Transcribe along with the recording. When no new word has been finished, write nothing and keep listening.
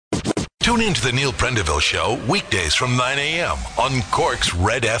Tune in to the Neil Prendeville Show weekdays from 9 a.m. on Cork's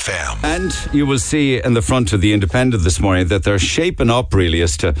Red FM. And you will see in the front of the Independent this morning that they're shaping up really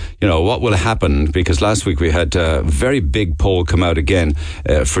as to, what will happen, because last week we had a very big poll come out again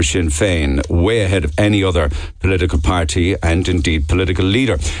for Sinn Féin, way ahead of any other political party and indeed political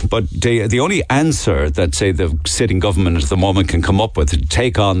leader. But the only answer that, say, the sitting government at the moment can come up with to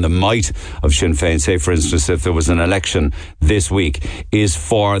take on the might of Sinn Féin, say, for instance, if there was an election this week, is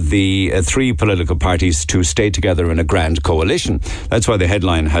for the three political parties to stay together in a grand coalition. That's why the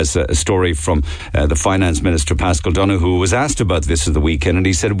headline has a story from the Finance Minister, Paschal Donoghue, who was asked about this at the weekend, and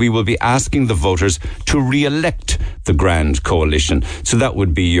he said, we will be asking the voters to re-elect the grand coalition. So that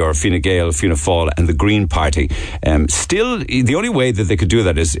would be your Fine Gael, Fianna Fáil and the Green Party. Still, the only way that they could do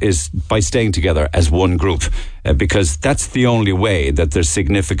that is by staying together as one group. Because that's the only way that they're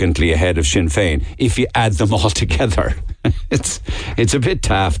significantly ahead of Sinn Féin if you add them all together. It's a bit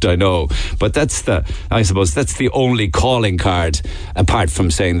daft, I know, but I suppose that's the only calling card, apart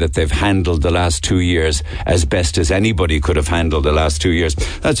from saying that they've handled the last 2 years as best as anybody could have handled the last 2 years.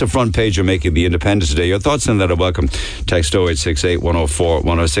 That's a front page of making the Independent today. Your thoughts on that are welcome. Text 0868 104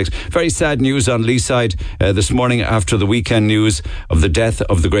 106. Very sad news on Leeside this morning after the weekend news of the death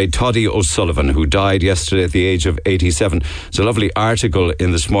of the great Toddy O'Sullivan, who died yesterday at the age of 87. There's a lovely article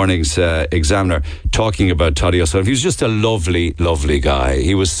in this morning's Examiner talking about Toddy O'Sullivan. He was just a lovely, lovely guy.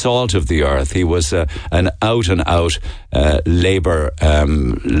 He was salt of the earth. He was an out-and-out labour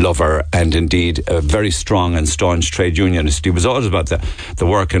lover, and indeed a very strong and staunch trade unionist. He was always about the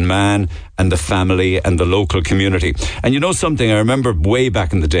working man and the family and the local community. And you know something, I remember way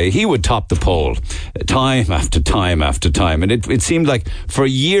back in the day, he would top the poll time after time after time. And it seemed like for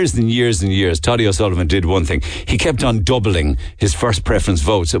years and years and years, Toddy O'Sullivan did one thing. He kept on doubling his first preference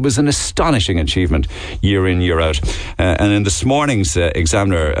votes. It was an astonishing achievement year in, year out. And in this morning's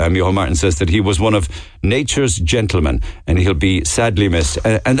Examiner, Micheál Martin says that he was one of nature's gentlemen and he'll be sadly missed.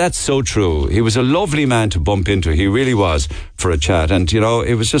 And that's so true. He was a lovely man to bump into. He really was, for a chat. And,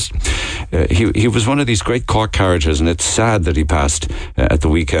 it was just... He was one of these great Cork characters, and it's sad that he passed at the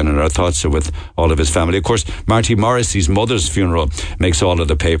weekend, and our thoughts are with all of his family. Of course, Marty Morrissey's mother's funeral makes all of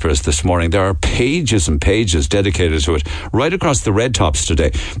the papers this morning. There are pages and pages dedicated to it right across the Red Tops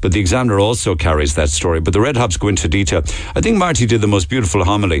today, but the Examiner also carries that story. But the Red Tops go into detail. I think Marty did the most beautiful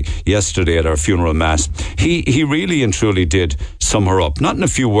homily yesterday at our funeral mass. He really and truly did sum her up, not in a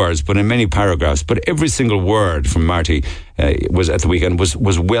few words, but in many paragraphs. But every single word from Marty was at the weekend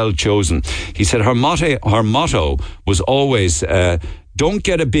was well chosen. He said her motto was always don't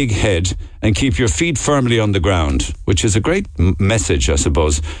get a big head and keep your feet firmly on the ground, which is a great message, I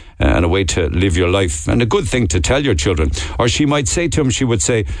suppose, and a way to live your life, and a good thing to tell your children. Or she might say to him, she would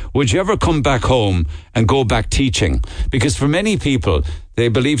say, would you ever come back home and go back teaching? Because for many people, they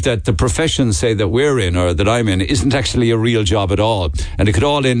believe that the profession, say, that we're in or that I'm in isn't actually a real job at all, and it could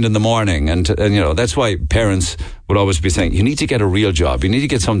all end in the morning. And that's why parents would always be saying, you need to get a real job. You need to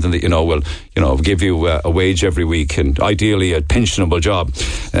get something that will give you a wage every week, and ideally a pensionable job.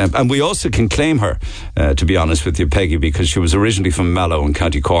 And we also can claim her, to be honest with you, Peggy, because she was originally from Mallow in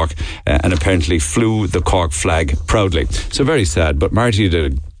County Cork and apparently flew the Cork flag proudly. So very sad, but Marty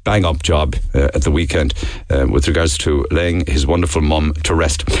did a bang-up job at the weekend with regards to laying his wonderful mum to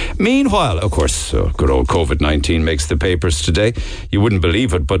rest. Meanwhile, of course, good old COVID-19 makes the papers today. You wouldn't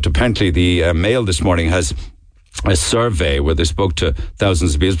believe it, but apparently the Mail this morning has a survey where they spoke to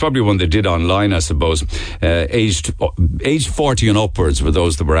thousands of people. It's probably one they did online, I suppose. Aged 40 and upwards were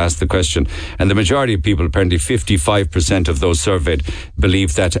those that were asked the question. And the majority of people, apparently 55% of those surveyed,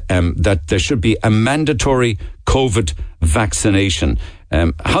 believe that there should be a mandatory COVID vaccination.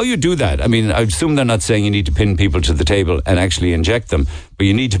 How you do that? I mean, I assume they're not saying you need to pin people to the table and actually inject them, but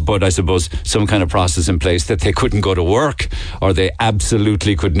you need to put, I suppose, some kind of process in place that they couldn't go to work, or they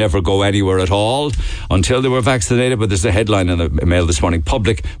absolutely could never go anywhere at all until they were vaccinated. But there's a headline in the Mail this morning,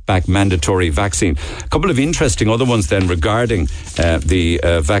 public back mandatory vaccine. A couple of interesting other ones then regarding the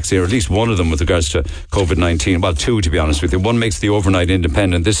vaccine, or at least one of them with regards to COVID-19. Well, two, to be honest with you. One makes the Overnight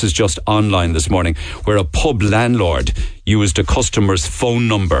Independent. This is just online this morning, where a pub landlord used a customer's phone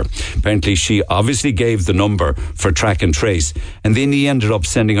number. Apparently she obviously gave the number for track and trace, and then he ended up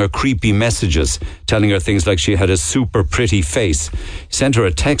sending her creepy messages telling her things like she had a super pretty face. He sent her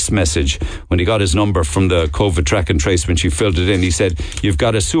a text message when he got his number from the COVID track and trace when she filled it in. He said, "You've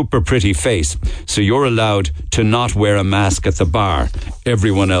got a super pretty face, so you're allowed to not wear a mask at the bar.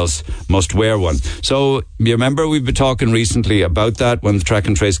 Everyone else must wear one." So you remember we've been talking recently about that when the track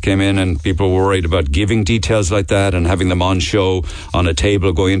and trace came in and people were worried about giving details like that and having them on show on a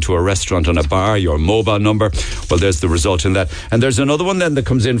table, going into a restaurant, on a bar, your mobile number. Well, there's the result in that. And there's another one then that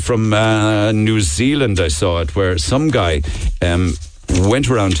comes in from New Zealand. I saw it where some guy went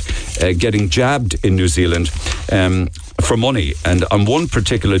around getting jabbed in New Zealand for money, and on one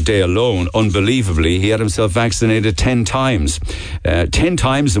particular day alone, unbelievably, he had himself vaccinated 10 times. 10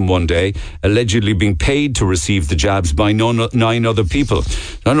 times in one day, allegedly being paid to receive the jabs by 9 other people.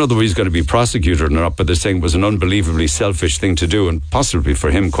 I don't know whether he's going to be prosecuted or not, but they're saying it was an unbelievably selfish thing to do, and possibly for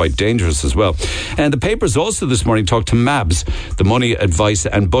him quite dangerous as well. And the papers also this morning talked to MABS, the Money Advice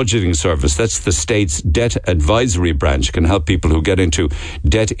and Budgeting Service. That's the state's debt advisory branch, can help people who get into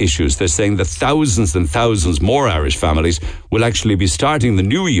debt issues. They're saying that thousands and thousands more Irish families will actually be starting the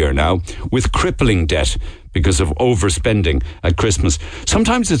new year now with crippling debt because of overspending at Christmas.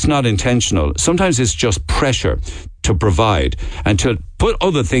 Sometimes it's not intentional. Sometimes it's just pressure to provide and to put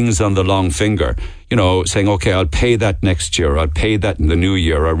other things on the long finger. You know, saying, okay, I'll pay that next year. I'll pay that in the new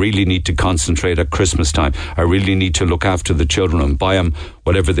year. I really need to concentrate at Christmas time. I really need to look after the children and buy them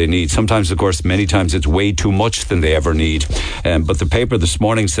whatever they need. Sometimes, of course, many times it's way too much than they ever need. But the paper this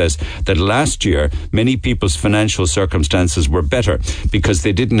morning says that last year, many people's financial circumstances were better because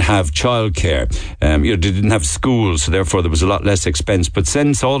they didn't have childcare. They didn't have schools, so therefore there was a lot less expense. But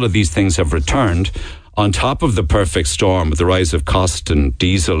since all of these things have returned, on top of the perfect storm with the rise of cost and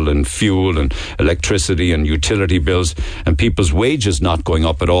diesel and fuel and electricity and utility bills and people's wages not going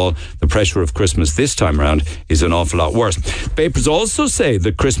up at all, the pressure of Christmas this time around is an awful lot worse. Papers also say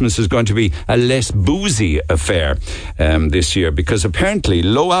that Christmas is going to be a less boozy affair this year because apparently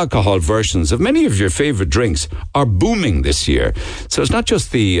low alcohol versions of many of your favourite drinks are booming this year. So it's not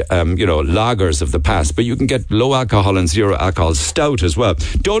just the lagers of the past, but you can get low alcohol and zero alcohol stout as well.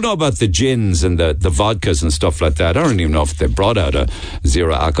 Don't know about the gins and the vodkas and stuff like that. I don't even know if they brought out a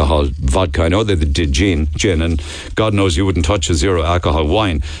zero alcohol vodka. I know they did gin, and God knows you wouldn't touch a zero alcohol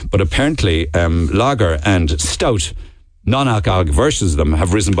wine. But apparently lager and stout non-alcoholic versions of them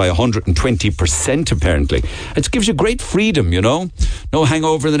have risen by 120% apparently. It gives you great freedom, no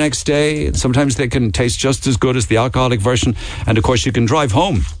hangover the next day. Sometimes they can taste just as good as the alcoholic version, and of course you can drive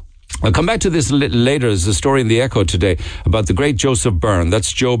home. I'll come back to this a little later. There's a story in the Echo today about the great Joseph Byrne.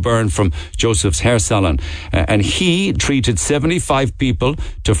 That's Joe Byrne from Joseph's Hair Salon. And he treated 75 people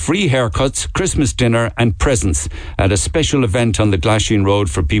to free haircuts, Christmas dinner and presents at a special event on the Glasheen Road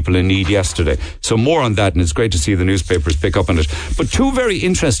for people in need yesterday. So more on that, and it's great to see the newspapers pick up on it. But two very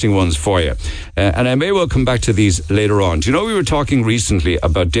interesting ones for you. And I may well come back to these later on. Do you know we were talking recently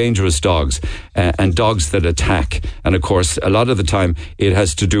about dangerous dogs and dogs that attack? And of course, a lot of the time it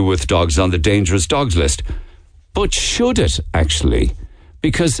has to do with dogs on the dangerous dogs list. But should it actually?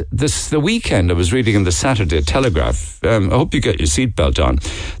 Because the weekend I was reading in the Saturday Telegraph, I hope you get your seatbelt on,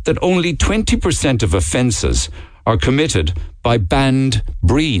 that only 20% of offences are committed by banned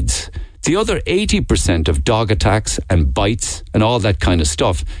breeds. The other 80% of dog attacks and bites and all that kind of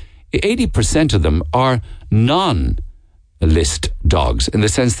stuff, 80% of them are non-list dogs, in the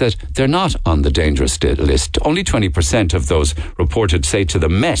sense that they're not on the dangerous list. Only 20% of those reported, say, to the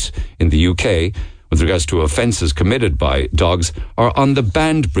Met in the UK, with regards to offences committed by dogs, are on the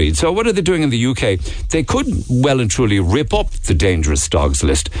banned breed. So what are they doing in the UK? They could well and truly rip up the dangerous dogs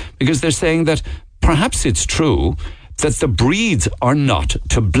list, because they're saying that perhaps it's true that the breeds are not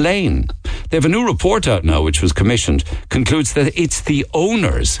to blame. They have a new report out now, which was commissioned, concludes that it's the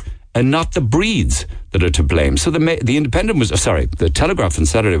owners and not the breeds that are to blame. So the Independent the Telegraph on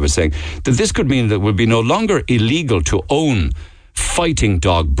Saturday was saying that this could mean that it will be no longer illegal to own fighting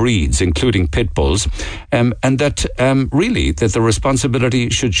dog breeds, including pit bulls, and that really that the responsibility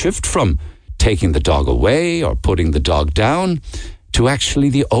should shift from taking the dog away or putting the dog down to actually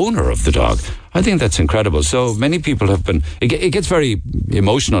the owner of the dog. I think that's incredible. So many people have been... It gets very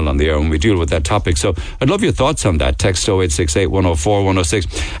emotional on the air when we deal with that topic. So I'd love your thoughts on that. Text 0868 104 106.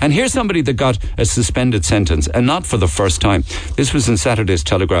 And here's somebody that got a suspended sentence, and not for the first time. This was in Saturday's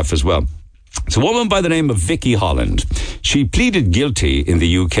Telegraph as well. It's a woman by the name of Vicky Holland. She pleaded guilty in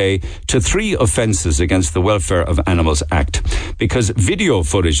the UK to 3 offences against the Welfare of Animals Act because video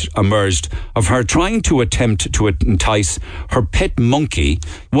footage emerged of her trying to attempt to entice her pet monkey,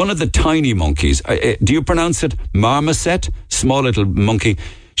 one of the tiny monkeys. Do you pronounce it marmoset? Small little monkey.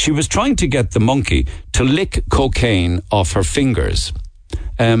 She was trying to get the monkey to lick cocaine off her fingers.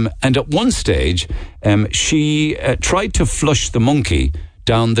 And at one stage, she tried to flush the monkey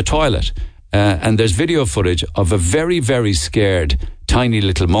down the toilet. And there's video footage of a very, very scared, tiny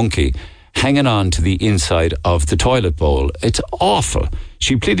little monkey hanging on to the inside of the toilet bowl. It's awful.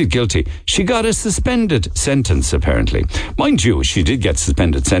 She pleaded guilty. She got a suspended sentence, apparently. Mind you, she did get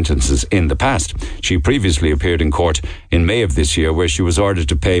suspended sentences in the past. She previously appeared in court in May of this year, where she was ordered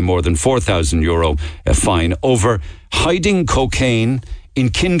to pay more than €4,000 a fine over hiding cocaine in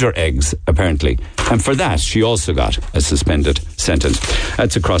Kinder eggs, apparently. And for that, she also got a suspended sentence.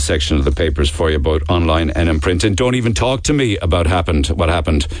 That's a cross-section of the papers for you, both online and in print. And don't even talk to me about what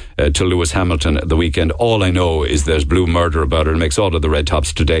happened to Lewis Hamilton at the weekend. All I know is there's blue murder about it. It makes all of the red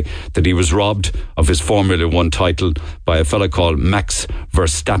tops today that he was robbed of his Formula One title by a fella called Max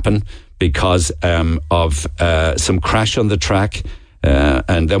Verstappen because of some crash on the track.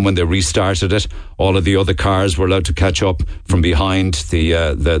 And then when they restarted it, all of the other cars were allowed to catch up from behind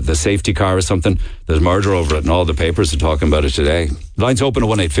the safety car or something. There's murder over it, and all the papers are talking about it today. Lines open at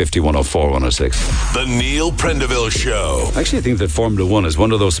 1850 104 106. The Neil Prendeville Show. I actually think that Formula One is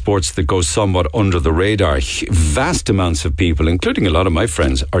one of those sports that goes somewhat under the radar. Vast amounts of people, including a lot of my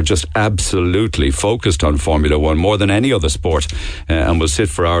friends, are just absolutely focused on Formula One more than any other sport, and will sit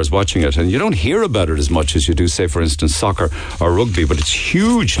for hours watching it. And you don't hear about it as much as you do, say, for instance, soccer or rugby, but it's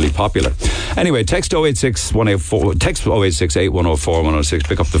hugely popular. Anyway, text 086 184, text 086 8104 106.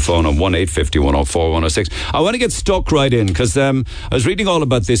 Pick up the phone on 1850 104 106. I want to get stuck right in because I was reading all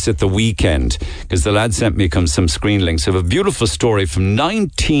about this at the weekend, because the lad sent me some screen links of a beautiful story from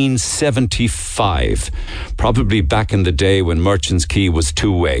 1975, probably back in the day when Merchants Quay was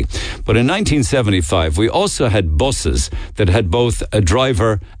two-way. But in 1975, we also had buses that had both a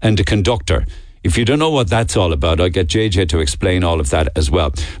driver and a conductor. If you don't know what that's all about, I'll get JJ to explain all of that as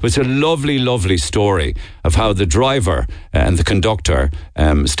well. But it's a lovely, lovely story of how the driver and the conductor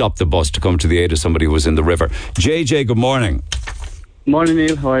stopped the bus to come to the aid of somebody who was in the river. JJ, good morning. Morning,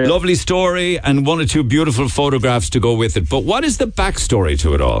 Neil. How are you? Lovely story, and one or two beautiful photographs to go with it. But what is the backstory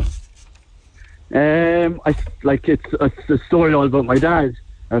to it all? It's a story all about my dad,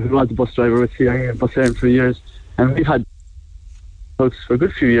 who was a bus driver with CI bus line for years, and we've had books for a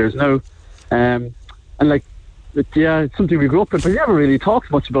good few years now. It's something we grew up with, but we never really talked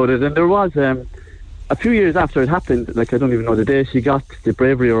much about it. And there was a few years after it happened, I don't even know the date, he got the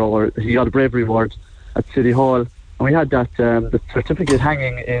bravery award. He got a bravery award at City Hall, and we had that the certificate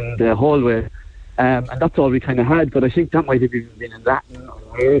hanging in the hallway, and that's all we kind of had. But I think that might have even been in Latin.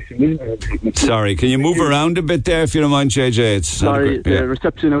 Sorry, can you move around a bit there if you don't mind, JJ? The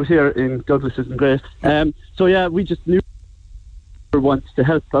reception out here in Douglas isn't great. We just knew once to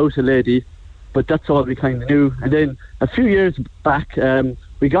help out a lady, but that's all we kind of knew. And then a few years back,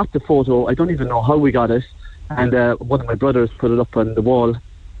 we got the photo. I don't even know how we got it, and one of my brothers put it up on the wall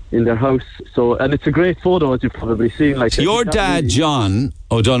in their house. And it's a great photo, as you've probably seen. Your dad, John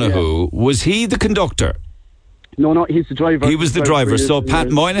O'Donoghue, was he the conductor? No, he's the driver. He was the driver. So Pat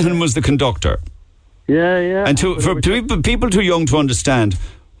Moynihan was the conductor. Yeah. And for people too young to understand,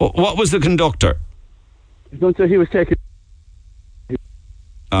 what was the conductor? So he was taking.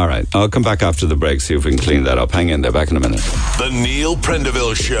 All right, I'll come back after the break, see if we can clean that up. Hang in there, back in a minute. The Neil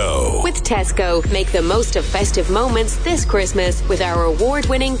Prendeville Show. With Tesco, make the most of festive moments this Christmas with our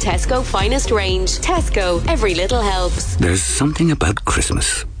award-winning Tesco Finest range. Tesco, every little helps. There's something about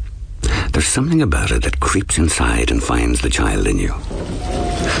Christmas. There's something about it that creeps inside and finds the child in you.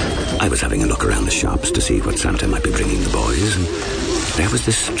 I was having a look around the shops to see what Santa might be bringing the boys, and there was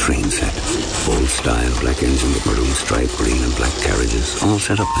this train set. Old style, black engine with maroon stripe, green and black carriages, all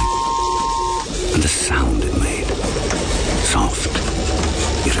set up like. And the sound it made. Soft.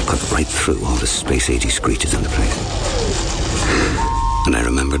 Yet it cut right through all the space-agey screeches in the place. And I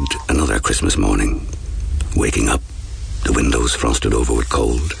remembered another Christmas morning. Waking up, the windows frosted over with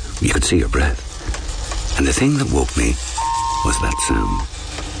cold. You could see your breath. And the thing that woke me was that sound.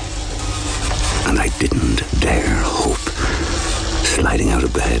 And I didn't dare hope. Sliding out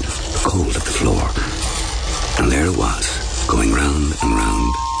of bed, cold at the floor. And there it was, going round and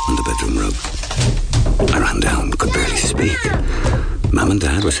round on the bedroom rug. I ran down, could barely speak. Mum and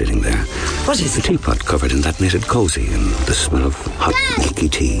Dad were sitting there. What is the teapot covered in that knitted cosy and the smell of hot, milky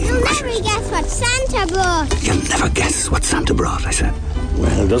tea and rushes. You'll never guess what Santa brought. You'll never guess what Santa brought, I said.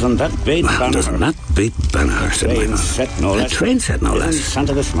 Well, doesn't that beat Banner? Said my mum. A train set, no less. Isn't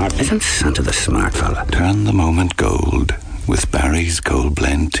Santa the smart? Isn't Santa the smart fella? Turn the moment gold with Barry's Gold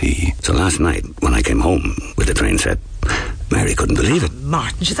Blend Tea. So last night, when I came home with the train set, Mary couldn't believe it.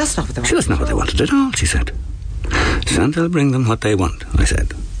 Martin, that's not what they wanted. She was not what they wanted at all, she said. Santa will bring them what they want, I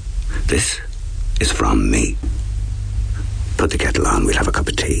said. This is from me. Put the kettle on, we'll have a cup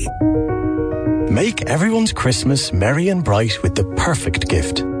of tea. Make everyone's Christmas merry and bright with the perfect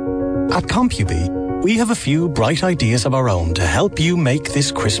gift. At CompuBee, we have a few bright ideas of our own to help you make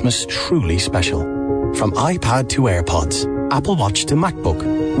this Christmas truly special. From iPad to AirPods, Apple Watch to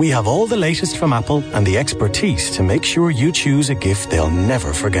MacBook, we have all the latest from Apple and the expertise to make sure you choose a gift they'll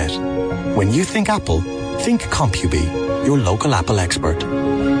never forget. When you think Apple, think CompuBee, your local Apple expert.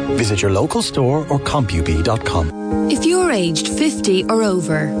 Visit your local store or compubee.com. If you're aged 50 or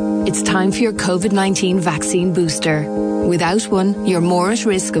over, it's time for your COVID-19 vaccine booster. Without one, you're more at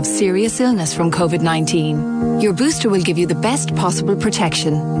risk of serious illness from COVID-19. Your booster will give you the best possible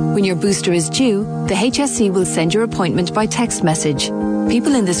protection. When your booster is due, the HSE will send your appointment by text message.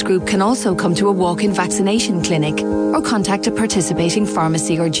 People in this group can also come to a walk-in vaccination clinic or contact a participating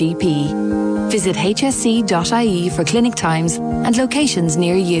pharmacy or GP. Visit hsc.ie for clinic times and locations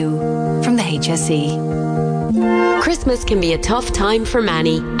near you. From the HSE. Christmas can be a tough time for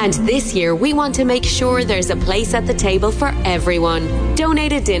many, and this year we want to make sure there's a place at the table for everyone.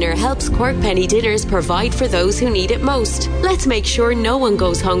 Donated Dinner helps Cork Penny Dinners provide for those who need it most. Let's make sure no one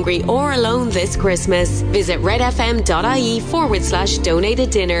goes hungry or alone this Christmas. Visit redfm.ie/donated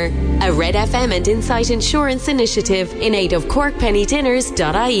dinner, a Red FM and Insight Insurance initiative in aid of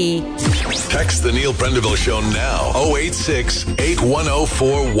corkpennydinners.ie. Text the Neil Prendeville Show now. 086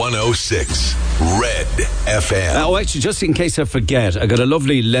 8104 106. Red FM. Actually, just in case I forget, I got a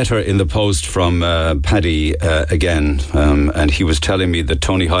lovely letter in the post from Paddy again, and he was telling me that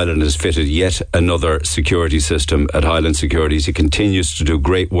Tony Hyland has fitted yet another security system at Highland Securities. He continues to do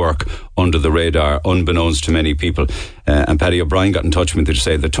great work under the radar, unbeknownst to many people. And Paddy O'Brien got in touch with me to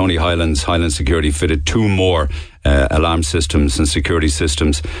say that Tony Hyland's Highland Security fitted 2 more alarm systems and security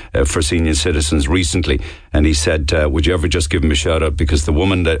systems for senior citizens recently. And he said, would you ever just give him a shout out? Because the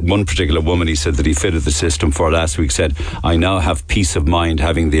woman, one particular woman he said that he fitted the system for last week said, I now have peace of mind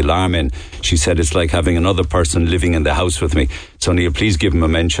having the alarm in. She said, it's like having another person living in the house with me. So Neil, please give him a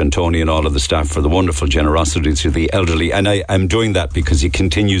mention, Tony and all of the staff, for the wonderful generosity to the elderly. And I'm doing that because he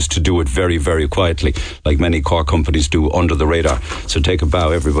continues to do it very, very quietly, like many Cork companies do under the radar. So take a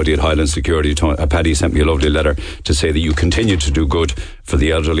bow, everybody at Highland Security. Paddy sent me a lovely letter to say that you continue to do good for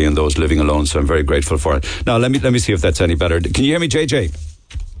the elderly and those living alone. So I'm very grateful for it. Now, let me see if that's any better. Can you hear me, JJ?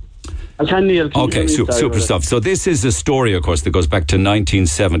 I can, Neil. Okay, super stuff. So this is a story, of course, that goes back to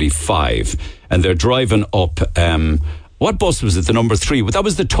 1975, and they're driving up. What bus was it? The number 3. That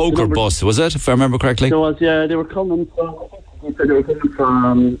was the Toker bus, was it? If I remember correctly. It was. Yeah, they were coming from.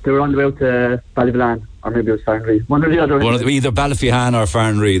 They were on the way out to Ballyvalan, or maybe it was Farnree. One or the other. Either Ballyfihan or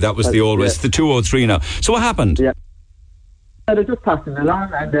Farnree. That was the old way. It's the 203 now. So what happened? Yeah. They're just passing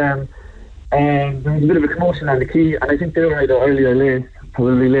along, and there was a bit of a commotion on the quay, and I think they were either early or late,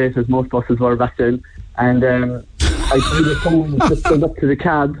 probably late, as most buses were back then. And I tried to phone, just stood up to the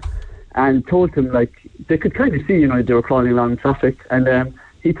cab and told him, like, they could kind of see, they were crawling along traffic, and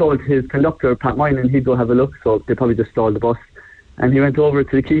he told his conductor, Pat Moynan, he'd go have a look, so they probably just stalled the bus. And he went over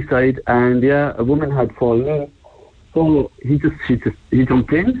to the quayside, and a woman had fallen in. So he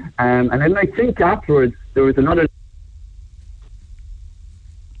jumped in, and then I think afterwards there was another.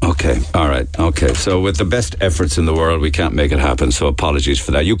 Okay, all right, okay. So with the best efforts in the world, we can't make it happen, so apologies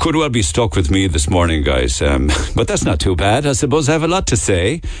for that. You could well be stuck with me this morning, guys, but that's not too bad. I suppose I have a lot to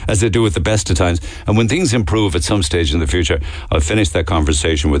say, as I do with the best of times, and when things improve at some stage in the future, I'll finish that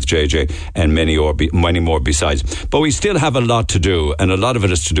conversation with JJ and many more besides. But we still have a lot to do, and a lot of it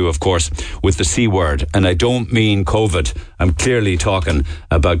is to do, of course, with the C word, and I don't mean COVID. I'm clearly talking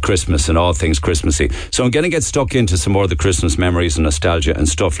about Christmas and all things Christmassy. So I'm going to get stuck into some more of the Christmas memories and nostalgia and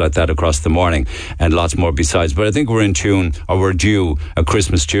stuff like that across the morning, and lots more besides. But I think we're in tune, or we're due a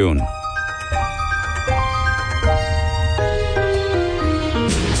Christmas tune.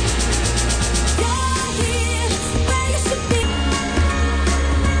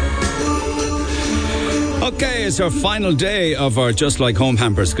 Okay, it's our final day of our Just Like Home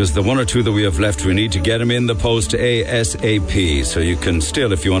hampers, because the 1 or 2 that we have left, we need to get them in the post ASAP. So you can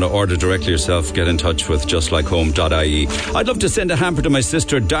still, if you want to order directly yourself, get in touch with justlikeHome.ie. I'd love to send a hamper to my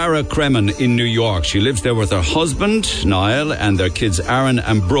sister Dara Kremen in New York. She lives there with her husband Niall and their kids Aaron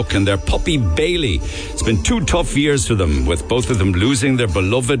and Brooke and their puppy Bailey. It's been 2 tough years for them, with both of them losing their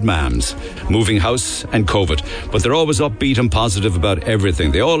beloved mams, moving house and COVID. But they're always upbeat and positive about everything.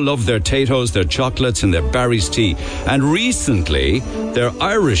 They all love their Tatoes, their chocolates and their Barry's tea. And recently, their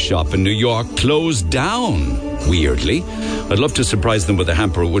Irish shop in New York closed down, weirdly. I'd love to surprise them with a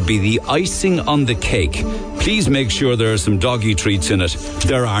hamper. It would be the icing on the cake. Please make sure there are some doggy treats in it.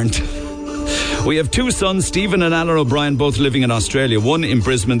 There aren't. We have two sons, Stephen and Alan O'Brien, both living in Australia. One in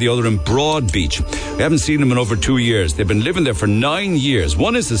Brisbane, the other in Broadbeach. We haven't seen them in over 2 years. They've been living there for 9 years.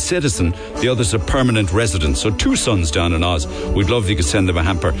 One is a citizen, the other's a permanent resident. So two sons down in Oz. We'd love if you could send them a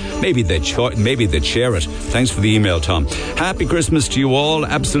hamper. Maybe they'd share it. Thanks for the email, Tom. Happy Christmas to you all.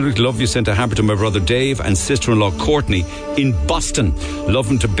 Absolutely love you. Sent a hamper to my brother Dave and sister-in-law Courtney in Boston. Love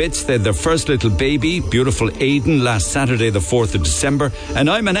them to bits. They had their first little baby, beautiful Aidan, last Saturday the 4th of December. And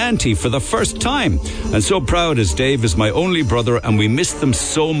I'm an auntie for the first time. And so proud as Dave is my only brother, and we miss them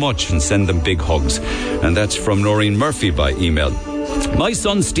so much and send them big hugs. And that's from Noreen Murphy by email. My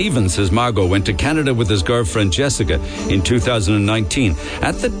son Stephen, says Margot, went to Canada with his girlfriend Jessica in 2019.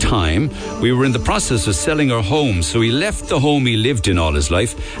 At the time, we were in the process of selling our home, so he left the home he lived in all his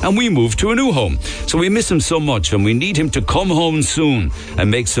life and we moved to a new home. So we miss him so much and we need him to come home soon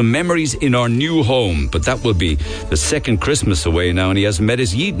and make some memories in our new home. But that will be the second Christmas away now, and he hasn't met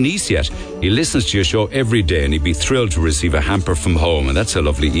his niece yet. He listens to your show every day and he'd be thrilled to receive a hamper from home. And that's a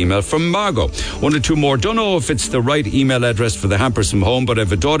lovely email from Margot. One or two more. Don't know if it's the right email address for the hampers from home, but I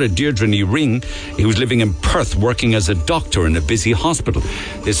have a daughter, Deirdre Ní Ring, who's living in Perth, working as a doctor in a busy hospital.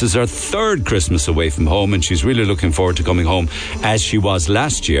 This is her third Christmas away from home, and she's really looking forward to coming home, as she was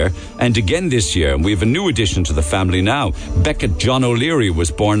last year and again this year. And we have a new addition to the family now. Beckett John O'Leary was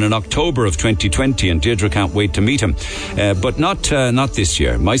born in October of 2020, and Deirdre can't wait to meet him. But not this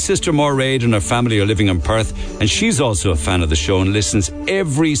year. My sister Mairead and her family are living in Perth, and she's also a fan of the show and listens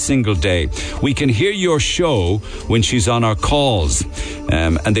every single day. We can hear your show when she's on our calls.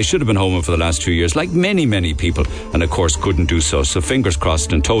 And they should have been home for the last 2 years, like many people, and of course couldn't do so. So fingers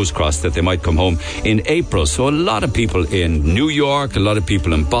crossed and toes crossed that they might come home in April. So a lot of people in New York, a lot of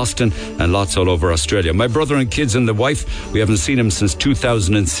people in Boston, and lots all over Australia. My brother and kids and the wife, we haven't seen him since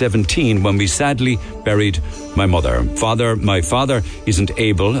 2017 when we sadly buried my mother. My father isn't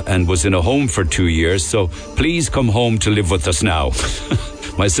able and was in a home for 2 years, so please come home to live with us now.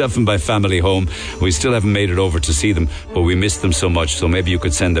 Myself and my family home. We still haven't made it over to see them, but we miss them so much, so maybe you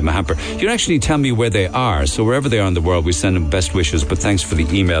could send them a hamper. You can actually tell me where they are, so wherever they are in the world, we send them best wishes, but thanks for the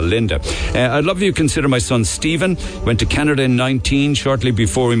email, Linda. I'd love you to consider my son Stephen. Went to Canada in 19, shortly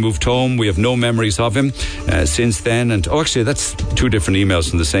before we moved home. We have no memories of him since then, and actually that's two different emails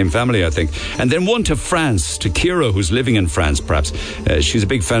from the same family, I think. And then one to France, to Kira, who's living in France, perhaps. She's a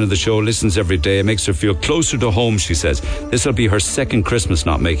big fan of the show, listens every day. It makes her feel closer to home, she says. This will be her second Christmas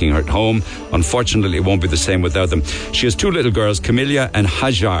not making her at home. Unfortunately, it won't be the same without them. She has two little girls, Camilla and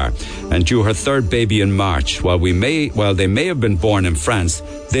Hajar, and due her third baby in March. While they may have been born in France,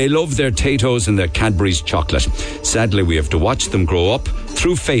 they love their Taytos and their Cadbury's chocolate. Sadly, we have to watch them grow up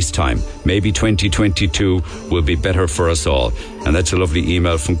through FaceTime. Maybe 2022 will be better for us all. And that's a lovely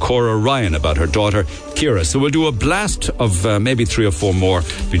email from Cora Ryan about her daughter, Kira. So we'll do a blast of maybe 3 or 4 more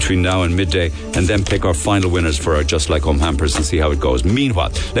between now and midday, and then pick our final winners for our Just Like Home hampers and see how it goes.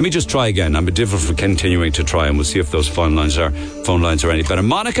 Meanwhile, let me just try again. I'm a difficult for continuing to try, and we'll see if those phone lines are any better.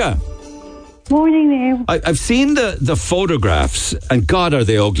 Monica. Morning, Neil. I've seen the photographs, and God, are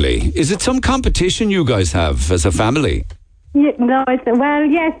they ugly. Is it some competition you guys have as a family? Yeah, no,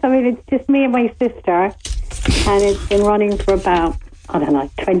 yes. I mean, it's just me and my sister, and it's been running for about,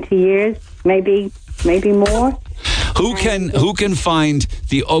 20 years, maybe more. Who can find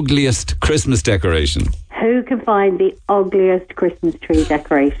the ugliest Christmas decoration? Who can find the ugliest Christmas tree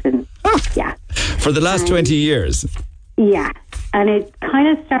decoration? Yeah. For the last 20 years? Yeah. And it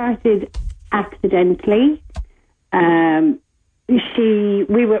kind of started accidentally.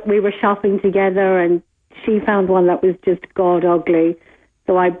 We were shopping together, and she found one that was just god ugly,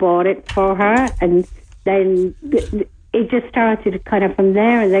 so I bought it for her, and then it just started kind of from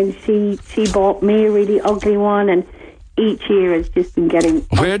there. And then she bought me a really ugly one, and each year it's just been getting.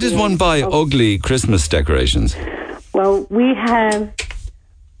 Where does one buy ugly Christmas decorations? Well, we've had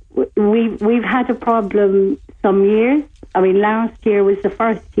a problem some years. I mean, last year was the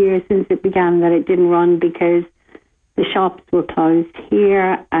first year since it began that it didn't run because the shops were closed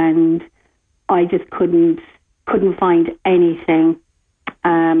here, and I just couldn't find anything.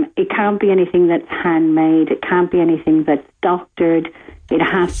 It can't be anything that's handmade. It can't be anything that's doctored. It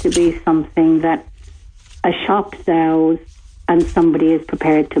has to be something that a shop sells and somebody is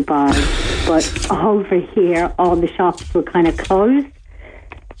prepared to buy. But over here, all the shops were kind of closed.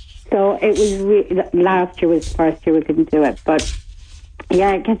 So it was last year was the first year we couldn't do it. But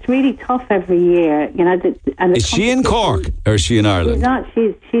yeah, it gets really tough every year. You know. Is she in Cork or is she in Ireland? She's not.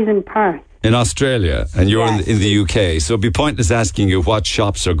 She's in Perth. In Australia, and you're in the UK, so it'd be pointless asking you what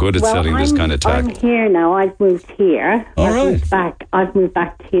shops are good at selling this kind of tack. I'm here now. I've moved here. I've moved back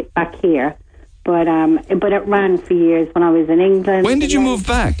here, but it ran for years when I was in England. When did you move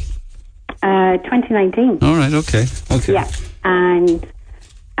back? 2019. All right, okay. Yeah, and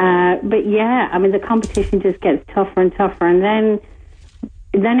but yeah, I mean the competition just gets tougher and tougher, and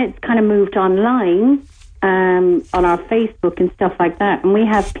then it's kind of moved online on our Facebook and stuff like that, and we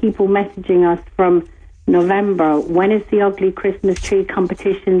have people messaging us from November. When is the ugly Christmas tree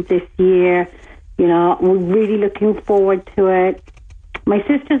competition this year? You know, we're really looking forward to it. My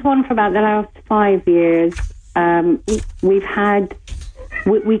sister's won for about the last 5 years. We've had,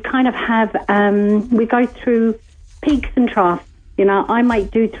 we kind of have, we go through peaks and troughs. You know, I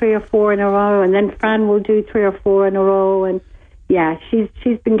might do 3 or 4 in a row, and then Fran will do 3 or 4 in a row, and yeah, she's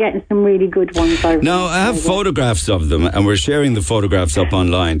been getting some really good ones over. Now, I have photographs of them, and we're sharing the photographs up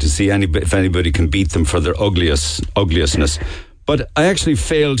online to see if anybody can beat them for their ugliousness. But I actually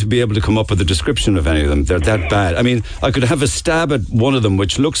failed to be able to come up with a description of any of them. They're that bad. I mean, I could have a stab at one of them,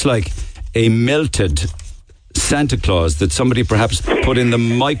 which looks like a melted Santa Claus that somebody perhaps put in the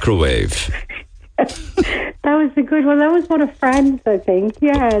microwave. That was a good one. That was one of Fran's, I think.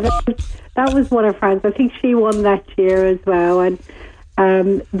 Yeah, that was one of Fran's. I think she won that year as well. And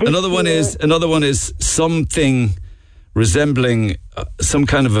another one is something resembling some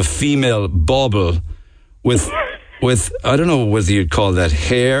kind of a female bauble with I don't know whether you'd call that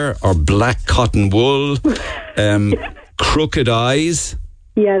hair or black cotton wool, crooked eyes.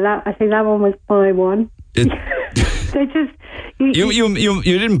 Yeah, I think that one was my one. They just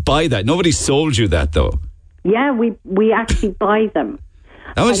you didn't buy that. Nobody sold you that though. Yeah, we actually buy them.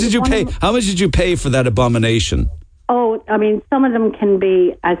 How much did you pay? How much did you pay for that abomination? Oh, I mean, some of them can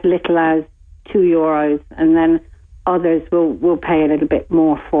be as little as €2, and then others will pay a little bit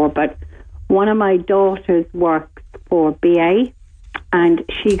more for. But one of my daughters works for BA, and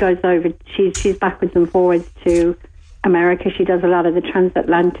she goes over. She's backwards and forwards to America. She does a lot of the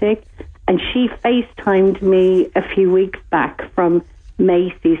transatlantic, and she FaceTimed me a few weeks back from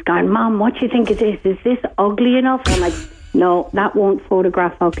Macy's, going, "Mom, what do you think of this? Is this ugly enough?" I'm like, "No, that won't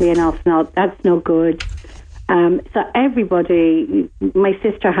photograph ugly enough. No, that's no good." So everybody, my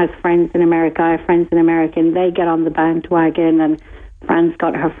sister has friends in America, I have friends in America, and they get on the bandwagon, and Fran's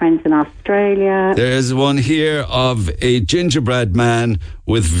got her friends in Australia. There's one here of a gingerbread man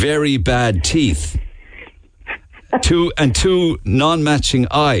with very bad teeth. two non-matching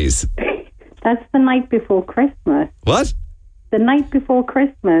eyes. That's the night before Christmas. What? The night before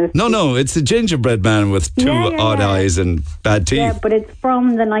Christmas. No, it's a gingerbread man with two odd eyes and bad teeth. Yeah, but it's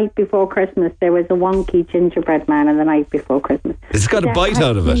from the night before Christmas. There was a wonky gingerbread man on the night before Christmas. It's got a bite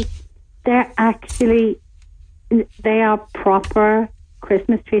out of it. They are proper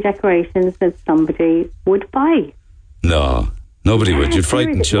Christmas tree decorations that somebody would buy. No, nobody would. You'd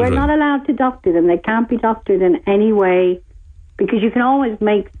frighten children. We're not allowed to doctor them. They can't be doctored in any way, because you can always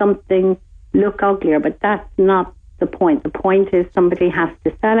make something look uglier, but that's not the point. The point is somebody has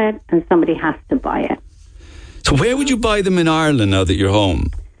to sell it and somebody has to buy it. So where would you buy them in Ireland now that you're home?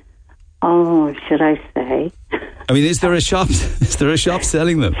 Oh, should I say? I mean, is there a shop? Is there a shop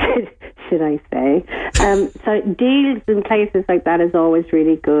selling them? Should I say? So deals in places like that is always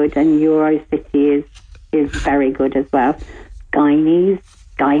really good, and Eurocity is very good as well. Guineas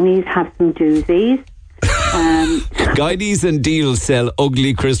have some doozies. Guineas and Deals sell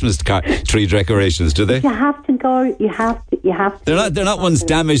ugly Christmas tree decorations, do they? You have to go. You have to. They're not ones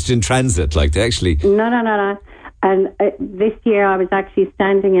damaged in transit, like they actually. No. And this year I was actually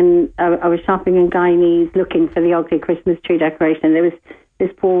standing in. I was shopping in Guineas looking for the ugly Christmas tree decoration. There was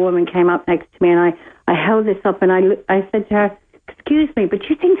this poor woman came up next to me, and I held this up, and I said to her, "Excuse me, but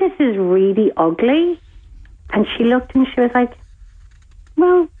you think this is really ugly?" And she looked and she was like,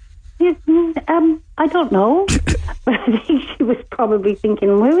 "Well, I don't know." But I think she was probably thinking,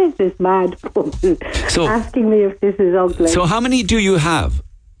 who is this mad woman asking me if this is ugly? So how many do you have?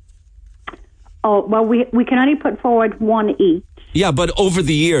 Oh, well, we can only put forward one each. Yeah, but over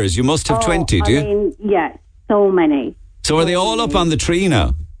the years, you must have 20, do you? I mean, yeah, so many. So are they all up on the tree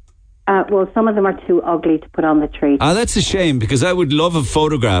now? Well, some of them are too ugly to put on the tree. That's a shame, because I would love a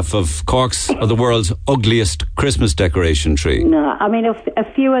photograph of Cork's or the world's ugliest Christmas decoration tree. No, I mean,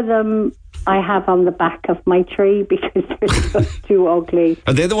 a few of them I have on the back of my tree because they're just too ugly.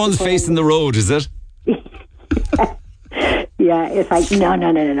 Are they the ones facing the road, is it? Yeah, it's like,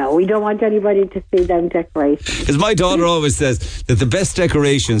 no. We don't want anybody to see them decorations. Because my daughter always says that the best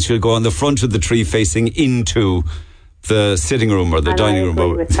decorations should go on the front of the tree facing into the sitting room or the dining room. I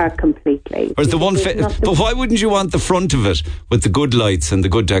agree with her completely. Or the one but why wouldn't you want the front of it with the good lights and the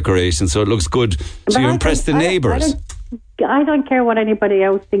good decorations so it looks good, so you impress the neighbours? I don't care what anybody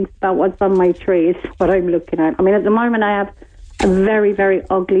else thinks about what's on my tree. It's what I'm looking at. I mean, at the moment I have a very, very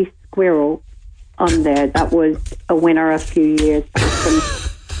ugly squirrel on there. That was a winner a few years back.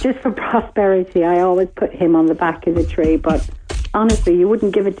 just for prosperity, I always put him on the back of the tree. But honestly, you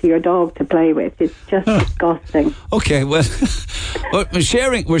wouldn't give it to your dog to play with. It's just disgusting. Okay, well, we're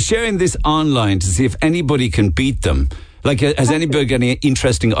sharing this online to see if anybody can beat them. Like, has anybody got any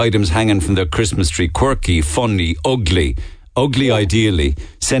interesting items hanging from their Christmas tree? Quirky, funny, ugly, ideally,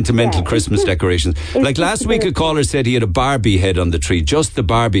 sentimental Christmas decorations. Like last week, a caller said he had a Barbie head on the tree, just the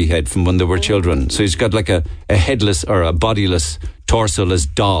Barbie head from when they were children. So he's got like a headless or a bodiless, torsoless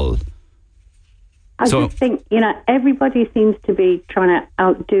doll. I just think, everybody seems to be trying to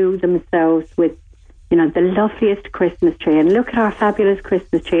outdo themselves with, the loveliest Christmas tree. And look at our fabulous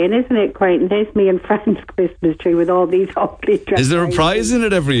Christmas tree. And isn't it great? And there's me and Fran's Christmas tree with all these ugly dresses. Is there a prize in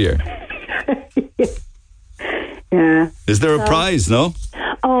it every year? Yeah. Is there a prize, no?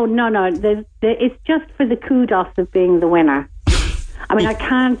 Oh, no. It's just for the kudos of being the winner. I mean, I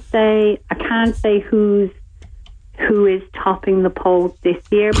can't say who is topping the polls this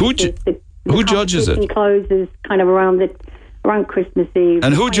year. Who judges it? Closes kind of around Christmas Eve.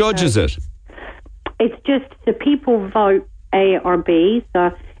 And who judges it? It's just the people vote A or B.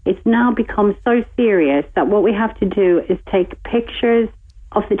 So it's now become so serious that what we have to do is take pictures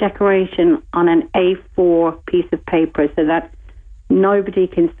of the decoration on an A4 piece of paper so that nobody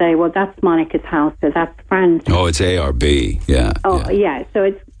can say, well, that's Monica's house or that's Fran's house. Oh, it's A or B, yeah. Oh, yeah.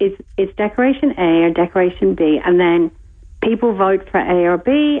 So it's decoration A or decoration B, and then people vote for A or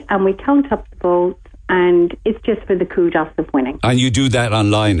B, and we count up the votes, and it's just for the kudos of winning. And you do that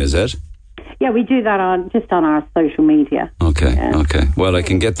online, is it? Yeah, we do that on our social media. Okay. Well, I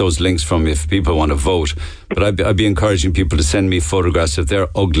can get those links from you if people want to vote. But I'd be encouraging people to send me photographs of their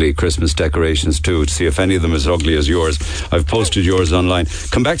ugly Christmas decorations too, to see if any of them are as ugly as yours. I've posted yours online.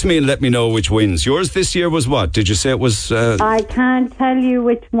 Come back to me and let me know which wins. Yours this year was what? Did you say it was... I can't tell you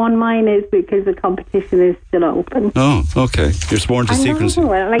which one mine is because the competition is still open. Oh, okay. You're sworn to secrecy.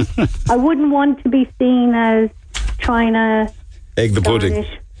 I wouldn't want to be seen as trying to... Egg the pudding.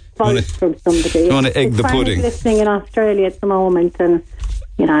 From somebody. You want to egg the pudding. Listening in Australia at the moment, and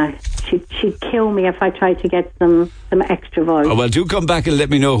she'd kill me if I tried to get some extra votes. Oh, well, do come back and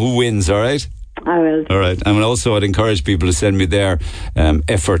let me know who wins. All right. I will. All right. And also, I'd encourage people to send me their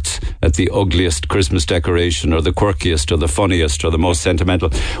efforts at the ugliest Christmas decoration, or the quirkiest, or the funniest, or the most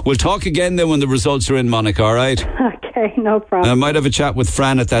sentimental. We'll talk again then when the results are in, Monica. All right. Okay, no problem. I might have a chat with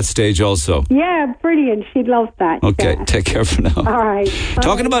Fran at that stage also. Yeah, brilliant. She'd love that. Okay, yeah. Take care for now. All right. Bye.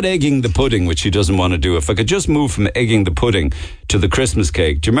 Talking about egging the pudding, which she doesn't want to do, if I could just move from egging the pudding to the Christmas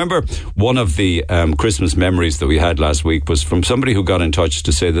cake. Do you remember one of the Christmas memories that we had last week was from somebody who got in touch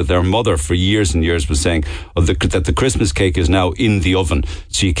to say that their mother for years and years was saying that the Christmas cake is now in the oven,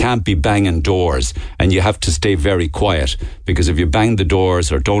 so you can't be banging doors and you have to stay very quiet, because if you bang the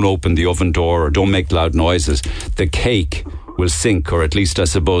doors or don't open the oven door or don't make loud noises, the cake will sink, or at least I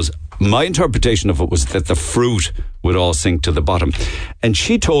suppose my interpretation of it was that the fruit would all sink to the bottom. And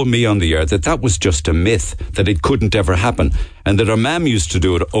she told me on the air that was just a myth, that it couldn't ever happen, and that her mam used to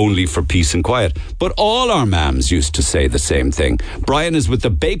do it only for peace and quiet. But all our mams used to say the same thing. Brian is with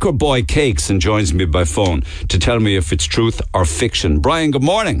the Baker Boy Cakes and joins me by phone to tell me if it's truth or fiction. Brian, good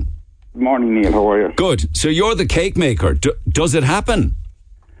morning. Good morning, Neil. How are you? Good. So you're the cake maker. Does it happen?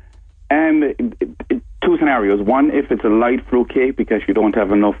 Two scenarios. One, if it's a light fruit cake, because you don't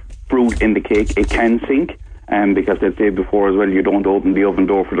have enough fruit in the cake, it can sink. Because they say before as well, you don't open the oven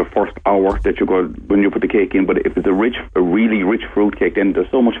door for the first hour that you go when you put the cake in. But if it's a really rich fruit cake, then there's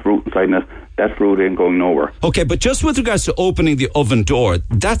so much fruit inside it, that fruit ain't going nowhere. Okay, but just with regards to opening the oven door,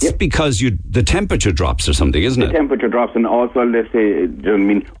 that's because the temperature drops or something, isn't it? The temperature drops, and also they say,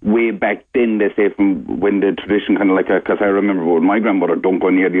 way back then, they say from when the tradition kind of because I remember with my grandmother, don't go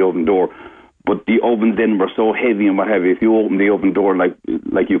near the oven door. But the ovens then were so heavy and what have you. If you open the oven door, like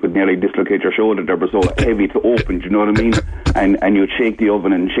you could nearly dislocate your shoulder. They were so heavy to open, do you know what I mean? And you'd shake the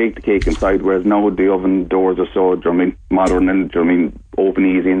oven and shake the cake inside, whereas now the oven doors are so, modern and,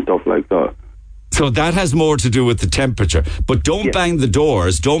 open easy and stuff like that. So that has more to do with the temperature. But don't bang the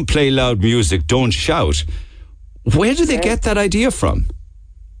doors, don't play loud music, don't shout. Where do they get that idea from?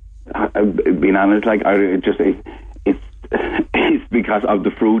 Being honest, it's because of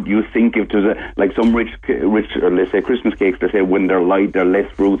the fruit. You think if there's some rich, or let's say Christmas cakes, they say when they're light, they're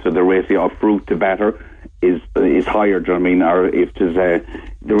less fruit, so the ratio of fruit to batter is higher. Do you know what I mean? Or if there's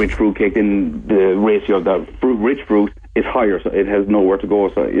the rich fruit cake, then the ratio of the rich fruit is higher, so it has nowhere to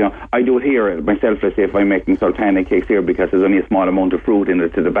go. So I do it here myself. Let's say if I'm making sultana cakes here, because there's only a small amount of fruit in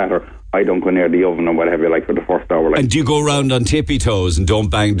it to the batter, I don't go near the oven or whatever for the first hour. And do you go around on tippy toes and don't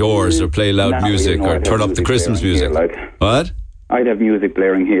bang doors or play loud music or turn up the Christmas music? What? I'd have music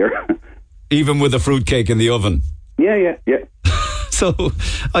blaring here. Even with a fruit cake in the oven? Yeah. So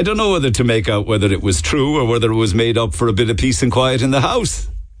I don't know whether to make out whether it was true or whether it was made up for a bit of peace and quiet in the house.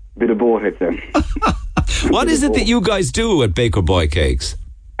 Bit of both, I'd say. What is it that you guys do at Baker Boy Cakes?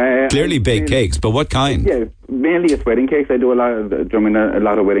 Clearly baked cakes, but what kind? Yeah, mainly it's wedding cakes. I do a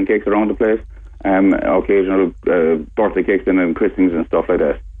lot of wedding cakes around the place. Occasional birthday cakes and christenings and stuff like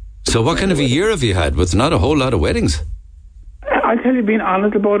that. So what kind of a year have you had with not a whole lot of weddings? I'll tell you, being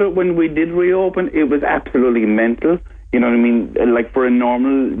honest about it, when we did reopen, it was absolutely mental. You know what I mean? Like for a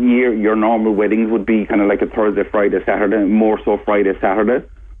normal year, your normal weddings would be kind of like a Thursday, Friday, Saturday, more so Friday, Saturday.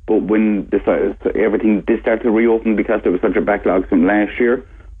 But when everything did start to reopen because there was such a backlog from last year,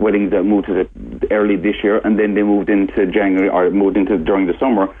 weddings that moved to early this year, and then they moved into January or moved into during the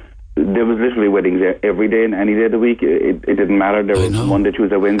summer. There was literally weddings every day and any day of the week. It didn't matter. There was Monday,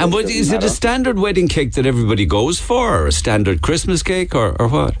 Tuesday, Wednesday. And is it a standard wedding cake that everybody goes for, or a standard Christmas cake, or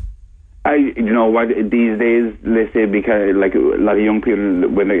what? You know what? These days, let's say, because like a lot of young people,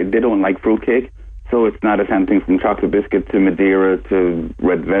 when they don't like fruitcake, so it's not a something from chocolate biscuit to Madeira to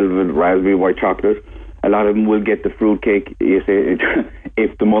red velvet, raspberry, white chocolate. A lot of them will get the fruitcake. You say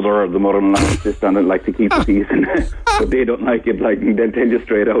if the mother or the mother-in-law insists on it, like to keep the peace, but they don't like it. Like they'll tell you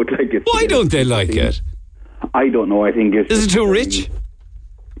straight out, like it's. Why don't they like it? I don't know. I think it's. Is it too rich?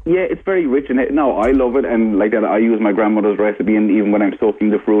 Yeah, it's very rich, and no, I love it, and like that, I use my grandmother's recipe, and even when I'm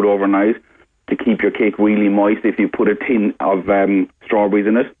soaking the fruit overnight to keep your cake really moist, if you put a tin of strawberries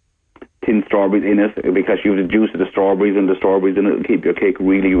in it, because you have the juice of the strawberries and the strawberries in it, it'll keep your cake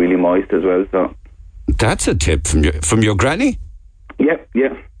really, really moist as well. So. That's a tip from your granny? Yeah.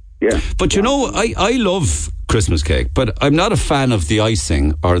 But you know, I love Christmas cake, but I'm not a fan of the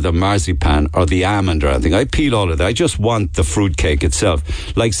icing or the marzipan or the almond or anything. I peel all of that. I just want the fruit cake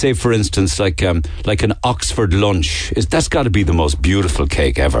itself. Like, say, for instance, like an Oxford lunch. That's got to be the most beautiful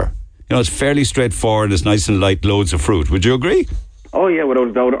cake ever. You know, it's fairly straightforward. It's nice and light, loads of fruit. Would you agree? Oh, yeah, without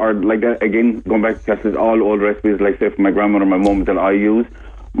a doubt. Or like that, again, going back, because it's all old recipes, like, say, from my grandmother and my mum that I use.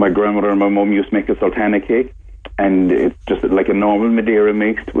 My grandmother and my mum used to make a sultana cake, and it's just like a normal Madeira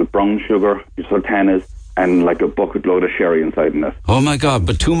mixed with brown sugar, sultanas, and like a bucket load of sherry inside in it. Oh my God,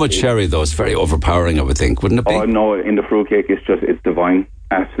 but too much sherry though is very overpowering, I would think, wouldn't it be? Oh no, in the fruitcake it's divine.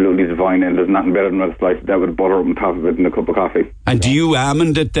 Absolutely divine, and there's nothing better than a slice of that with butter on top of it and a cup of coffee. And do you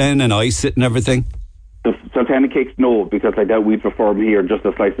almond it then and ice it and everything? The sultana cakes, no, because like that we'd prefer here just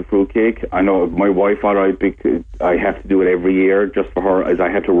a slice of fruit cake. I know my wife, alright, because I have to do it every year just for her, as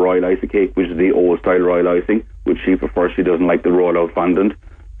I had to royal ice a cake, which is the old style royal icing, which she prefers. She doesn't like the roll out fondant.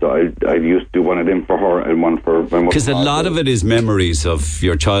 So I used to do one of them for her and one for my mother. Because a lot of it is memories of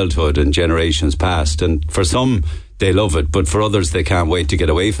your childhood and generations past, and for some they love it, but for others they can't wait to get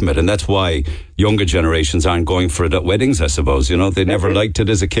away from it, and that's why younger generations aren't going for it at weddings, I suppose. You know, they never liked it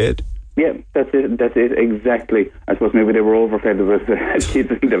as a kid. Yeah, that's it, exactly. I suppose maybe they were overfed with kids.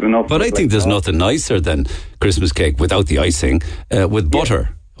 I think they've enough. But I think there's nothing nicer than Christmas cake without the icing, with butter.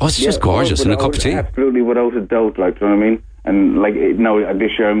 Oh, it's just gorgeous, and a cup of tea. Absolutely, without a doubt, like, do you know what I mean? And like now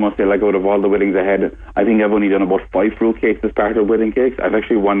this year, I must say, like out of all the weddings I had, I think I've only done about 5 fruit cakes as part of wedding cakes. I've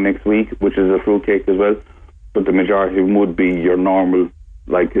actually one next week, which is a fruit cake as well. But the majority would be your normal,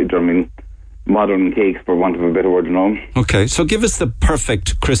 like, do you know what I mean, modern cakes, for want of a better word, you know. Okay, so give us the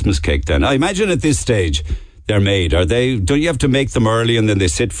perfect Christmas cake then. I imagine at this stage they're made. Are they? Don't you have to make them early and then they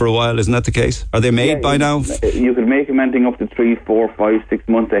sit for a while? Isn't that the case? Are they made by now? You could make them anything up to 3, 4, 5, 6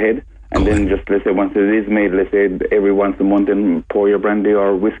 months ahead. And then just, let's say, once it is made, let's say, every once a month, and pour your brandy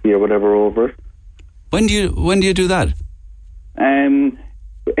or whiskey or whatever over it. When do you do that?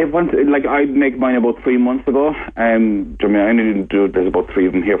 Like, I'd make mine about 3 months ago. I only do, there's about 3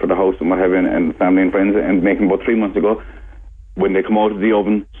 of them here for the house and what have you, and family and friends, and make them about 3 months ago. When they come out of the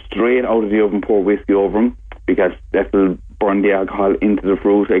oven, straight out of the oven, pour whiskey over them, because that will burn the alcohol into the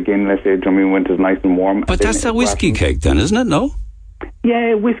fruit. Again, let's say, when it's nice and warm. But that's a whiskey cake then, isn't it? No?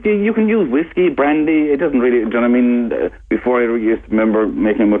 Yeah, whiskey. You can use whiskey, brandy. It doesn't really, do you know what I mean? Before I used to remember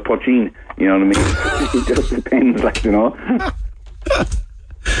making them with poachine. You know what I mean? It just depends, like, you know.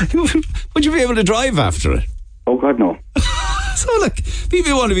 Would you be able to drive after it? Oh, God, no. So, like,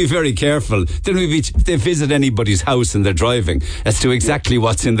 people want to be very careful. Then if they visit anybody's house and they're driving as to exactly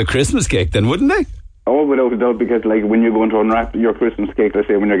what's in the Christmas cake, then wouldn't they? Oh, without a doubt, because like when you're going to unwrap your Christmas cake, let's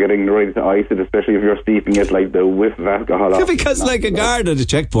say when you're getting ready to ice it, especially if you're steeping it, like the whiff of alcohol. Yeah, because like a guard at a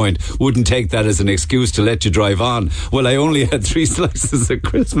checkpoint wouldn't take that as an excuse to let you drive on. Well, I only had 3 slices of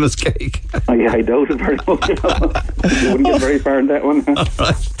Christmas cake. Oh, yeah, I doubt it very much. You wouldn't get very far in that one. All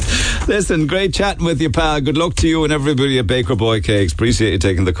right. Listen, great chatting with you, pal. Good luck to you and everybody at Baker Boy Cakes. Appreciate you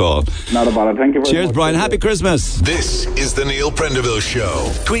taking the call. Not a bother. Thank you very much. Cheers, Brian. Happy Christmas. This is the Neil Prendeville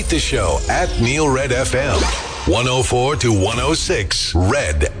Show. Tweet the show at Neil Red FM. 104 to 106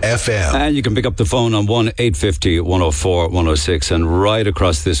 Red FM. And you can pick up the phone on 1-850-104-106. And right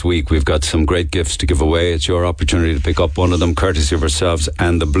across this week, we've got some great gifts to give away. It's your opportunity to pick up one of them, courtesy of ourselves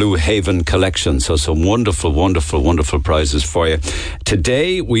and the Blue Haven collection. So some wonderful, wonderful, wonderful prizes for you.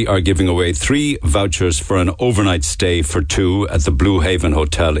 Today, we are giving away 3 vouchers for an overnight stay for 2 at the Blue Haven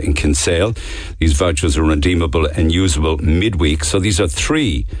Hotel in Kinsale. These vouchers are redeemable and usable midweek. So these are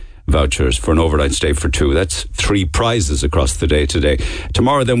 3 vouchers for an overnight stay for 2. That's 3 prizes across the day today.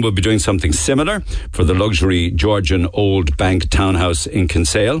 Tomorrow then we'll be doing something similar for the luxury Georgian Old Bank Townhouse in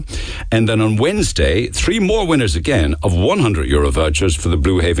Kinsale. And then on Wednesday, 3 more winners again of €100 vouchers for the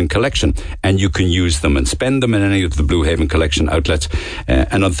Blue Haven collection. And you can use them and spend them in any of the Blue Haven collection outlets.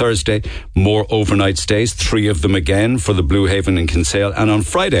 And on Thursday, more overnight stays, 3 of them again for the Blue Haven in Kinsale. And on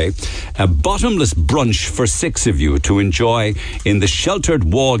Friday, a bottomless brunch for 6 of you to enjoy in the sheltered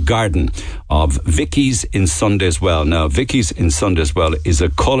wall garden of Vicky's in Sundayswell. Now, Vicky's in Sundayswell is a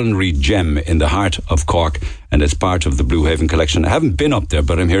culinary gem in the heart of Cork, and it's part of the Blue Haven collection. I haven't been up there,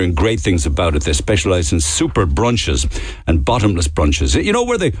 but I'm hearing great things about it. They specialise in super brunches and bottomless brunches. You know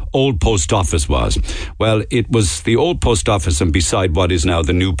where the old post office was? Well, it was the old post office and beside what is now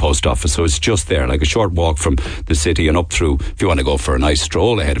the new post office. So it's just there, like a short walk from the city and up through, if you want to go for a nice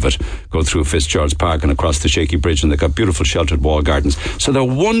stroll ahead of it, go through Fitzgerald's Park and across the Shaky Bridge, and they've got beautiful sheltered wall gardens. So they're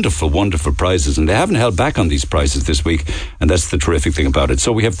wonderful, wonderful prizes, and they haven't held back on these prizes this week, and that's the terrific thing about it.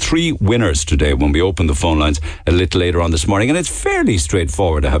 So we have 3 winners today when we open the phone lines a little later on this morning, and it's fairly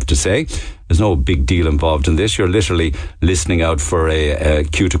straightforward, I have to say. There's no big deal involved in this. You're literally listening out for a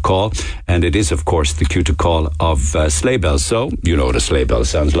cue to call, and it is, of course, the cue to call of sleigh bells. So you know what a sleigh bell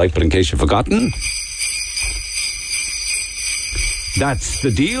sounds like, but in case you've forgotten, that's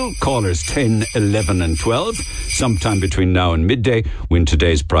the deal. Callers 10, 11 and 12. Sometime between now and midday, win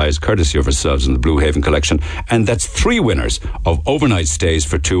today's prize, courtesy of ourselves in the Blue Haven collection. And that's 3 winners of overnight stays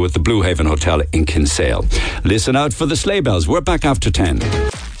for 2 at the Blue Haven Hotel in Kinsale. Listen out for the sleigh bells. We're back after 10.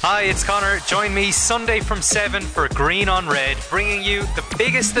 Hi, it's Connor. Join me Sunday from 7 for Green on Red, bringing you the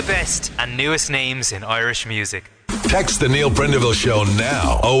biggest, the best and newest names in Irish music. Text the Neil Prendeville Show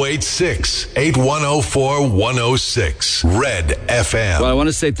now. 086-8104-106. Red FM. Well, I want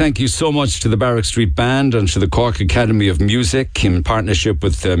to say thank you so much to the Barrack Street Band and to the Cork Academy of Music in partnership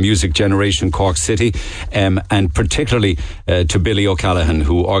with Music Generation Cork City, and particularly to Billy O'Callaghan,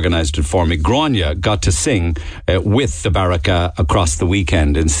 who organised it for me. Grania got to sing with the Barrack across the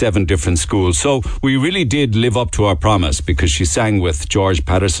weekend in 7 different schools. So we really did live up to our promise, because she sang with George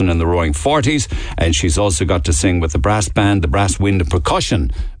Patterson and the Roaring Forties, and she's also got to sing with the brass band, the brass wind and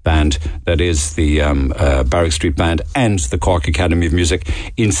percussion band, that is the Barrack Street Band, and the Cork Academy of Music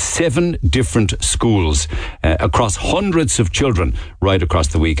in 7 different schools across hundreds of children right across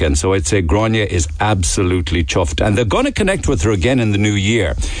the weekend. So I'd say Grania is absolutely chuffed, and they're going to connect with her again in the new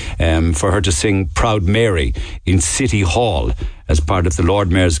year for her to sing Proud Mary in City Hall as part of the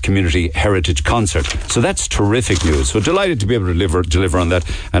Lord Mayor's Community Heritage Concert. So that's terrific news. So delighted to be able to deliver on that.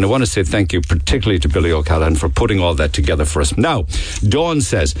 And I want to say thank you particularly to Billy O'Callaghan for putting all that together for us. Now, Dawn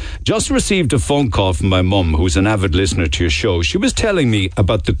says, just received a phone call from my mum, who's an avid listener to your show. She was telling me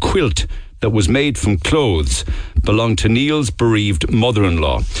about the quilt that was made from clothes belonged to Neil's bereaved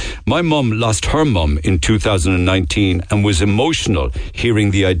mother-in-law. My mum lost her mum in 2019 and was emotional hearing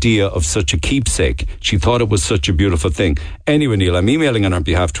the idea of such a keepsake. She thought it was such a beautiful thing. Anyway, Neil, I'm emailing on her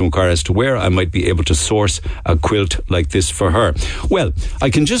behalf to inquire as to where I might be able to source a quilt like this for her. Well, I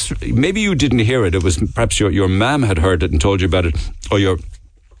can just, maybe you didn't hear it. It was perhaps your mum had heard it and told you about it, or your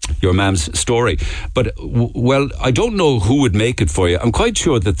mum's story. But, well, I don't know who would make it for you. I'm quite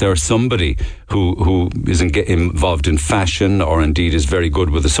sure that there's somebody who is involved in fashion, or indeed is very good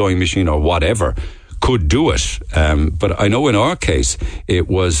with a sewing machine or whatever, could do it. But I know in our case, it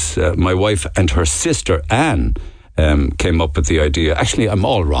was my wife and her sister, Anne, came up with the idea. Actually, I'm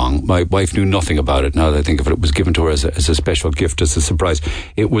all wrong. My wife knew nothing about it. Now that I think of it, it was given to her as a special gift, as a surprise.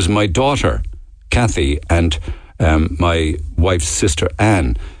 It was my daughter, Kathy, and my wife's sister,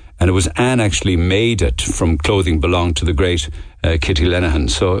 Anne. And it was Anne actually made it from clothing belonged to the great Kitty Lenihan.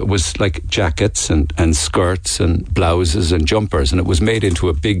 So it was like jackets and skirts and blouses and jumpers, and it was made into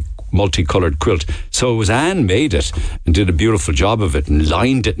a big multicoloured quilt. So it was Anne made it and did a beautiful job of it and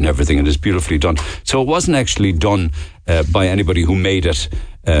lined it and everything, and it's beautifully done. So it wasn't actually done by anybody who made it,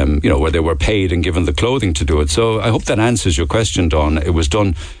 where they were paid and given the clothing to do it. So I hope that answers your question, Dawn. It was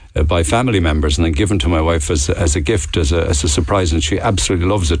done by family members and then given to my wife as a gift, as a surprise, and she absolutely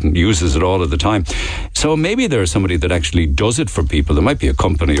loves it and uses it all of the time. So maybe there's somebody that actually does it for people. There might be a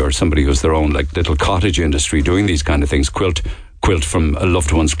company or somebody who's their own like little cottage industry doing these kind of things, quilt quilt from a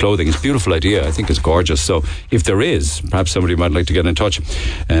loved one's clothing. It's a beautiful idea. I think it's gorgeous. So if there is, perhaps somebody might like to get in touch.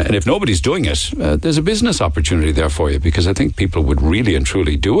 And if nobody's doing it, there's a business opportunity there for you, because I think people would really and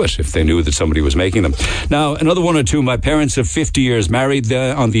truly do it if they knew that somebody was making them. Now, another one or two. My parents have 50 years married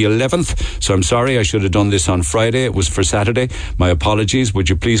on the 11th, so I'm sorry, I should have done this on Friday. It was for Saturday. My apologies. Would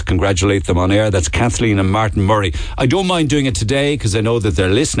you please congratulate them on air? That's Kathleen and Martin Murray. I don't mind doing it today because I know that they're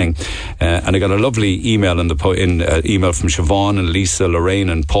listening. And I got a lovely email email from Siobhan and Lisa, Lorraine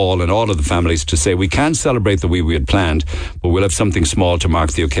and Paul and all of the families to say we can't celebrate the way we had planned, but we'll have something small to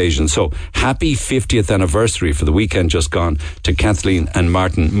mark the occasion. So happy 50th anniversary for the weekend just gone to Kathleen and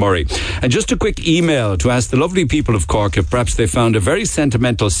Martin Murray. And just a quick email to ask the lovely people of Cork if perhaps they found a very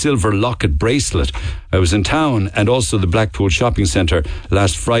sentimental silver locket bracelet. I was in town and also the Blackpool shopping centre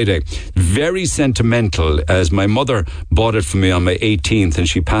last Friday. Very sentimental, as my mother bought it for me on my 18th and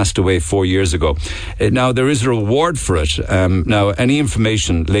she passed away 4 years ago. Now, there is a reward for it. Now, any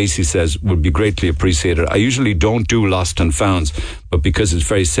information, Lacey says, would be greatly appreciated. I usually don't do lost and founds, but because it's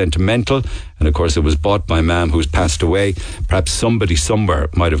very sentimental, and of course it was bought by Ma'am who's passed away, perhaps somebody somewhere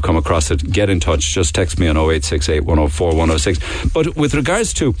might have come across it. Get in touch. Just text me on 0868 104 106. But with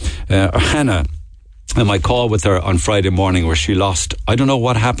regards to Hannah, and my call with her on Friday morning where she lost, I don't know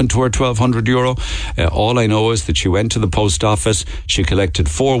what happened to her €1,200. All I know is that she went to the post office. She collected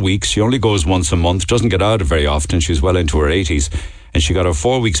 4 weeks. She only goes once a month, doesn't get out very often. She's well into her 80s. And she got her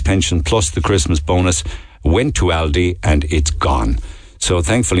 4 weeks pension plus the Christmas bonus, went to Aldi, and it's gone. So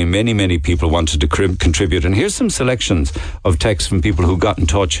thankfully, many, many people wanted to contribute. And here's some selections of texts from people who got in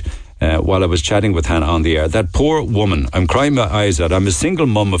touch while I was chatting with Hannah on the air. That poor woman, I'm crying my eyes out. I'm a single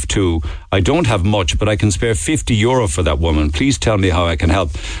mum of 2. I don't have much, but I can spare €50 for that woman. Please tell me how I can help.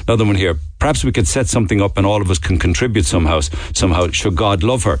 Another one here. Perhaps we could set something up and all of us can contribute somehow. Should God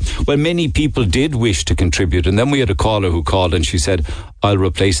love her? Well, many people did wish to contribute. And then we had a caller who called and she said, I'll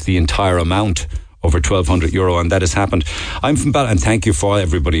replace the entire amount, over €1,200, and that has happened. I'm from and thank you for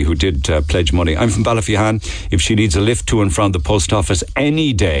everybody who did pledge money. I'm from Ballyfihan. If she needs a lift to and from the post office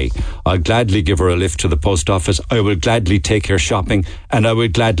any day, I'll gladly give her a lift to the post office. I will gladly take her shopping, and I will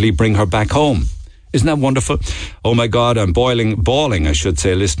gladly bring her back home. Isn't that wonderful? Oh my God, I'm bawling, I should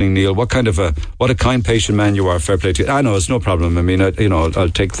say, listening, Neil. What a kind, patient man you are. Fair play to you. I know, it's no problem. I mean, I'll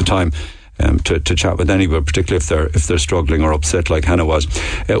take the time to chat with anybody, particularly if they're struggling or upset like Hannah was.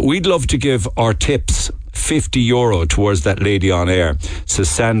 We'd love to give our tips, €50 towards that lady on air, says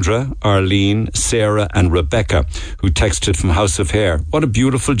Sandra, Arlene, Sarah and Rebecca, who texted from House of Hair. What a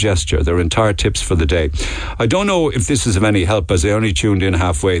beautiful gesture. Their entire tips for the day. I don't know if this is of any help, as I only tuned in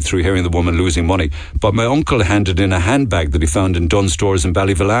halfway through hearing the woman losing money, but my uncle handed in a handbag that he found in Dunnes Stores in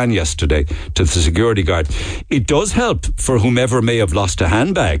Ballyvillan yesterday to the security guard. It does help for whomever may have lost a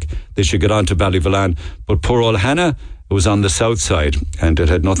handbag. They should get on to Ballyvillan. But poor old Hannah was on the south side and it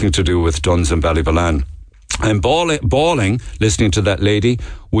had nothing to do with Dunnes and Ballyvillan. I'm bawling listening to that lady.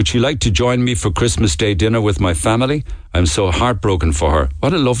 Would she like to join me for Christmas Day dinner with my family? I'm so heartbroken for her.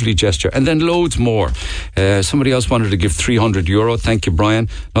 What a lovely gesture. And then loads more. Somebody else wanted to give €300. Thank you, Brian.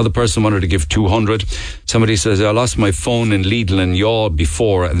 Another person wanted to give 200. Somebody says, I lost my phone in Lidl and Yaw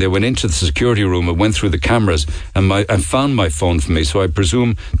before, and they went into the security room and went through the cameras and found my phone for me. So I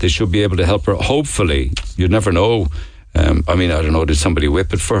presume they should be able to help her. Hopefully. You never know. I don't know, did somebody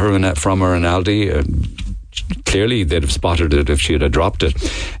whip it for her from her in Aldi? Clearly they'd have spotted it if she had dropped it.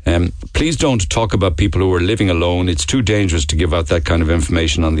 Please don't talk about people who are living alone. It's too dangerous to give out that kind of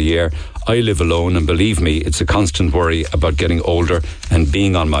information on the air. I live alone, and believe me, it's a constant worry about getting older and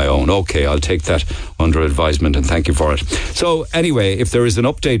being on my own. Okay, I'll take that under advisement, and thank you for it. So anyway, if there is an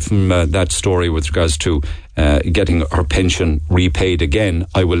update from that story with regards to getting her pension repaid again,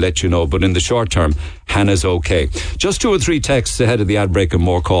 I will let you know. But in the short term, Hannah's okay. Just 2 or 3 texts ahead of the ad break and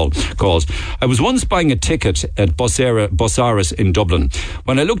more calls. I was once buying a ticket at Bossaris in Dublin.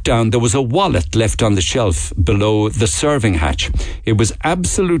 When I looked down, there was a wallet left on the shelf below the serving hatch. It was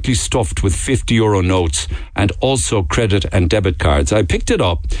absolutely stuffed with €50 notes and also credit and debit cards. I picked it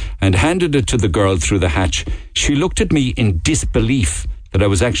up and handed it to the girl through the hatch. She looked at me in disbelief that I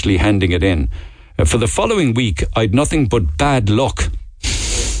was actually handing it in. For the following week, I'd nothing but bad luck.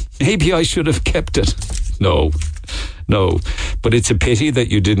 Maybe I should have kept it. No. But it's a pity that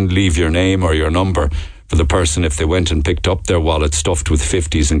you didn't leave your name or your number for the person if they went and picked up their wallet stuffed with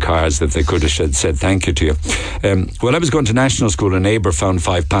 50s and cards, that they could have said thank you to you. When I was going to national school, a neighbour found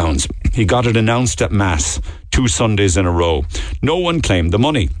 £5. He got it announced at Mass 2 Sundays in a row. No one claimed the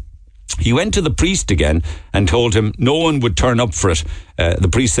money. He went to the priest again and told him no one would turn up for it. The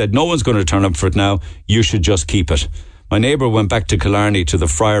priest said, no one's going to turn up for it now. You should just keep it. My neighbour went back to Killarney to the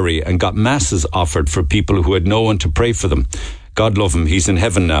friary and got masses offered for people who had no one to pray for them. God love him, he's in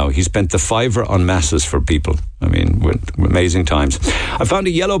heaven now. He spent the $5 on masses for people. I mean, with amazing times. I found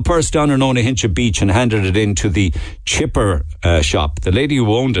a yellow purse down in Onahincha Beach and handed it in to the chipper shop. The lady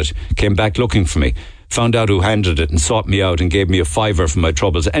who owned it came back looking for me, found out who handed it and sought me out and gave me a $5 for my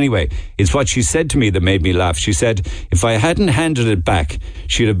troubles. Anyway, it's what she said to me that made me laugh. She said, if I hadn't handed it back,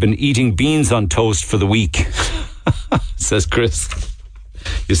 she'd have been eating beans on toast for the week. Says Chris.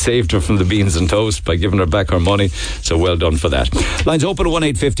 You saved her from the beans and toast by giving her back her money, so well done for that. Lines open at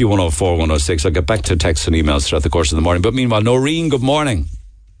 1-850 104 106. I'll get back to texts and emails throughout the course of the morning. But meanwhile, Noreen, good morning.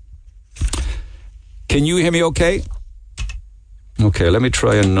 Can you hear me okay? Okay, let me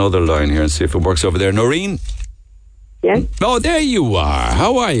try another line here and see if it works over there. Noreen? Yes? Oh, there you are.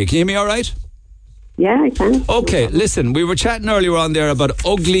 How are you? Can you hear me all right? Yeah, I can. Okay, listen, we were chatting earlier on there about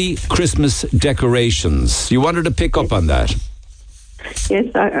ugly Christmas decorations. You wanted to pick up on that? Yes,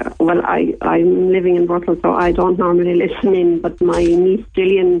 I'm living in Brussels, so I don't normally listen in, but my niece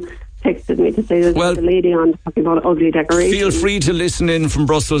Gillian texted me to say that there's a lady on talking about ugly decorations. Feel free to listen in from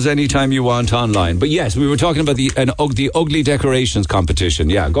Brussels anytime you want online. But yes, we were talking about the ugly decorations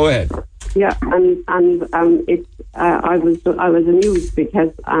competition. Yeah, go ahead. Yeah, and it's I was amused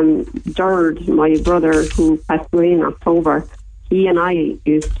because Jared, my brother, who passed away in October, he and I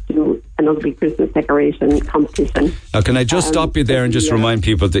used to do an ugly Christmas decoration competition. Now, can I just stop you there and just remind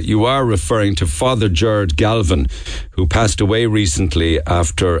people that you are referring to Father Jared Galvin, who passed away recently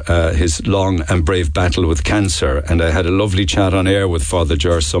after his long and brave battle with cancer. And I had a lovely chat on air with Father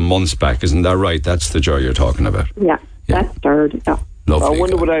Jared some months back. Isn't that right? That's the Jared you're talking about. Yeah. That's Jared, yeah. Lovely I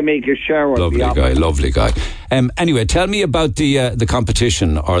wonder would I make a shower. Lovely guy. Anyway, tell me about the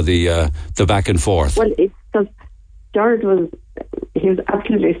competition or the back and forth. Well, it's just Jared was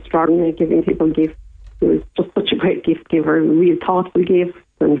absolutely extraordinary at giving people gifts. He was just such a great gift giver, real thoughtful gifts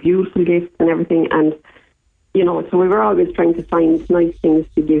and beautiful gifts and everything. And so we were always trying to find nice things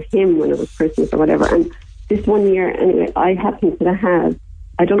to give him when it was Christmas or whatever. And this one year, anyway, I happened to have,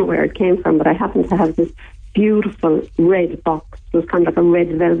 I don't know where it came from, but I happened to have this beautiful red box. It was kind of like a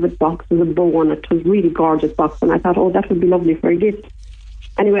red velvet box with a bow on it. It was a really gorgeous box, and I thought, that would be lovely for a gift.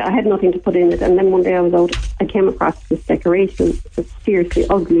 Anyway, I had nothing to put in it, and then one day I was out, I came across this decoration, a seriously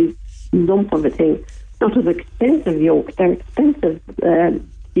ugly lump of a thing. Not as expensive yoke, they're expensive,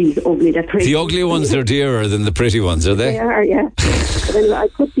 these ugly decorations. The ugly ones are dearer than the pretty ones, are they? They are, yeah. But anyway, I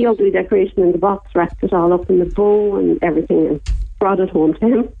put the ugly decoration in the box, wrapped it all up in the bow and everything, and brought it home to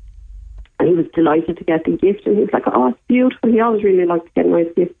him. And he was delighted to get the gift, and he was like, it's beautiful. He always really liked to get nice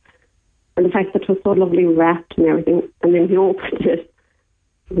gifts. And the fact that it was so lovely wrapped and everything. And then he opened it.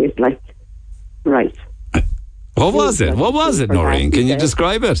 He was like, right. What was it? What was it, Noreen? Can you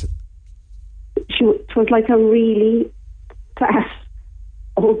describe it? It was like a really fat,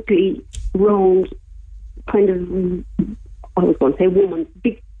 ugly, round, kind of, I was going to say woman,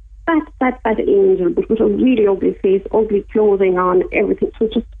 big, fat angel, but with a really ugly face, ugly clothing on, everything. It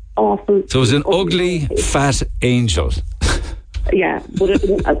was just awful. So it was an ugly, fat angel. Yeah, but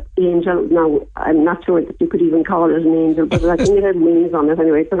an angel, now, I'm not sure that you could even call it an angel, but I think it had wings on it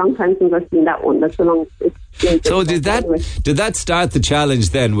anyway. It's a long time since I've seen that one. That's a long... So did that start the challenge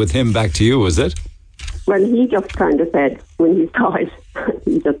then with him back to you, was it? Well, he just kind of said, when he saw it,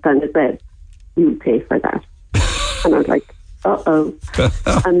 he just kind of said, you pay for that. And I was like, uh-oh.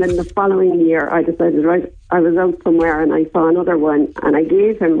 And then the following year, I decided, right, I was out somewhere and I saw another one and I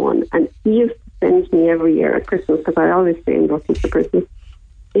gave him one. And he used to send me every year at Christmas, because I always stay in Brussels for Christmas.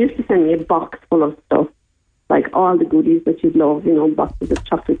 He used to send me a box full of stuff, like all the goodies that you'd love, boxes of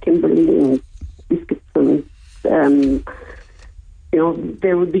chocolate Kimberley and biscuits and,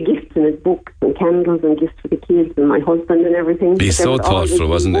 there would be gifts in his books and candles and gifts for the kids and my husband and everything. He's so thoughtful,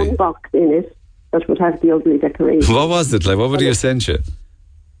 wasn't he? One box in it that would have the ugly decoration. What was it like? What would he have sent you?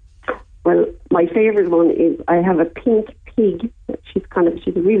 Well, my favourite one is I have a pink pig. She's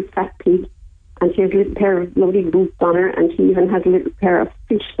a real fat pig, and she has a little pair of lovely boots on her, and she even has a little pair of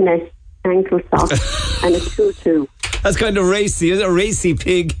fishnet ankle socks and a tutu. That's kind of racy. Is it a racy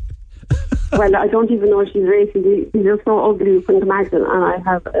pig? Well, I don't even know if she's racy. She's just so ugly you couldn't imagine. And I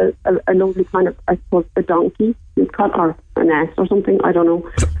have a lovely kind of, I suppose, a donkey. You'd call her an ass or something, I don't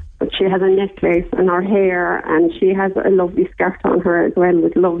know. But she has a necklace in her hair, and she has a lovely skirt on her as well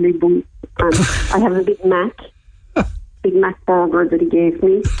with lovely boots. And I have a Big Mac burger that he gave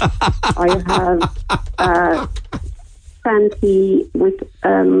me. I have fancy with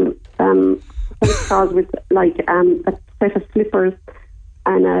with like a set of slippers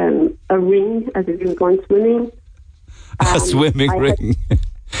and a ring as if he was going swimming. A swimming ring.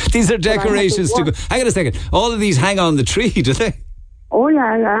 These are decorations to go. Hang on a second. All of these hang on the tree, do they? Oh,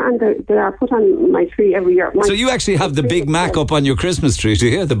 yeah, and they are put on my tree every year. So you actually have the Big Mac up on your Christmas tree, do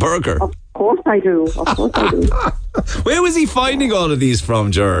you? The burger? Of course I do. Where was he finding all of these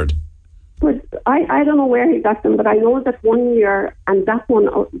from, Gerard? But I don't know where he got them, but I know that one year, and that one,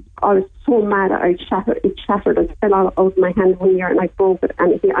 I was so mad, it shattered and fell out of my hand one year, and I broke it.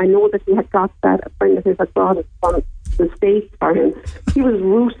 And I know that he had got that, a friend of his had brought it from the States for him. He was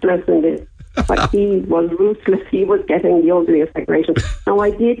ruthless in this. But he was ruthless. He was getting the ugliest decoration. Now,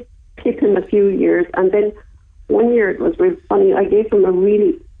 I did clip him a few years, and then one year it was really funny. I gave him a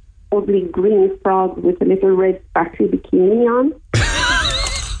really ugly green frog with a little red sparkly bikini on.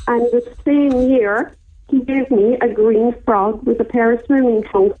 And the same year, he gave me a green frog with a pair of swimming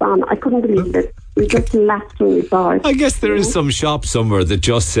trunks on. I couldn't believe it. We just laughed when we saw it. I guess there is some shop somewhere that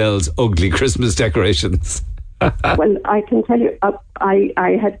just sells ugly Christmas decorations. Well, I can tell you,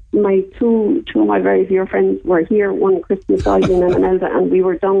 I had my two of my very dear friends were here one Christmas, Eileen and Imelda, and we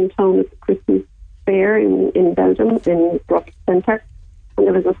were downtown at the Christmas fair in Belgium, in Brussels Centre, and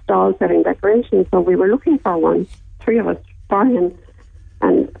there was a stall selling decorations, so we were looking for one, three of us, for him,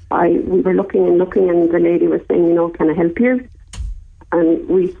 and we were looking, and the lady was saying, can I help you? And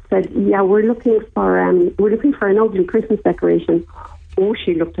we said, yeah, we're looking for an ugly Christmas decoration. Oh,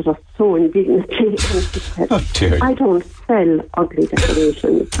 she looked at us so indignantly and she said, I don't sell ugly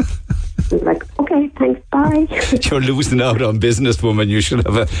decorations. I was like, okay, thanks, bye. You're losing out on businesswoman. You should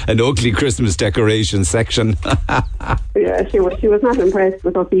have an ugly Christmas decoration section. Yeah, she was not impressed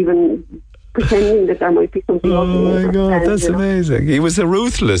with us even pretending that there might be something ugly. Oh my God, that's amazing. He was a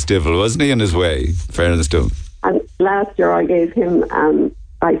ruthless devil, wasn't he, in his way? Fairness to him. And last year I gave him,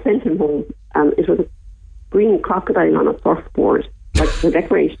 I sent him home, it was a green crocodile on a surfboard. Like the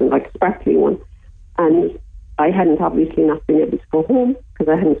decoration, like a sparkly one. And I hadn't obviously not been able to go home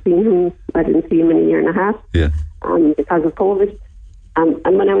because I hadn't seen him. I didn't see him in a year and a half because of COVID. And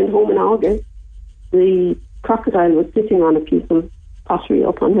when I went home in August, the crocodile was sitting on a piece of pottery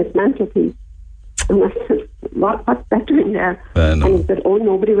up on his mantelpiece. And I said, what's that doing there? And he said, oh,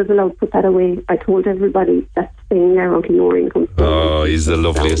 nobody was allowed to put that away. I told everybody that's staying there until your income. Oh, he's the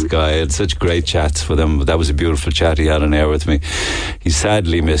loveliest guy. I had such great chats with him. That was a beautiful chat he had on air with me. He's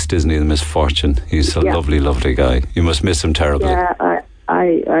sadly missed, isn't he, the misfortune. He's a lovely, lovely guy. You must miss him terribly. Yeah,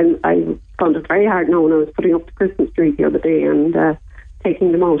 I found it very hard now when I was putting up the Christmas tree the other day and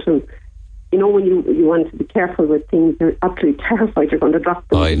taking them out. And when you want to be careful with things, you're absolutely terrified you're going to drop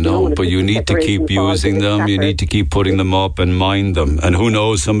them. I know, but you need to keep using them. You need to keep putting them up and mind them. And who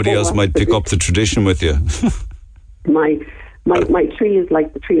knows, somebody else might pick up the tradition with you. My tree is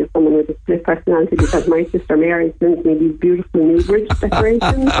like the tree of someone with a split personality because my sister Mary sends me these beautiful Newbridge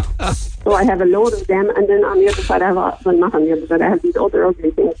decorations. So I have a load of them, and then on the other side I have these other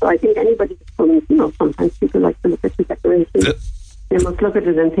ugly things. So I think anybody that comes, sometimes people like to look at the decorations. They must look at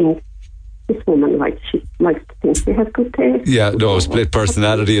it and think, this woman she likes to think she has good taste. Yeah, no, split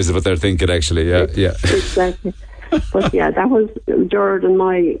personality is what they're thinking actually. Yeah. Exactly. But yeah, that was Gerard and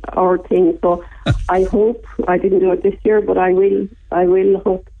our thing. So I hope I didn't do it this year, but I will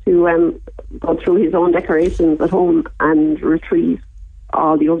hope to go through his own decorations at home and retrieve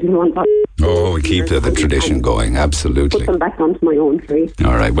all the ugly ones. Oh, we keep the tradition going, absolutely. Put them back onto my own tree.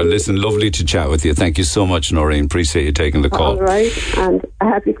 All right, well listen, lovely to chat with you. Thank you so much, Noreen. Appreciate you taking the call. All right, and a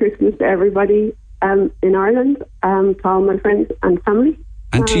happy Christmas to everybody in Ireland, to all my friends and family.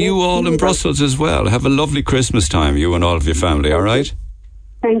 And to you all in Brussels as well. Have a lovely Christmas time, you and all of your family, all right?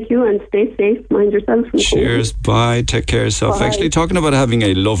 Thank you, and stay safe. Mind yourself. Cheers. Bye. Take care of yourself. Bye. Actually, talking about having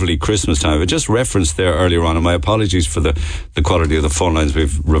a lovely Christmas time, I just referenced there earlier on, and my apologies for the quality of the phone lines.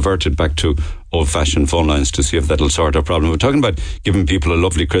 We've reverted back to old-fashioned phone lines to see if that'll sort our problem. We're talking about giving people a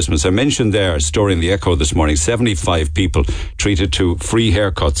lovely Christmas. I mentioned there, a story in the Echo this morning, 75 people treated to free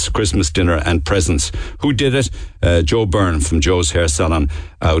haircuts, Christmas dinner and presents. Who did it? Joe Byrne from Joe's Hair Salon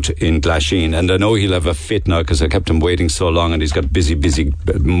out in Glasheen. And I know he'll have a fit now because I kept him waiting so long, and he's got a busy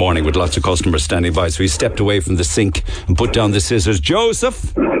morning with lots of customers standing by. So he stepped away from the sink and put down the scissors.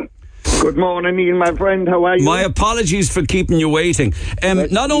 Joseph! Good morning, Neil, my friend. How are you? My apologies for keeping you waiting. I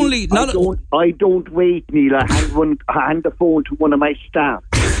don't wait, Neil. I hand the phone to one of my staff.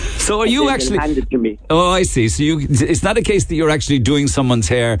 So are you actually... hand it to me. Oh, I see. So it's not a case that you're actually doing someone's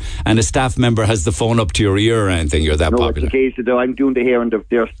hair and a staff member has the phone up to your ear or anything. You're that popular. No, it's the case that I'm doing the hair and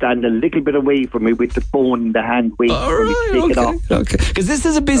they're standing a little bit away from me with the phone in the hand waiting for me to take it off. Okay. Because this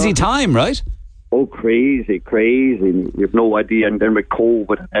is a busy time, right? Oh, crazy. You have no idea. And then with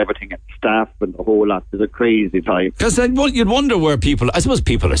COVID and everything and staff and the whole lot, it's a crazy time. Because you'd wonder where I suppose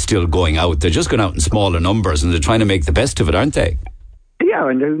people are still going out. They're just going out in smaller numbers and they're trying to make the best of it, aren't they? Yeah,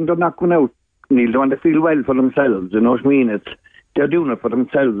 and they're not going out, Neil. They want to feel well for themselves, you know what I mean? They're doing it for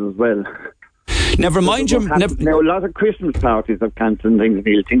themselves as well. Never mind your... Now, a lot of Christmas parties have cancelled things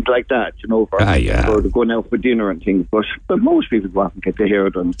like that, for going out for dinner and things. But most people go out and get their hair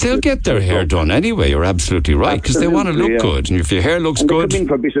done. They'll get their hair done anyway, you're absolutely right, because they want to look good. And if your hair looks good... They come in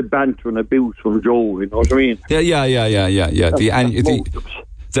for a bit of banter and abuse from Joe, you know what I mean? Yeah.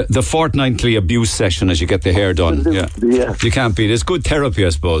 The fortnightly abuse session as you get the hair done. Yeah. You can't beat it. It's good therapy, I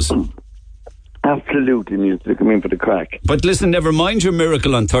suppose. Absolutely needs to come in for the crack. But listen, never mind your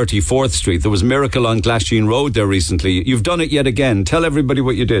miracle on 34th Street. There was a miracle on Glasheen Road there recently. You've done it yet again. Tell everybody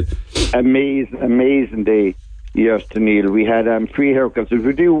what you did. Amazing day, yes, to Neil. We had free haircuts, as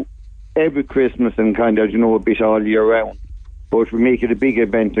we do every Christmas and kind of, a bit all year round. But we make it a big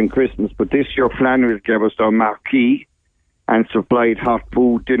event on Christmas. But this year, Flannery's gave us our marquee and supplied hot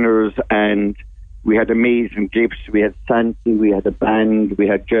food dinners, and we had amazing gifts. We had Santa, we had a band, we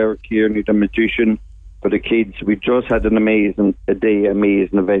had Jerry Kearney, the magician, for the kids. We just had an amazing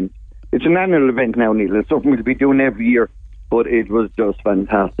event. It's an annual event now, Neil. It's something we'll be doing every year, but it was just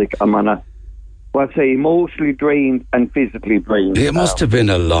fantastic. I'm on a, emotionally drained and physically drained. It must have been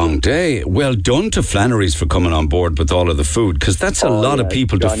a long day. Well done to Flannery's for coming on board with all of the food, because that's a lot of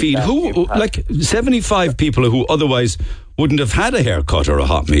people to feed. 75 people who otherwise wouldn't have had a haircut or a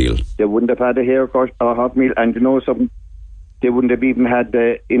hot meal. They wouldn't have had a haircut or a hot meal, and something, they wouldn't have even had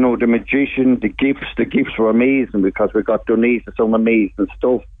the magician, the gifts. The gifts were amazing because we got donated some amazing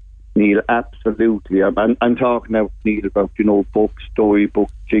stuff, Neil, absolutely. I'm talking now, Neil, about, books,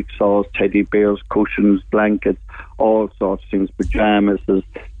 storybooks, jigsaws, teddy bears, cushions, blankets, all sorts of things, pyjamas. There's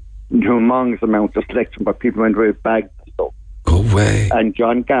humongous amounts of selection, but people went with bags and stuff. Go away. And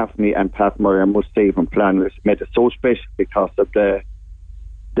John Gaffney and Pat Murray, I must say, from Flannery's, made it so special because of the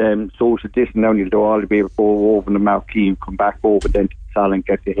social distance. Now you'll do all the way, go over the marquee and come back over then to the salon and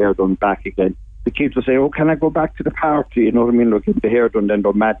get your hair done back again. The kids will say, can I go back to the party? You know what I mean? Look, get the hair done, then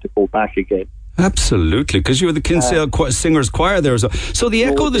they're mad to go back again. Absolutely, because you were the Kinsale Singers Choir there. So the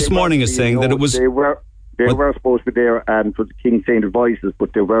Echo this morning is saying that it was... They were supposed to be there for the King Saint Voices,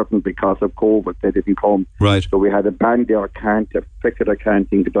 but they weren't because of COVID. They didn't come. Right. So we had a band there. I can't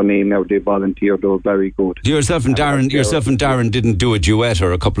think of their name now. They volunteered. They were very good. Yourself and Darren didn't do a duet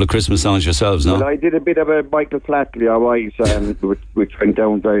or a couple of Christmas songs yourselves, no? Well, I did a bit of a Michael Flatley, all right, which went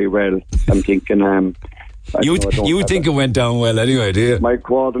down very well. I'm thinking... You think it went down well anyway, do you? My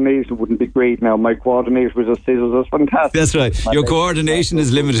coordination wouldn't be great now. My coordination with the scissors was fantastic. That's right. Your coordination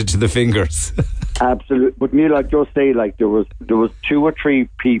is limited to the fingers. Absolutely. But Neil, I'd just say, there was 2 or 3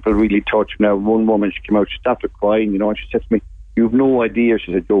 people really touched. Now, one woman, she came out, she started crying, and she said to me, "You've no idea,"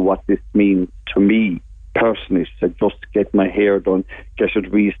 she said, "Joe, what this means to me personally." She said, "Just to get my hair done, get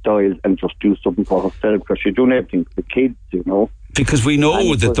it restyled, and just do something for herself, because she's doing everything for the kids, Because we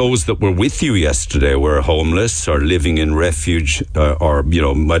know that those that were with you yesterday were homeless or living in refuge, or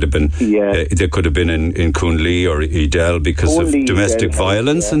might have been, they could have been in Coonley or Edel because of domestic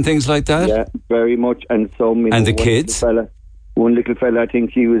violence and things like that. Yeah, very much. And so and the kids. One little fella, I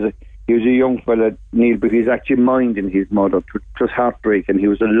think he was a young fella, Neil, but he's actually minding his mother. It was heartbreaking. He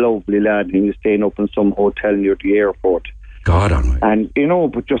was a lovely lad, and he was staying up in some hotel near the airport. God on me. And,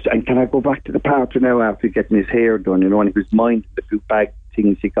 and can I go back to the party now after getting his hair done, and he was minding the few bag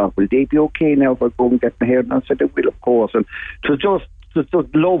things he got. Will they be okay now if I go and get my hair done? I said, they will, of course. And it was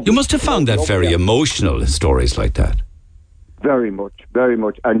just lovely. You must have found that very emotional, stories like that. Very much, very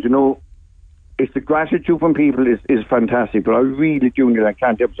much. And, it's the gratitude from people is fantastic, but I really do, I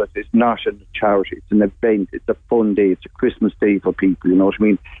can't emphasize, it's not a charity, it's an event, it's a fun day, it's a Christmas day for people, you know what I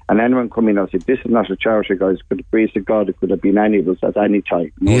mean? And anyone come in and say, this is not a charity, guys, for the grace of God, it could have been any of us at any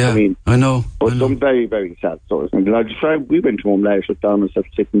time, you know what I mean? I know. But some very, very sad stories. And we went home last night, Don and stuff,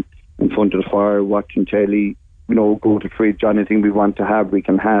 sitting in front of the fire, watching telly, go to the fridge, anything we want to have, we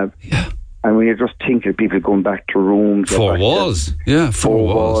can have. Yeah. And when you just think of people going back to rooms... Four walls. Yeah, four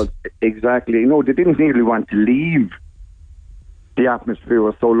walls. Exactly. They didn't really want to leave. The atmosphere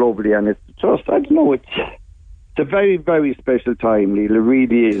was so lovely, and it's just, I don't know, it's a very, very special time, Neil. It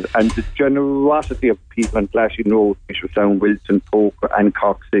really is. And the generosity of people on Glasheen Road, Bishopstown, Wilson, Poker, and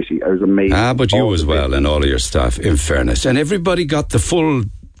Cork City is amazing. But you as well, and all of your staff, in fairness. And everybody got the full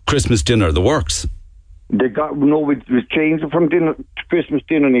Christmas dinner, the works. They got, it was changing from dinner to Christmas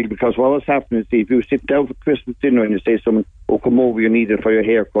dinner, Neil, because what was happening is, if you sit down for Christmas dinner and you say something, come over, you need it for your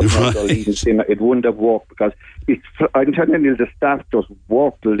haircut, dinner, it wouldn't have worked, because I'm telling you, the staff just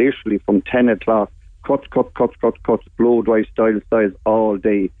worked literally from 10 o'clock, cuts, blow dry styles all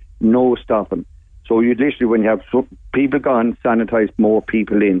day, no stopping. So you literally, when you have people gone, sanitise more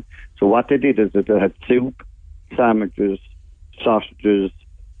people in. So what they did is that they had soup, sandwiches, sausages,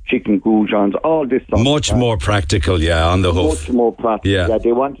 chicken goujons, all this stuff. Much more practical, on the hoof. Much more practical. Yeah,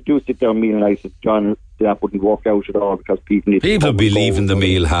 they want to do a sit-down meal, and I said, John, that wouldn't work out at all because people need People be leaving the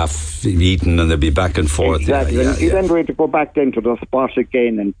meal half eaten and they'll be back and forth. Exactly. And then we're to go back then to the spot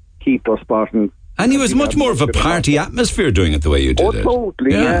again and keep our spot. And it was much more of a party atmosphere doing it the way you did it. Oh,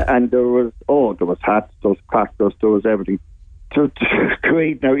 totally, yeah. And there was hats, there was crackers, there was everything. So it's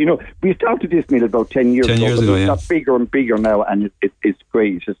great now. We started this meal about 10 years ago. 10 years ago, It's got bigger and bigger now, and it's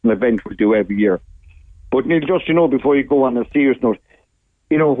great. It's an event we do every year. But Neil, just, before you go on a serious note,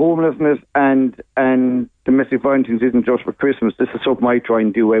 homelessness and domestic violence isn't just for Christmas. This is something I try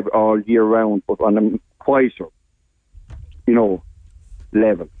and do all year round, but on a quieter,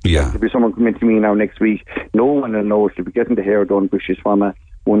 level. Yeah. There'll be someone coming to me now next week. No one will know. She'll be getting the hair done, which is from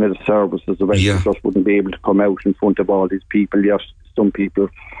one of the services. The rest just wouldn't be able to come out in front of all these people. Yes, some people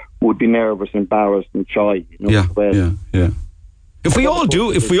would be nervous, embarrassed, and shy. Yeah. If we all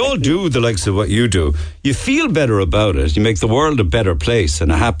do the likes of what you do, you feel better about it. You make the world a better place and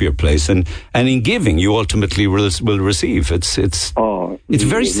a happier place. And in giving, you ultimately will receive. It's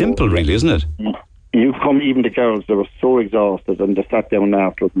very simple, really, isn't it? You come, even the girls, they were so exhausted, and they sat down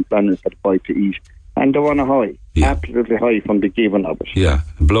afterwards and planned had a bite to eat. And they were on a high, absolutely high from the giving of it. Yeah,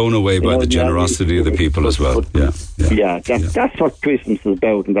 blown away by the generosity of the people as well. That's what Christmas is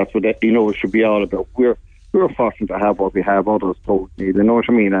about, and that's what it should be all about. We're fortunate to have what we have. Others don't need. You know what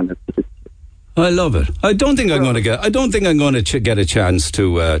I mean? And it's I love it. I don't think I'm going to get a chance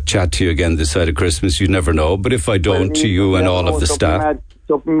to chat to you again this side of Christmas. You never know. But if I don't, to you and all of the staff.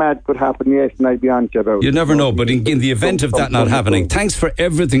 Something mad could happen, yes, and I'd be on to you about it. You never know, but in the event of that not happening, thanks for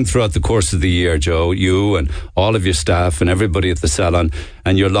everything throughout the course of the year, Joe, you and all of your staff and everybody at the salon,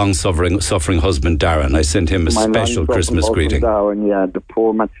 and your long-suffering husband, Darren. I sent him a special Christmas greeting. Darren, the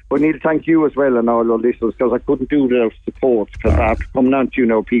poor man. But Neil, thank you as well and all our listeners, because I couldn't do without support, because after coming on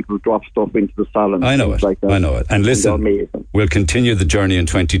to people drop stuff into the salon. I know it. Like that. I know it. And listen, we'll continue the journey in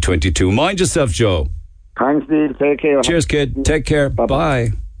 2022. Mind yourself, Joe. Thanks, Neil. Take care. Cheers, kid. Take care.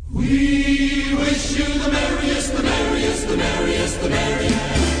 Bye. We wish you the merriest, the merriest, the merriest, the merriest.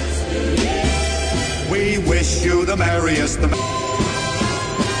 We wish you the merriest, the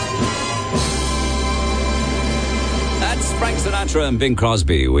That's Frank Sinatra and Bing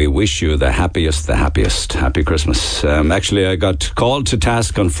Crosby. We wish you the happiest. Happy Christmas. Actually, I got called to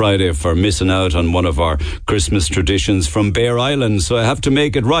task on Friday for missing out on one of our Christmas traditions from Bear Island, so I have to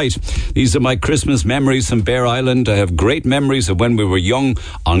make it right. These are my Christmas memories from Bear Island. I have great memories of when we were young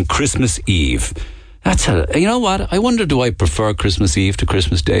on Christmas Eve. You know what? I wonder, do I prefer Christmas Eve to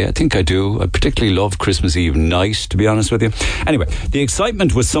Christmas Day? I think I do. I particularly love Christmas Eve night, to be honest with you. Anyway, the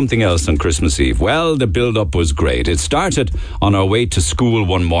excitement was something else on Christmas Eve. Well, the build-up was great. It started on our way to school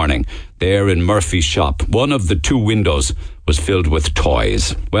one morning. There in Murphy's shop, one of the two windows was filled with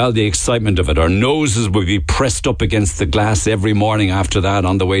toys. Well, the excitement of it. Our noses would be pressed up against the glass every morning after that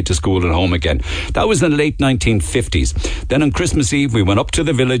on the way to school and home again. That was in the late 1950s. Then on Christmas Eve, we went up to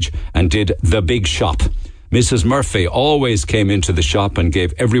the village and did the big shop. Mrs. Murphy always came into the shop and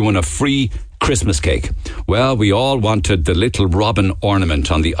gave everyone a free Christmas cake. Well, we all wanted the little robin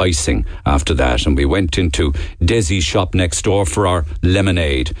ornament on the icing after that, and we went into Desi's shop next door for our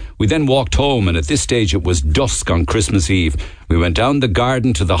lemonade. We then walked home, and at this stage it was dusk on Christmas Eve. We went down the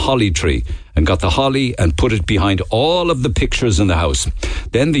garden to the holly tree and got the holly and put it behind all of the pictures in the house.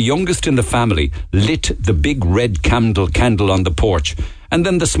 Then the youngest in the family lit the big red candle on the porch, and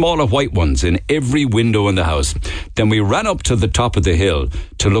then the smaller white ones in every window in the house. Then we ran up to the top of the hill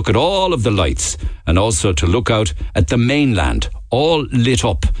to look at all of the lights and also to look out at the mainland, all lit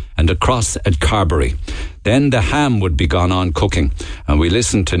up, and across at Carberry. Then the ham would be gone on cooking, and we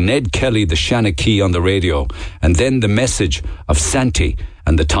listened to Ned Kelly, the Shanachie, on the radio, and then the message of Santi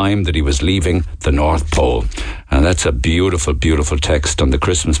and the time that he was leaving the North Pole. And that's a beautiful, beautiful text on the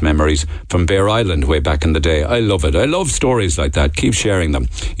Christmas memories from Bear Island way back in the day. I love it. I love stories like that. Keep sharing them,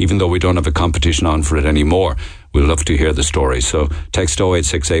 even though we don't have a competition on for it anymore. We'll love to hear the stories. So text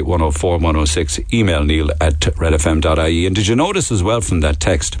 0868 104 106, email neil@redfm.ie. And did you notice as well from that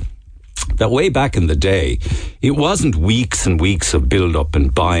text that way back in the day, it wasn't weeks and weeks of build-up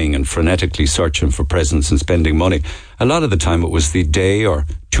and buying and frenetically searching for presents and spending money. A lot of the time it was the day or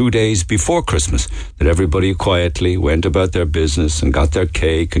 2 days before Christmas that everybody quietly went about their business and got their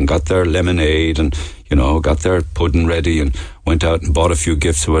cake and got their lemonade and, got their pudding ready and went out and bought a few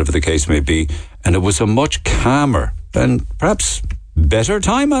gifts or whatever the case may be. And it was a much calmer and perhaps better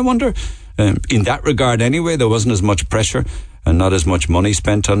time, I wonder. In that regard anyway, there wasn't as much pressure. and not as much money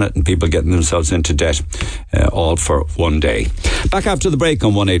spent on it, and people getting themselves into debt, all for one day. Back after the break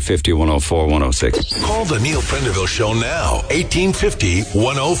on 1850 104 106. Call the Neil Prendeville Show now. 1850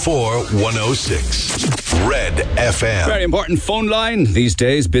 104 106. Red FM. Very important phone line these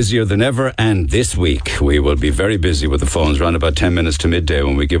days, busier than ever, and this week we will be very busy with the phones around about 10 minutes to midday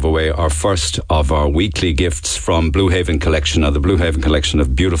when we give away our first of our weekly gifts from Blue Haven Collection. Now, the Blue Haven Collection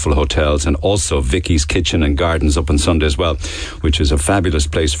of beautiful hotels, and also Vicky's Kitchen and Gardens up on Sunday as well, which is a fabulous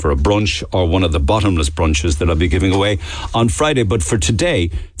place for a brunch, or one of the bottomless brunches that I'll be giving away on Friday. But for today,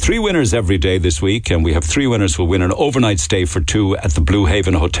 3 winners every day this week, and we have 3 winners who will win an overnight stay for 2 at the Blue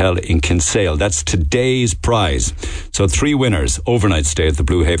Haven Hotel in Kinsale. That's today's prize. So 3 winners, overnight stay at the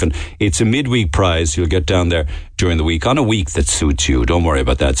Blue Haven. It's a midweek prize. You'll get down there during the week on a week that suits you. Don't worry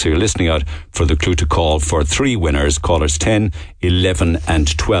about that. So you're listening out for the clue to call for 3 winners, callers 10, 11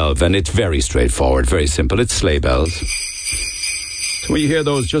 and 12. And it's very straightforward, very simple. It's sleigh bells. So when you hear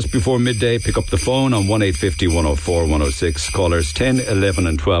those just before midday, pick up the phone on 1850 104 106. Callers 10, 11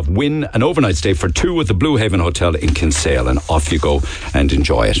 and 12 win an overnight stay for 2 at the Blue Haven Hotel in Kinsale, and off you go and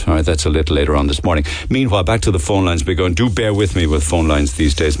enjoy it. All right, that's a little later on this morning. Meanwhile, back to the phone lines we go, and do bear with me with phone lines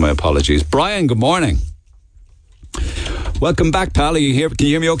these days. My apologies. Brian, good morning. Welcome back, pal. Are you here? Can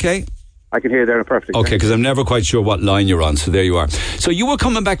you hear me okay? I can hear you there perfectly. Okay, because I'm never quite sure what line you're on, so there you are. So you were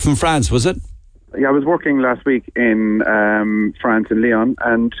coming back from France, was it? Yeah, I was working last week in France, in Lyon,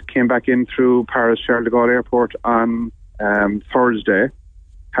 and came back in through Paris Charles de Gaulle Airport on Thursday.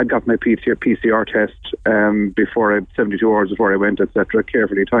 Had got my PCR test before 72 hours before I went, etc.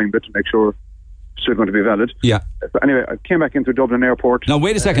 Carefully timed it to make sure it's still going to be valid. Yeah. So anyway, I came back in through Dublin Airport. Now,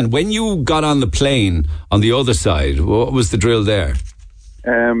 wait a second. When you got on the plane on the other side, what was the drill there?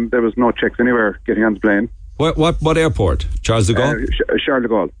 There was no checks anywhere getting on the plane. What airport? Charles de Gaulle? Charles de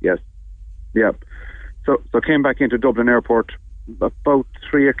Gaulle, yes. Yeah. So came back into Dublin Airport about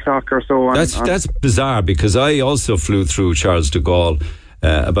 3 o'clock or so. That's bizarre, because I also flew through Charles de Gaulle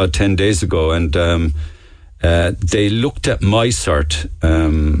about 10 days ago, and they looked at my cert.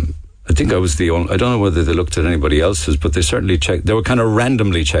 I think I was the only. I don't know whether they looked at anybody else's, but they certainly checked. They were kind of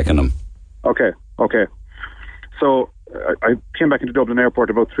randomly checking them. Okay. So I came back into Dublin Airport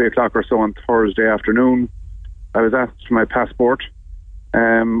about 3 o'clock or so on Thursday afternoon. I was asked for my passport.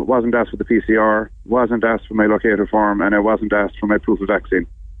 Wasn't asked for the PCR, wasn't asked for my locator form, and I wasn't asked for my proof of vaccine.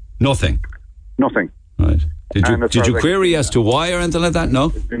 Nothing. Right. Did you query as to why or anything like that?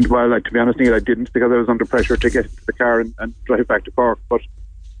 No? Well, to be honest, Neil, I didn't, because I was under pressure to get into the car and drive back to Cork. But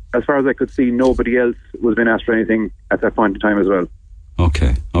as far as I could see, nobody else was being asked for anything at that point in time as well.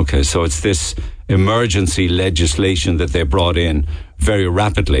 Okay. So it's this emergency legislation that they brought in very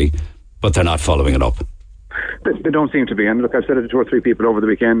rapidly, but they're not following it up. They don't seem to be. And look, I've said it to 2 or 3 people over the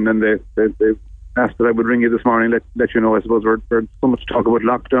weekend, and they asked that I would ring you this morning, let you know. I suppose we're so much talk about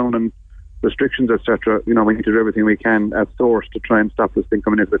lockdown and restrictions, etc. We need to do everything we can at source to try and stop this thing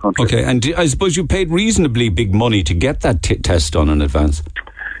coming into the country. Okay, and I suppose you paid reasonably big money to get that test done in advance.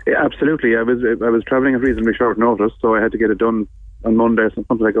 Yeah, absolutely. I was travelling at reasonably short notice, so I had to get it done on Monday,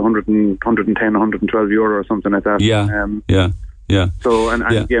 something like 110, 112 euro or something like that. Yeah. So, and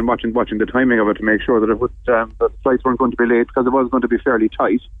again, watching the timing of it to make sure that that the flights weren't going to be late, because it was going to be fairly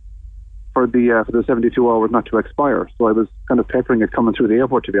tight for the 72 hours not to expire. So I was kind of peppering it coming through the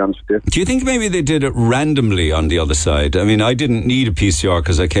airport, to be honest with you. Do you think maybe they did it randomly on the other side? I mean, I didn't need a PCR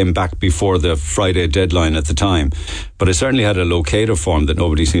because I came back before the Friday deadline at the time, but I certainly had a locator form that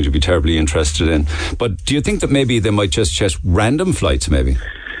nobody seemed to be terribly interested in. But do you think that maybe they might just check random flights, maybe?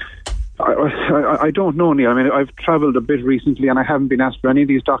 I don't know, Neil. I mean, I've travelled a bit recently, and I haven't been asked for any of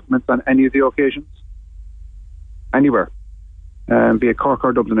these documents on any of the occasions, anywhere, be it Cork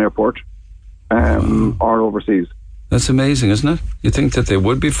or Dublin Airport, or overseas. That's amazing, isn't it? You think that they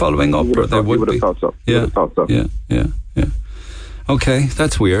would be following up, or they would be? Thought so. Yeah. Yeah. Okay,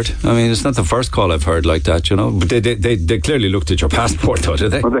 that's weird. I mean, it's not the first call I've heard like that, But they clearly looked at your passport, though, did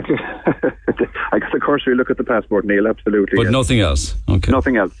they? Well, I guess, of course, we look at the passport, Neil, absolutely. But nothing else? Okay.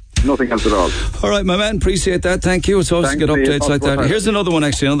 Nothing else at all. All right, my man, appreciate that. Thank you. It's always to get updates like that. Here's another one,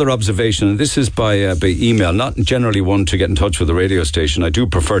 actually, another observation. And this is by email, not generally one to get in touch with the radio station. I do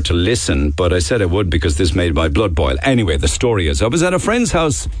prefer to listen, but I said I would because this made my blood boil. Anyway, the story is, I was at a friend's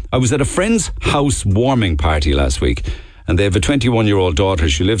house warming party last week, and they have a 21-year-old daughter.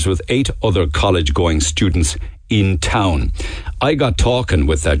 She lives with 8 other college-going students in town. I got talking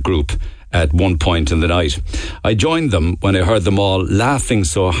with that group at one point in the night. I joined them when I heard them all laughing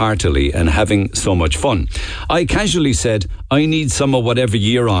so heartily and having so much fun. I casually said, I need some of whatever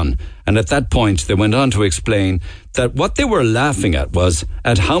you're on. And at that point, they went on to explain that what they were laughing at was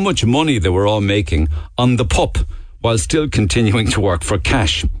at how much money they were all making on the pup, while still continuing to work for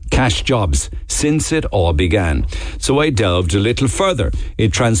cash jobs since it all began. So I delved a little further.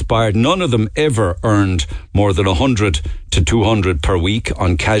 It transpired none of them ever earned more than 100 to 200 per week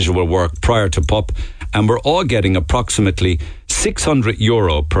on casual work prior to PUP, and we're all getting approximately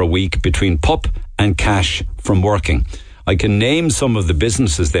 €600 per week between PUP and cash from working. I can name some of the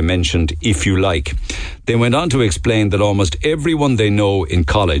businesses they mentioned if you like. They went on to explain that almost everyone they know in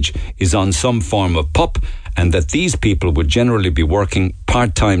college is on some form of PUP, and that these people would generally be working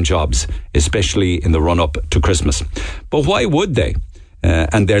part-time jobs, especially in the run-up to Christmas. But why would they?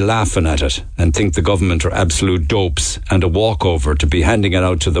 And they're laughing at it and think the government are absolute dopes and a walkover to be handing it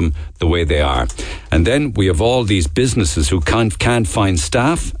out to them the way they are. And then we have all these businesses who can't find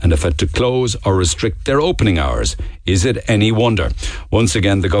staff and have had to close or restrict their opening hours. Is it any wonder? Once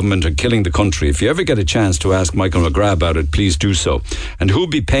again, the government are killing the country. If you ever get a chance to ask Michael McGrath about it, please do so. And who'll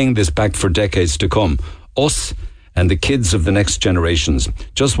be paying this back for decades to come? Us and the kids of the next generations.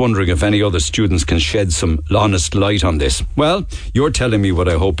 Just wondering if any other students can shed some honest light on this. Well, you're telling me what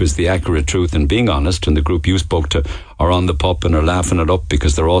I hope is the accurate truth, and being honest, and the group you spoke to are on the PUP and are laughing it up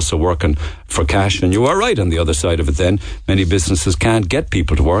because they're also working for cash. And you are right on the other side of it then. Many businesses can't get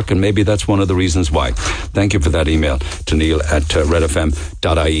people to work, and maybe that's one of the reasons why. Thank you for that email to Neil at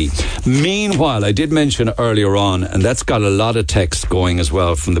redfm.ie. Meanwhile, I did mention earlier on, and that's got a lot of text going as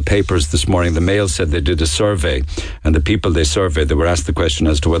well from the papers this morning. The Mail said they did a survey, and the people they surveyed, they were asked the question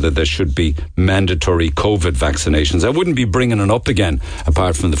as to whether there should be mandatory COVID vaccinations. I wouldn't be bringing it up again,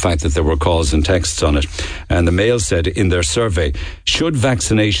 apart from the fact that there were calls and texts on it. And the Mail said in their survey, should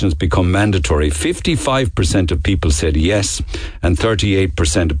vaccinations become mandatory? 55% of people said yes, and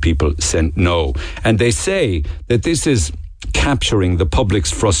 38% of people said no. And they say that this is capturing the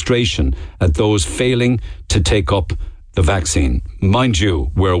public's frustration at those failing to take up the vaccine. Mind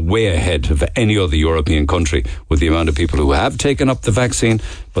you, we're way ahead of any other European country with the amount of people who have taken up the vaccine,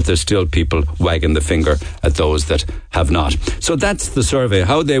 but there's still people wagging the finger at those that have not. So that's the survey.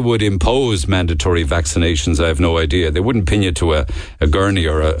 How they would impose mandatory vaccinations, I have no idea. They wouldn't pin you to a gurney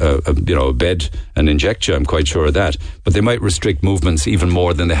or a bed and inject you, I'm quite sure of that. But they might restrict movements even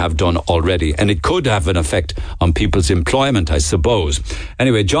more than they have done already. And it could have an effect on people's employment, I suppose.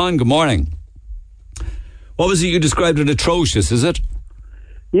 Anyway, John, good morning. What was it you described it atrocious, is it?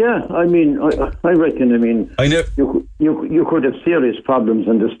 Yeah, I mean, I reckon, I know. You could have serious problems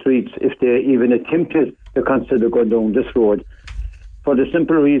on the streets if they even attempted to consider going down this road. For the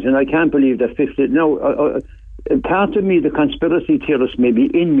simple reason, I can't believe that 50... No, part of me, the conspiracy theorist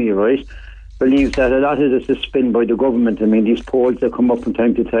maybe in me, right, believes that a lot of this is spin by the government. I mean, these polls that come up from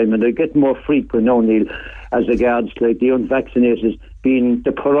time to time, and they get more frequent now, Neil, as regards like the unvaccinated being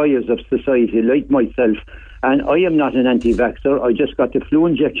the pariahs of society, like myself. And I am not an anti-vaxxer. I just got the flu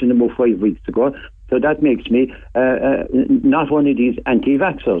injection about 5 weeks ago. So that makes me not one of these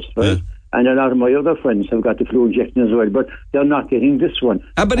anti-vaxxers, right? Yeah. And a lot of my other friends have got the flu injection as well, but they're not getting this one.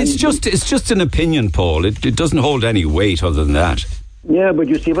 But it's just an opinion poll. It doesn't hold any weight other than that. Yeah, but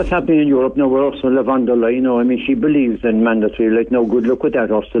you see what's happening in Europe now with Ursula von der Leyen. She believes in mandatory. Like, no, good luck with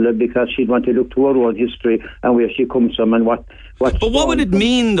that, Ursula, because she'd want to look to her own history and where she comes from and what. But what would it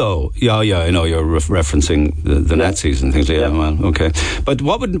mean, though? Yeah, I know you're referencing the Nazis and things like that. Well, okay. But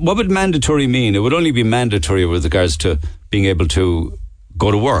what would mandatory mean? It would only be mandatory with regards to being able to go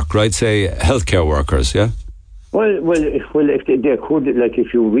to work, right? Say healthcare workers, yeah. Well, if they could, like,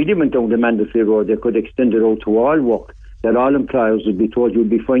 if you really went down the mandatory road, they could extend it out to all work. That all employers would be told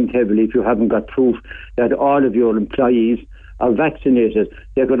you'd be fined heavily if you haven't got proof that all of your employees are vaccinated.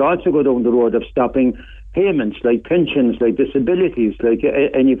 They could also go down the road of stopping payments like pensions, like disabilities, like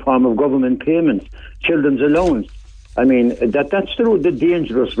any form of government payments, children's allowance. I mean, that's the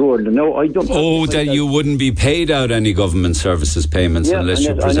dangerous road. No, I don't... Oh, that you wouldn't be paid out any government services payments unless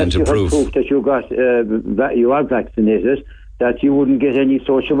you presented proof. Proof that you are vaccinated, that you wouldn't get any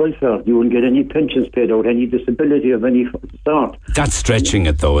social welfare, you wouldn't get any pensions paid out, any disability of any sort. That's stretching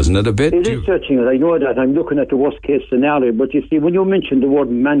it, though, isn't it, a bit? It is stretching it. I know that. I'm looking at the worst-case scenario. But you see, when you mention the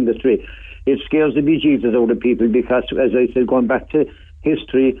word mandatory, it scares the bejesus out of people because, as I said, going back to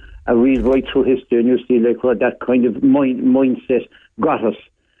history, I read right through history and you see like what that kind of mindset got us.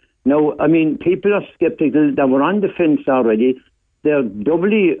 Now, I mean, people are sceptical that we're on the fence already. They're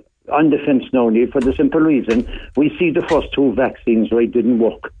doubly on the fence now, Neil, for the simple reason we see the first two vaccines, right, didn't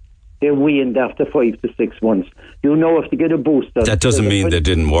work. They waned after 5 to 6 months. You know, if they get a booster... That doesn't mean they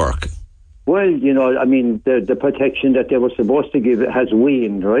didn't work. Well, you know, I mean, the protection that they were supposed to give has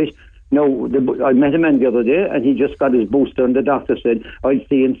waned, right? No, I met a man the other day and he just got his booster and the doctor said, I'll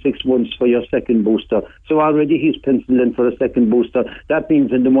see you in 6 months for your second booster. So already he's penciled in for a second booster. That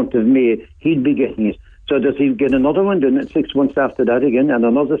means in the month of May, he'll be getting it. So does he get another one? Then 6 months after that again, and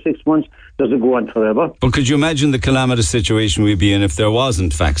another 6 months? Does it go on forever? But could you imagine the calamitous situation we'd be in if there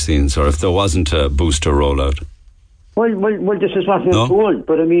wasn't vaccines or if there wasn't a booster rollout? Well, this is what we're told.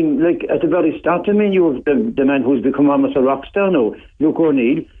 But I mean, like at the very start, I mean, you have the man who's become almost a rock star now, Luke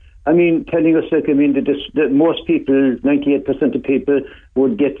O'Neill. I mean, telling us, like, I mean, that most people, 98% of people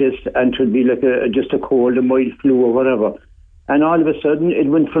would get this and it would be like just a cold, a mild flu or whatever. And all of a sudden, it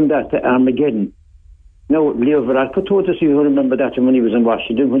went from that to Armageddon. Now, Leo Varadkar told us, you remember that when he was in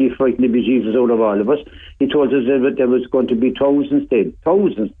Washington, when he frightened the bejesus out of all of us, he told us that there was going to be thousands dead.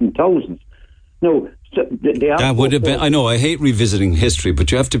 Thousands and thousands. No, so that would have been, I know, I hate revisiting history,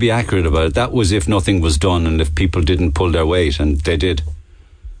 but you have to be accurate about it. That was if nothing was done and if people didn't pull their weight, and they did.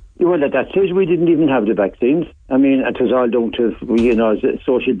 Well, at that stage, we didn't even have the vaccines. I mean, it was all down to,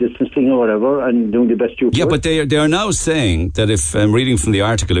 social distancing or whatever, and doing the best you could. Yeah, but they are now saying that if, I'm reading from the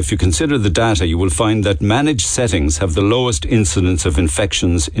article, if you consider the data, you will find that managed settings have the lowest incidence of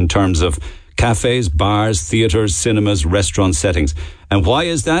infections in terms of cafes, bars, theatres, cinemas, restaurant settings. And why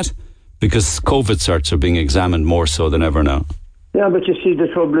is that? Because COVID certs are being examined more so than ever now. Yeah, but you see, the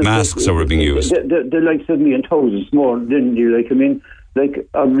trouble is... Masks are being used. The likes of me and thousands more, didn't you? Like, I mean... Like,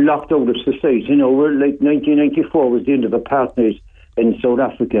 I'm locked out of society, we're like 1994 was the end of apartheid in South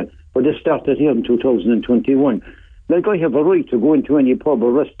Africa, but it started here in 2021. Like, I have a right to go into any pub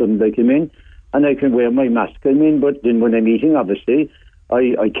or restaurant, like, I mean, and I can wear my mask, I mean, but then when I'm eating, obviously,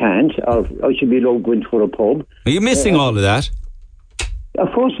 I can't, or I should be allowed going for a pub. Are you missing all of that?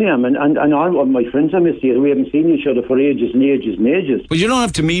 Of course I am, and all of my friends are missing it. We haven't seen each other for ages and ages and ages. But you don't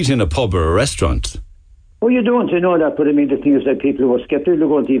have to meet in a pub or a restaurant. Well, you don't, I know that, but I mean, the thing is that people were sceptical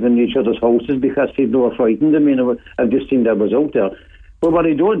going to even each other's houses because people were frightened, I mean, of this thing that was out there. But what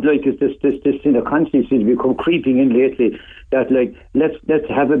I don't like is this thing that constantly seems to become creeping in lately, that, like, let's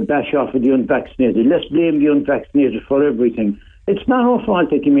have a bash off of the unvaccinated. Let's blame the unvaccinated for everything. It's not our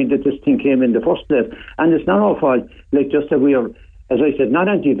fault, like, I mean, that this thing came in the first place. And it's not our fault, like, just that we are, as I said, not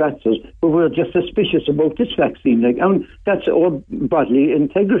anti-vaxxers, but we're just suspicious about this vaccine. Like, and that's our bodily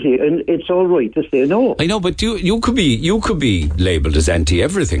integrity, and it's all right to say no. I know, but you could be labelled as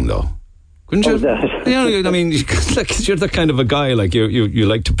anti-everything, though. Couldn't you? I mean, like, you're the kind of a guy, like, you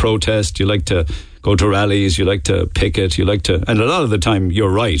like to protest, you like to go to rallies, you like to picket, you like to... And a lot of the time, you're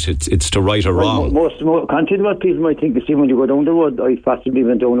right. It's to right or wrong. Most contrary to what people might think, you see, when you go down the road, I possibly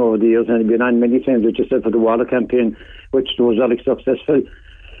went down over the years, and I've been on many times, which I said, for the water campaign, which was very successful.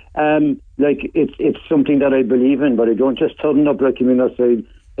 Like, it's something that I believe in, but I don't just turn up, like, outside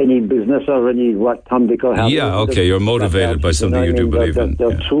any business or any Tom, Dick or Harry. Yeah, okay, you're motivated by something you do believe in.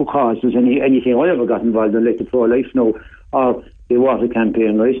 The true causes, anything I ever got involved in, like the pro-life now, or the water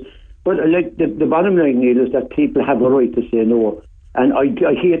campaign, right? But, like, the bottom line, Neil, is that people have a right to say no. And I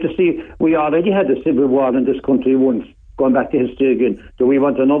hate to see, we already had a civil war in this country once, going back to history again. Do we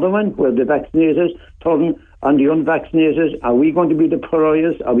want another one where the vaccinators turn on the unvaccinated? Are we going to be the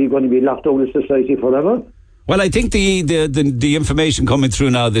pariahs? Are we going to be locked out of society forever? Well, I think the information coming through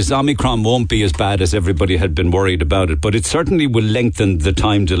now, this Omicron won't be as bad as everybody had been worried about it, but it certainly will lengthen the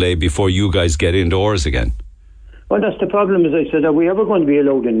time delay before you guys get indoors again. Well, that's the problem, as I said. Are we ever going to be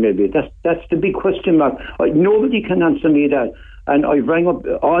allowed in, maybe? That's the big question mark. Nobody can answer me that. And I rang up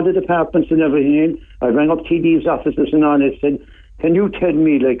all the departments and everything. I rang up TD's offices and all. I said, can you tell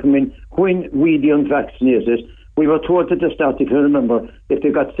me, like, I mean, when we, the unvaccinated, we were told at the start, if you remember, if they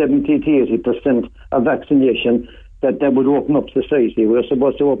got 70 to 80% of vaccination, that would open up society. We were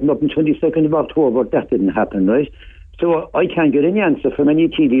supposed to open up on 22nd of October. That didn't happen, right? So I can't get any answer from any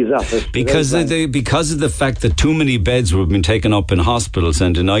TD's office. Because of the fact that too many beds were being taken up in hospitals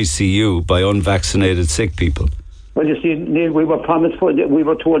and in ICU by unvaccinated sick people. Well, you see, Neil, we were promised we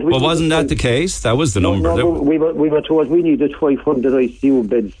were told... Well, wasn't that the case? That was the number. No, we were told we needed 500 ICU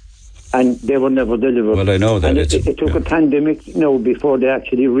beds, and they were never delivered. Well, I know that. And it took a pandemic, before they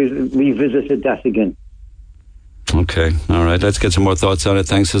actually revisited that again. Okay, all right. Let's get some more thoughts on it.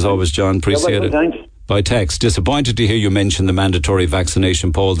 Thanks as always, John. Appreciate it. Thanks. By text. Disappointed to hear you mention the mandatory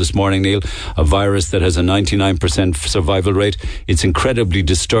vaccination poll this morning, Neil. A virus that has a 99% survival rate. It's incredibly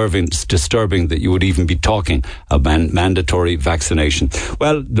disturbing that you would even be talking about mandatory vaccination.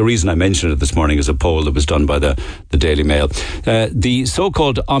 Well, the reason I mentioned it this morning is a poll that was done by the Daily Mail. The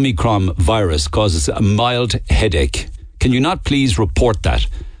so-called Omicron virus causes a mild headache. Can you not please report that?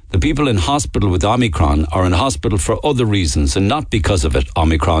 The people in hospital with Omicron are in hospital for other reasons and not because of it,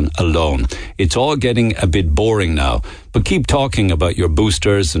 Omicron alone. It's all getting a bit boring now. but keep talking about your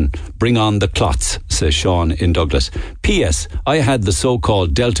boosters and bring on the clots, says Sean in Douglas. P.S. I had the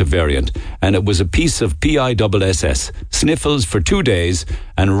so-called Delta variant, and it was a piece of PISS. Sniffles for 2 days,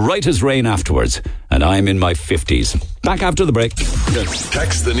 and right as rain afterwards. And I'm in my 50s. Back after the break.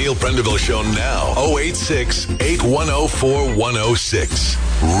 Text the Neil Prendeville Show now. 086 8104 106.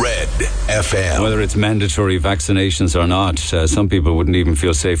 Red FM. Whether it's mandatory vaccinations or not, some people wouldn't even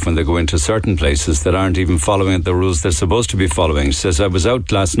feel safe when they go into certain places that aren't even following the rules they're supposed to be following. She says, I was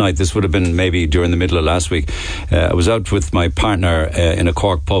out last night, this would have been maybe during the middle of last week, I was out with my partner in a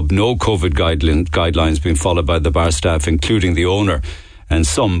Cork pub, no COVID guidelines being followed by the bar staff, including the owner. And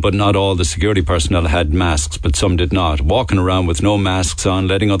some, but not all, the security personnel had masks, but some did not. Walking around with no masks on,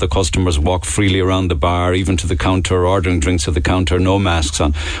 letting other customers walk freely around the bar, even to the counter, ordering drinks at the counter, no masks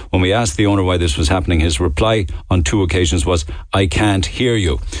on. When we asked the owner why this was happening, his reply on 2 occasions was, I can't hear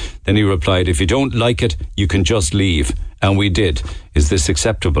you. Then he replied, if you don't like it, you can just leave. And we did. Is this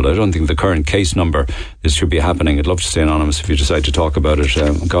acceptable? I don't think the current case number, this should be happening. I'd love to stay anonymous if you decide to talk about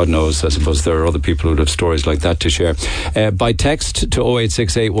it. God knows, I suppose there are other people who would have stories like that to share. By text to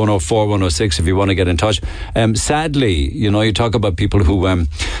 0868 104 106 if you want to get in touch. Sadly, you talk about people who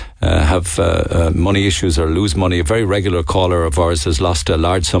have money issues or lose money. A very regular caller of ours has lost a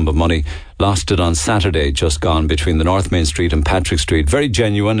large sum of money. Lost it on Saturday, just gone, between the North Main Street and Patrick Street. Very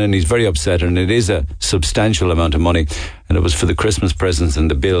genuine, and he's very upset, and it is a substantial amount of money. And it was for the Christmas presents and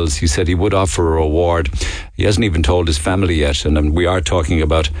the bills. He said he would offer a reward. He hasn't even told his family yet, and we are talking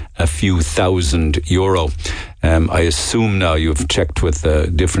about a few €1,000. I assume now you've checked with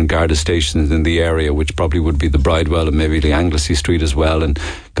different Garda stations in the area, which probably would be the Bridewell and maybe the Anglesey Street as well, and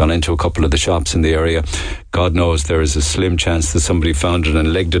gone into a couple of the shops in the area. God knows there is a slim chance that somebody found it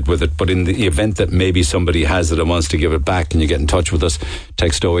and legged it with it, but in the event that maybe somebody has it and wants to give it back, and you get in touch with us,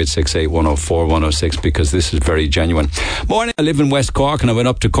 text 0868 104 106, because this is very genuine. Morning, I live in West Cork, and I went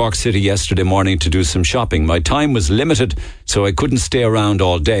up to Cork City yesterday morning to do some shopping. My time was limited, so I couldn't stay around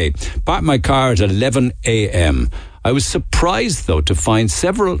all day. Parked my car at 11 a.m. I was surprised, though, to find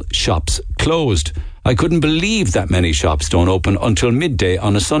several shops closed. I couldn't believe that many shops don't open until midday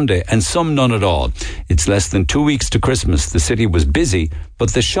on a Sunday, and some none at all. It's less than 2 weeks to Christmas. The city was busy,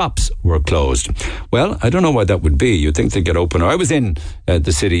 but the shops were closed. Well, I don't know why that would be. You'd think they'd get open. I was in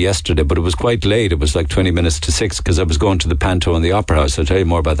the city yesterday, but it was quite late. It was like 20 minutes to 6 because I was going to the Panto and the Opera House. I'll tell you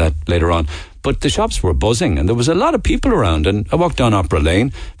more about that later on. But the shops were buzzing, and there was a lot of people around, and I walked down Opera Lane.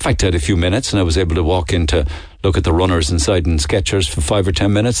 In fact, I had a few minutes, and I was able to walk in to look at the runners inside in Skechers for 5 or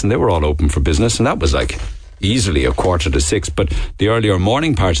 10 minutes, and they were all open for business, and that was like easily 5:45. But the earlier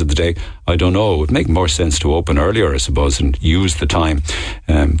morning part of the day, I don't know, it would make more sense to open earlier, I suppose, and use the time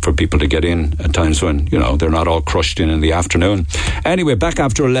for people to get in at times when, they're not all crushed in the afternoon. Anyway, back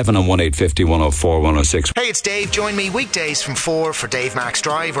after 11 on 1850 104 106. Hey, it's Dave. Join me weekdays from 4 for Dave Max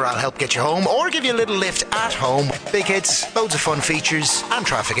Drive, where I'll help get you home or give you a little lift at home. Big hits, loads of fun features and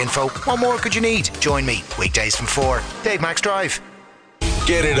traffic info. What more could you need? Join me weekdays from 4. Dave Max Drive.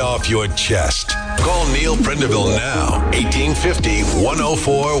 Get it off your chest. Call Neil Prendeville now. 1850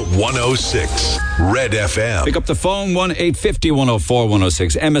 104 106. Red FM. Pick up the phone, 1850 104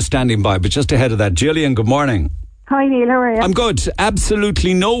 106. Emma standing by, but just ahead of that, Gillian, good morning. Hi Neil, how are you? I'm good.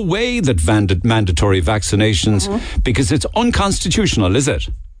 Absolutely no way that mandatory vaccinations, because it's unconstitutional, is it?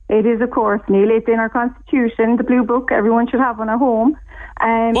 It is, of course, Neil. It's in our constitution, the Blue Book. Everyone should have one at home.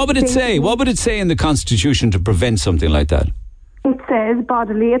 What would it say? What would it say in the constitution to prevent something like that? It says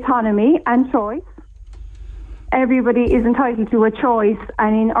bodily autonomy and choice. Everybody is entitled to a choice,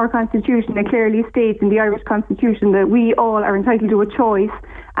 and in our constitution it clearly states in the Irish constitution that we all are entitled to a choice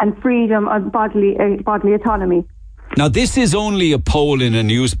and freedom of bodily autonomy. Now, this is only a poll in a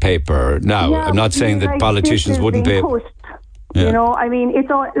newspaper. Now, I'm not saying that politicians wouldn't pay. Yeah. It's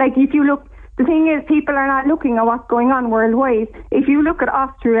all like, if you look, the thing is, people are not looking at what's going on worldwide. If you look at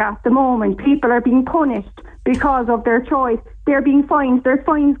Austria at the moment, people are being punished because of their choice. They're being fined. There's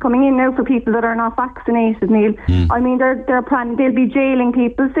fines coming in now for people that are not vaccinated, Neil. They're planning, they'll be jailing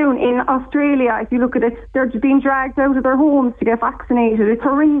people soon. In Australia, if you look at it, they're being dragged out of their homes to get vaccinated. It's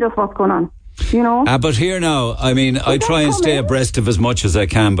horrendous what's going on. But here now, I try and stay abreast of as much as I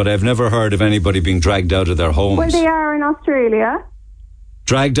can, but I've never heard of anybody being dragged out of their homes. Well, they are in Australia.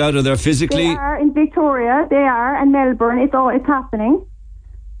 Dragged out of there physically? They are in Victoria. They are in Melbourne. It's happening.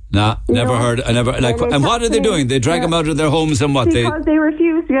 Nah, never heard. I never and what are they doing? They drag them out of their homes and what? Because they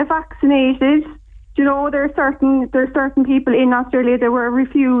refuse to get vaccinated. There are certain people in Australia that were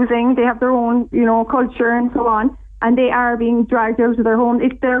refusing. They have their own, culture and so on, and they are being dragged out of their homes.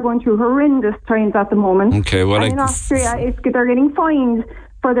 They're going through horrendous times at the moment. Okay, well, in Austria, they're getting fined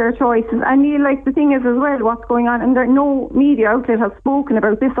for their choices. And Neil, like, the thing is as well, what's going on, and no media outlet has spoken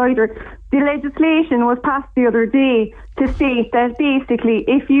about this either. The legislation was passed the other day to state that basically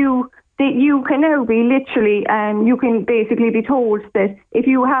you can now be literally, you can basically be told that if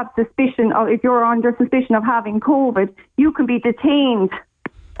you have suspicion of, if you're under suspicion of having COVID, you can be detained.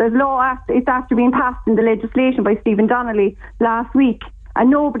 There's it's after being passed in the legislation by Stephen Donnelly last week, and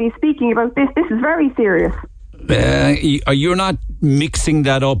nobody's speaking about this. This is very serious. You're not mixing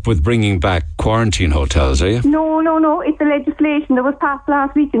that up with bringing back quarantine hotels, are you? No. It's the legislation that was passed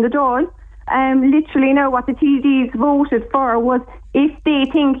last week in the Dáil. Literally now what the TDs voted for was if they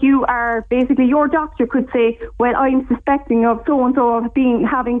think you are, basically your doctor could say, well, I'm suspecting of so-and-so of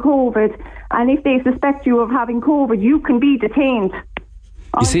having COVID, and if they suspect you of having COVID, you can be detained.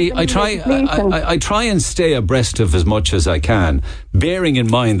 You see, I try and stay abreast of as much as I can, bearing in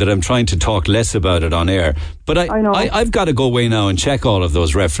mind that I'm trying to talk less about it on air. But I've got to go away now and check all of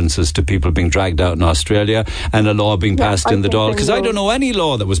those references to people being dragged out in Australia and a law being passed in the Dáil, because I don't know any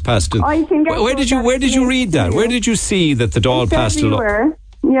law that was passed in. Where did you read that? Where did you see that the Dáil passed a law?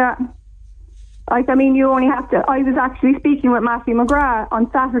 Yeah. You only have to... I was actually speaking with Matthew McGrath on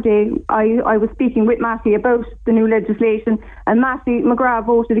Saturday. I was speaking with Matthew about the new legislation, and Matthew McGrath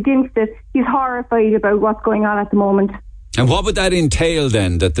voted against it. He's horrified about what's going on at the moment. And what would that entail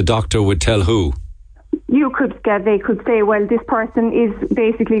then, that the doctor would tell who? They could say, well, this person is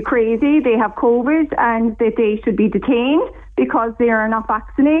basically crazy, they have COVID, and that they should be detained because they are not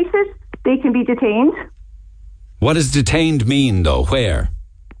vaccinated. They can be detained. What does detained mean, though? Where?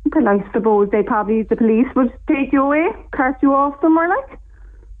 Well, I suppose the police would take you away, cart you off somewhere, like.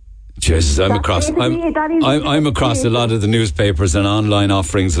 Jesus, I'm across a lot of the newspapers and online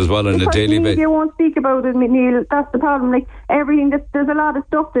offerings as well on a daily basis. You won't speak about it, Neil. That's the problem. Like, there's a lot of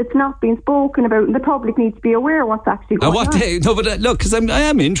stuff that's not being spoken about, and the public needs to be aware of what's actually going on. Day? No, but look, because I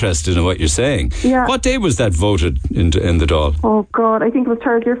am interested in what you're saying. Yeah. What day was that voted in the Dáil? Oh God, I think it was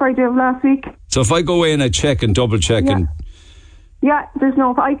Thursday or Friday of last week. So if I go away and I check and double check and. Yeah,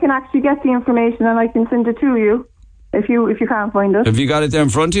 I can actually get the information and I can send it to you if you can't find it. Have you got it there in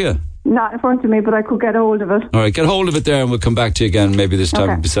front of you? Not in front of me, but I could get a hold of it. All right, get hold of it there and we'll come back to you again maybe this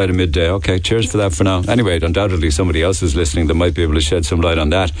time beside a midday. Okay, cheers for that for now. Anyway, undoubtedly somebody else is listening that might be able to shed some light on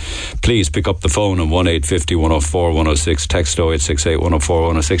that. Please pick up the phone on 1-850 104 106, text 0868 104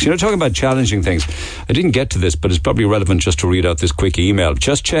 106. Talking about challenging things. I didn't get to this, but it's probably relevant just to read out this quick email.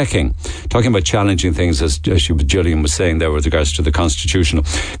 Just checking. Talking about challenging things, as Gillian was saying there with regards to the Constitution.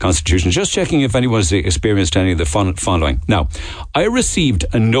 Just checking if anyone has experienced any of the following. Now, I received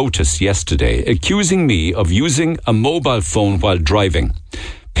a notice yesterday accusing me of using a mobile phone while driving.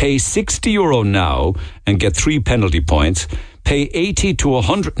 Pay €60 now and get 3 penalty points. Pay 80 to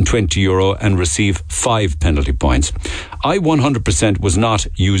 120 euro and receive 5 penalty points. I 100% was not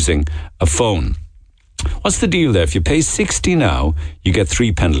using a phone. What's the deal there? If you pay 60 now, you get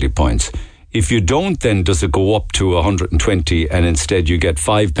 3 penalty points. If you don't, then does it go up to 120 and instead you get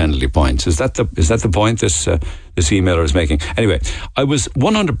 5 penalty points? Is that the point this emailer is making? Anyway, I was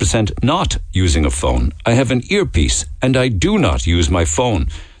 100% not using a phone. I have an earpiece and I do not use my phone.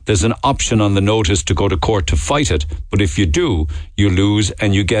 There's an option on the notice to go to court to fight it, but if you do, you lose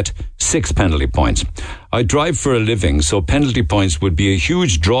and you get 6 penalty points. I drive for a living, so penalty points would be a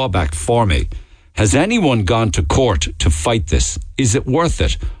huge drawback for me. Has anyone gone to court to fight this? Is it worth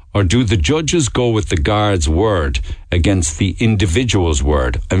it? Or do the judges go with the guard's word against the individual's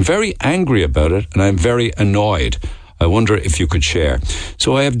word? I'm very angry about it and I'm very annoyed. I wonder if you could share.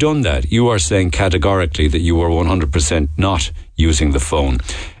 So I have done that. You are saying categorically that you are 100% not using the phone.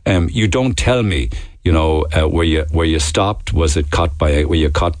 You don't tell me, where you stopped. Were you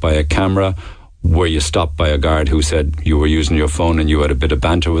caught by a camera? Were you stopped by a guard who said you were using your phone and you had a bit of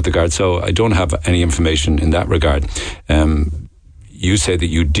banter with the guard? So I don't have any information in that regard. You say that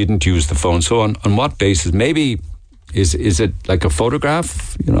you didn't use the phone. So on what basis? Maybe is it like a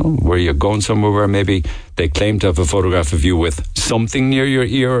photograph, where you're going somewhere where maybe they claim to have a photograph of you with something near your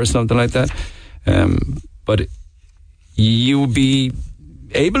ear or something like that. But you'll be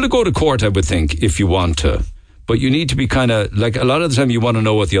able to go to court, I would think, if you want to. But you need to be kind of, like, a lot of the time you want to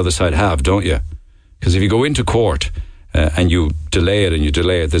know what the other side have, don't you? Because if you go into court and you delay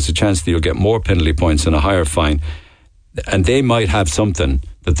it, there's a chance that you'll get more penalty points and a higher fine. And they might have something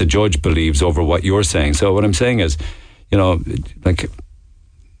that the judge believes over what you're saying. So what I'm saying is,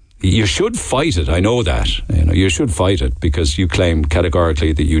 you should fight it. I know that. You should fight it because you claim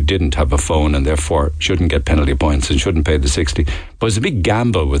categorically that you didn't have a phone and therefore shouldn't get penalty points and shouldn't pay the 60. But it's a big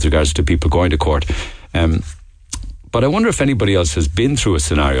gamble with regards to people going to court. But I wonder if anybody else has been through a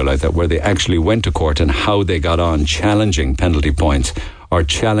scenario like that where they actually went to court and how they got on challenging penalty points or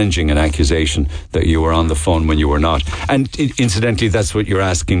challenging an accusation that you were on the phone when you were not. And incidentally, that's what you're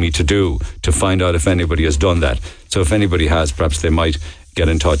asking me to do, to find out if anybody has done that. So if anybody has, perhaps they might get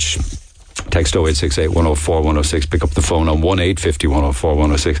in touch. Text 0868 104 106. Pick up the phone on 1850 104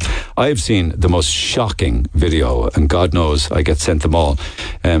 106. I have seen the most shocking video, and God knows I get sent them all.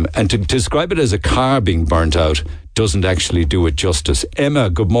 And to describe it as a car being burnt out doesn't actually do it justice. Emma,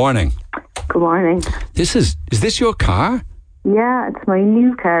 good morning. Good morning. Is this your car? Yeah, it's my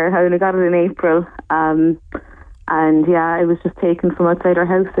new car. I only got it in April. And yeah, it was just taken from outside our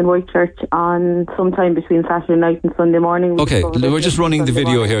house in Whitechurch on sometime between Saturday night and Sunday morning. Okay, we're just running the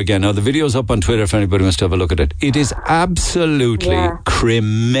video here again. Now, the video's up on Twitter if anybody wants to have a look at it. It is absolutely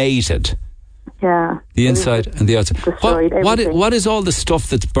cremated. Yeah. The inside and the outside. What is all the stuff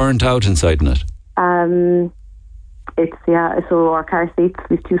that's burnt out inside in it? So our car seats,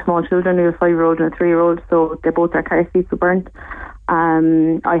 we have two small children, we have a 5-year-old and a 3-year-old, so both our car seats were burnt.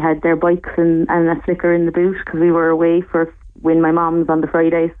 I had their bikes and a flicker in the boot because we were away for when my mum's on the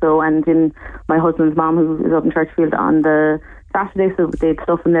Friday, and in my husband's mum, who is up in Churchfield, on the Saturday, so they had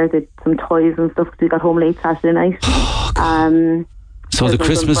stuff in there, they had some toys and stuff, because we got home late Saturday night. So the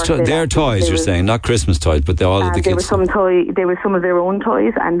Christmas their toys, you're saying, not Christmas toys, but all of the kids. There were some of their own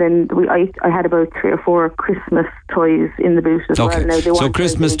toys, and then I had about 3 or 4 Christmas toys in the boot as well. Now, so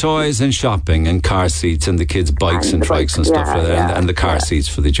Christmas toys and shopping and car seats and the kids' bikes and trikes and stuff like that, and the car seats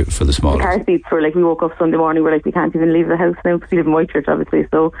for the small. The car seats were we woke up Sunday morning, we're we can't even leave the house now because we live in Whitechurch, obviously.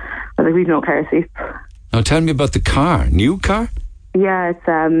 So I was we've no car seats. Now tell me about the car. New car? Yeah, it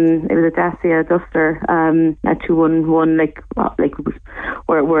was a Dacia Duster, a 211.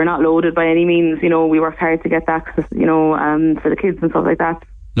 We're not loaded by any means. We worked hard to get that, for the kids and stuff like that.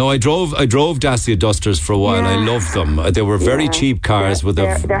 No, I drove Dacia Dusters for a while. I loved them. They were very cheap cars.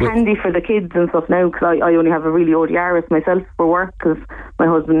 They're handy for the kids and stuff now, because I only have a really old Yaris myself for work, because my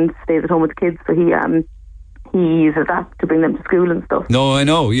husband stays at home with the kids, so he uses that to bring them to school and stuff. No, I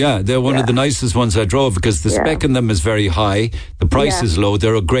know, yeah. They're one of the nicest ones I drove, because the spec in them is very high, the price is low,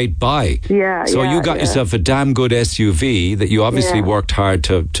 they're a great buy. So you got yourself a damn good SUV that you obviously worked hard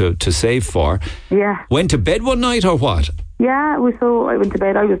to save for. Yeah. Went to bed one night or what? Yeah, I went to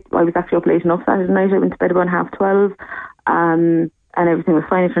bed. I was actually up late enough Saturday night. I went to bed about 12:30, and everything was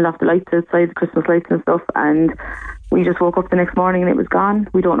fine. I turned off the lights outside, the Christmas lights and stuff, and we just woke up the next morning and it was gone.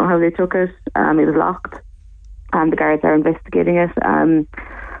 We don't know how they took it. It was locked. The guards are investigating it.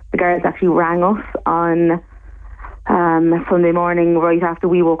 The guards actually rang us on Sunday morning right after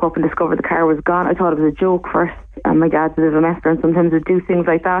we woke up and discovered the car was gone. I thought it was a joke first. My dad's a bit of a messer and sometimes would do things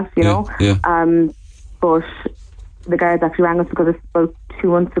like that, you know. Yeah. But the guards actually rang us because it's about 2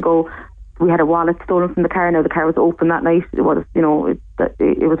 months ago we had a wallet stolen from the car. Now the car was open that night. It was,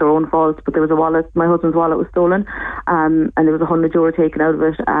 it was our own fault, but there was a wallet. My husband's wallet was stolen, and there was €100 taken out of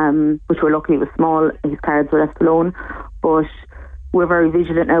it, which we're lucky it was small. His cards were left alone, but we're very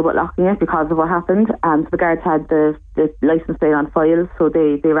vigilant now about locking it because of what happened. So the guards had the license plate on file, so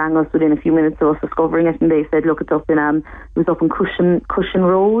they rang us within a few minutes of us discovering it, and they said, look, it's up in it was up in Cushion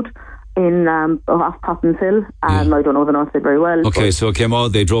Road in off Poppins Hill. I don't know the north side very well. Okay, so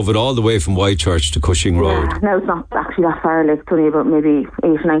they drove it all the way from Whitechurch to Cushing Road. Yeah, no, it's not actually that far. It's only about maybe 8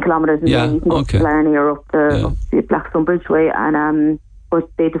 or 9 kilometres. And then you can go to Blarney or up the Blackstone Bridgeway. And but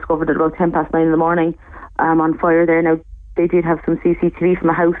they discovered it about 9:10 in the morning on fire there. Now they did have some CCTV from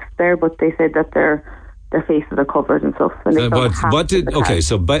a house there, but they said that their faces are covered and stuff. And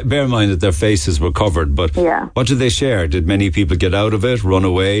so bear in mind that their faces were covered, but what did they share? Did many people get out of it, run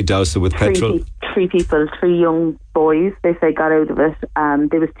away, douse it with petrol? 3 people, 3 young boys, they say, got out of it.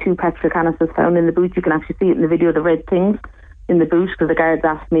 There was 2 petrol canisters found in the boot. You can actually see it in the video, the red things in the boot, because the guards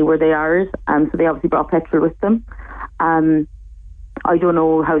asked me were they ours, so they obviously brought petrol with them. I don't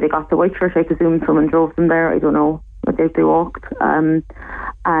know how they got to Whitechurch. I presume someone drove them there. I don't know. I think they walked. And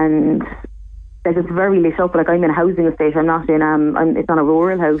it's very lit up. I'm in a housing estate. I'm not in. It's on a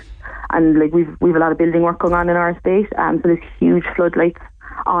rural house, and we've a lot of building work going on in our estate. So there's huge floodlights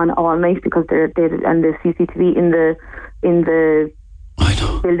on all night because and the CCTV in the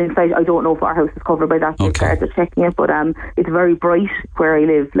building site. I don't know if our house is covered by that. They started checking it, but it's very bright where I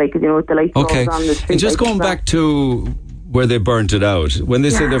live. With the lights on the street. And just going back to where they burnt it out, when they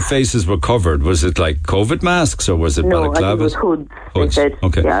say their faces were covered, was it like COVID masks or was it balaclavas? No, I think it was hoods. They said.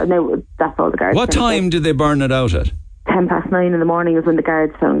 Okay. Yeah, no, that's all the guards. What time did they burn it out at? 9:10 in the morning is when the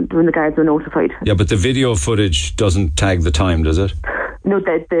guards were notified. Yeah, but the video footage doesn't tag the time, does it? No,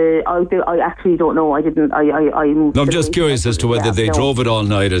 I actually don't know. I didn't. I'm just curious as to whether they drove it all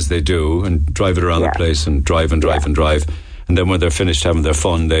night as they do and drive it around the place and drive, and then when they're finished having their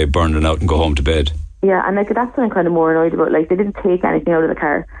fun, they burn it out and go home to bed. Yeah, and like that's what I'm kind of more annoyed about. Like they didn't take anything out of the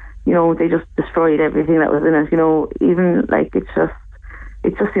car. You know, they just destroyed everything that was in it. You know, even like it just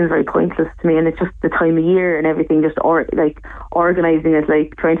seems very pointless to me. And it's just the time of year and everything. Just organising it,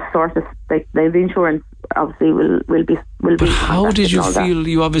 like trying to sort it. Like the insurance obviously will be. But how did you feel?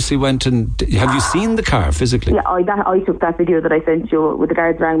 You obviously went and have you seen the car physically? Yeah, I took that video that I sent you. With the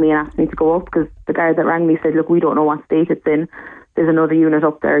guards rang me and asked me to go up because the guard that rang me said, "Look, we don't know what state it's in. There's another unit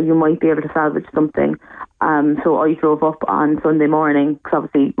up there. You might be able to salvage something." So I drove up on Sunday morning because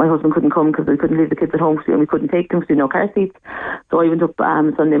obviously my husband couldn't come because we couldn't leave the kids at home and we couldn't take them because we had no car seats. So I went up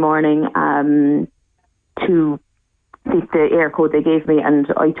Sunday morning to see the air code they gave me, and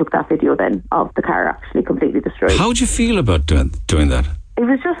I took that video then of the car actually completely destroyed. How do you feel about doing that? It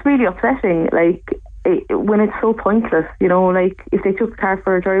was just really upsetting, like when it's so pointless, you know, like if they took the car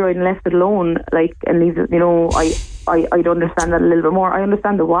for a joyride and left it alone, like, and leave it, you know, I'd understand that a little bit more. I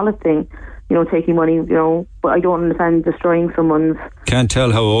understand the wallet thing, you know, taking money, you know, but I don't understand destroying someone's... Can't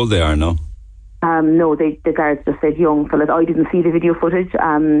tell how old they are, no? No, the guards just said young fellas. I didn't see the video footage,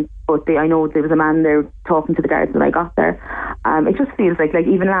 but I know there was a man there talking to the guards when I got there. It just feels like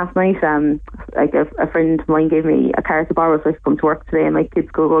even last night, like a friend of mine gave me a car to borrow so I could come to work today and my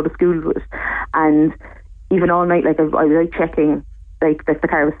kids could go to school with it. And even all night, like I was like checking like that the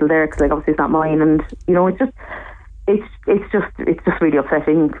car was still there because like obviously it's not mine, and you know it's just really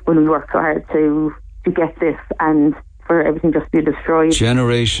upsetting when we work so hard to get this and for everything just to be destroyed.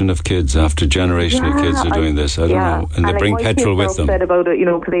 Generation of kids after generation of kids are doing this. I don't know, and they bring petrol with them. Upset about it, you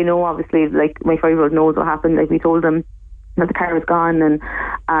know, because they know obviously. Like my 5-year-old knows what happened. Like we told him that the car was gone,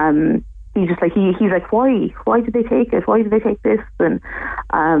 and he just like he's like, why did they take it? Why did they take this? And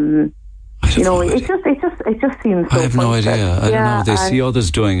you know, it just seems so I have no idea. I don't know. They see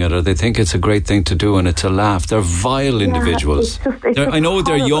others doing it, or they think it's a great thing to do, and it's a laugh. They're vile individuals. I know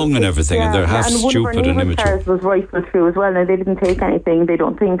they're young and everything, and they're half stupid and immature. Cars was rifled through as well. Now they didn't take anything. They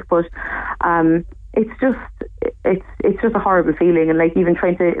don't think, but it's just a horrible feeling, and like even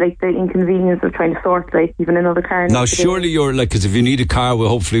trying to like the inconvenience of trying to sort like even another car. Now surely you're like, because if you need a car, we'll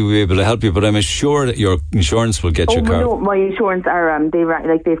hopefully be able to help you, but I'm sure that your insurance will get your car. No, my insurance are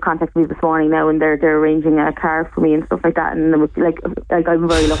they've contacted me this morning now, and they're arranging a car for me and stuff like that. And like I'm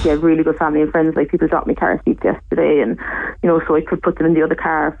very lucky. I have really good family and friends. Like people dropped me car seats yesterday, and you know, so I could put them in the other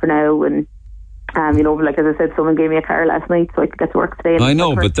car for now. And you know, like as I said, someone gave me a car last night so I could get to work today. I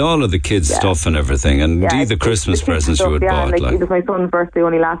know, but all of the kids' stuff and everything, and indeed the Christmas presents you had bought. Like, it was my son's birthday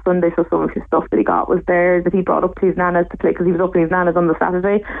only last Sunday, so some of his stuff that he got was there that he brought up to his nana's to play, because he was up in his nana's on the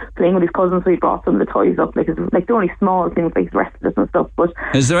Saturday playing with his cousins, so he brought some of the toys up, like they're only small things like restless and stuff. But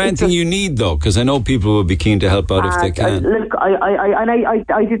is there anything you need though? Because I know people will be keen to help out if they can. Look,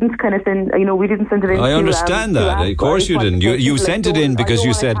 I didn't kind of send. You know, we didn't send it in. I understand that. Of course you didn't. You sent it in because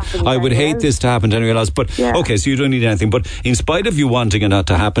you said I would hate this to happen to anyone else, but. Okay, so you don't need anything. But in spite of you wanting it not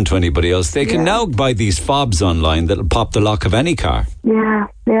to happen to anybody else, they can now buy these fobs online that'll pop the lock of any car. Yeah.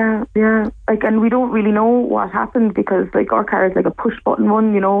 Like, and we don't really know what happened because, like, our car is like a push button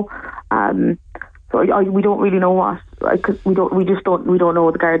one, you know. So we don't really know what. Because we don't know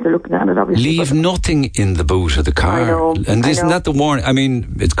what the guards are looking at it, obviously. Leave nothing in the boot of the car. I know, and isn't that the warning? I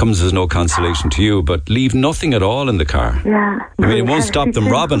mean, it comes as no consolation to you, but leave nothing at all in the car. Yeah. I mean, it won't stop them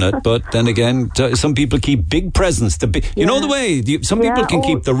robbing it, but then again, some people keep big presents. You know the way, some people can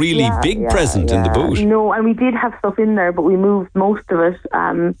keep the really big present in the boot. No, and we did have stuff in there, but we moved most of it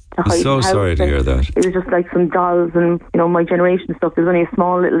to hide. I'm so sorry to hear that. It was just like some dolls and, you know, my generation stuff. There was only a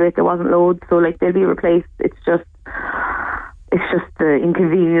small little bit, there wasn't loads, so like they'll be replaced. It's just the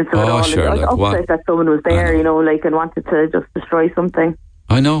inconvenience of it all. Sure, I was upset that someone was there, you know, like, and wanted to just destroy something.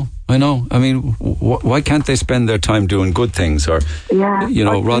 I know. I mean, why can't they spend their time doing good things, or you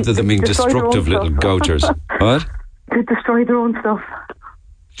know, rather than being destructive little gougers? What? To destroy their own stuff.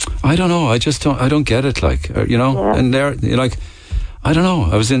 I don't know. I don't get it. Like, you know, and they're like. I don't know.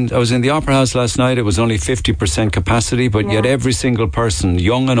 I was in the Opera House last night. It was only 50% capacity, but yet every single person,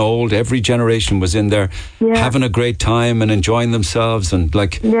 young and old, every generation was in there having a great time and enjoying themselves, and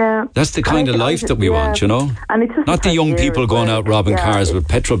like that's the kind of life that we want, you know. And it's just not the young people going out robbing cars with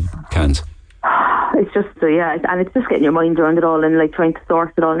petrol cans. It's just and it's just getting your mind around it all and like trying to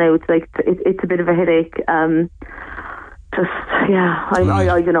sort it all now. It's like it's a bit of a headache. I don't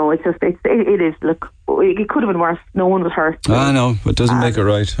know. It is. Look, it could have been worse. No one was hurt. I know, but it doesn't make it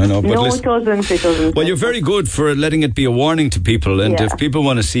right. I know. But no, it doesn't. Well, you're very good for letting it be a warning to people, and if people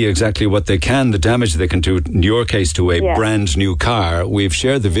want to see exactly what they can, the damage they can do, in your case, to a brand new car, we've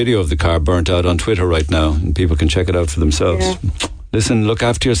shared the video of the car burnt out on Twitter right now, and people can check it out for themselves. Listen, look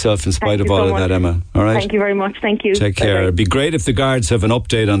after yourself in spite of all of that, Emma. All right? Thank you very much. Thank you. Take care. It'd be great if the guards have an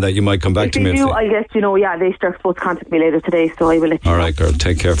update on that. You might come back to me. If they do, I guess, they're supposed to contact me later today, so I will let you know. All right, girl.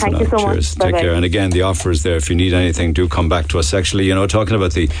 Take care for now. Thank you so Cheers. much. Take Bye-bye. care. And again, the offer is there. If you need anything, do come back to us. Actually, talking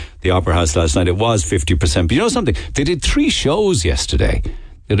about the Opera House last night, it was 50%. But you know something? They did 3 shows yesterday.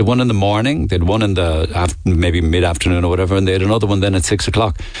 They had one in the morning, they had one in the maybe mid-afternoon or whatever, and they had another one then at 6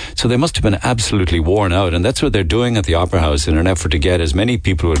 o'clock. So they must have been absolutely worn out, and that's what they're doing at the Opera House in an effort to get as many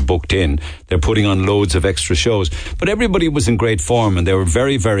people who had booked in. They're putting on loads of extra shows. But everybody was in great form, and they were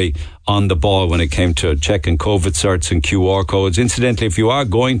very, very on the ball when it came to checking COVID certs and QR codes. Incidentally, if you are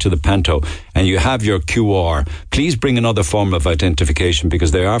going to the Panto and you have your QR, please bring another form of identification,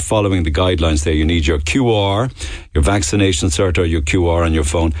 because they are following the guidelines there. You need your QR, your vaccination cert or your QR on your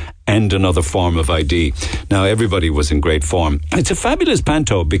phone, and another form of ID. Now, everybody was in great form. It's a fabulous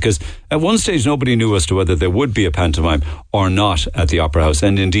Panto, because at one stage nobody knew as to whether there would be a pantomime or not at the Opera House,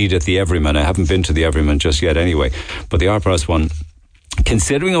 and indeed at the Everyman. I haven't been to the Everyman just yet anyway, but the Opera House one,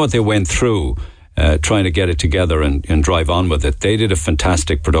 considering what they went through trying to get it together and drive on with it, they did a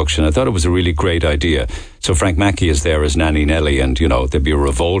fantastic production. I thought it was a really great idea. So Frank Mackey is there as Nanny Nelly, and there'd be a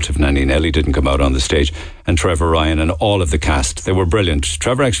revolt if Nanny Nelly didn't come out on the stage, and Trevor Ryan and all of the cast. They were brilliant.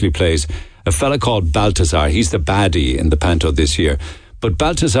 Trevor actually plays a fella called Balthazar. He's the baddie in the Panto this year. But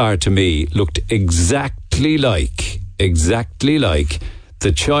Balthazar, to me, looked exactly like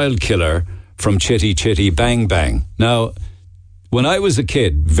the child killer from Chitty Chitty Bang Bang. Now, when I was a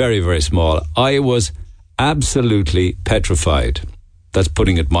kid, very, very small, I was absolutely petrified, that's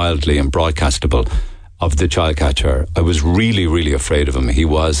putting it mildly and broadcastable, of the child catcher. I was really, really afraid of him. He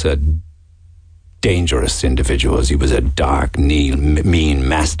was a dangerous individual. He was a dark, mean,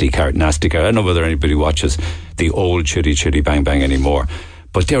 nasty character. I don't know whether anybody watches the old Chitty Chitty Bang Bang anymore.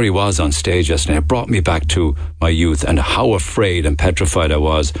 But there he was on stage yesterday. It brought me back to my youth and how afraid and petrified I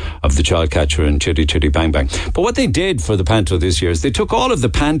was of the child catcher in Chitty Chitty Bang Bang. But what they did for the Panto this year is they took all of the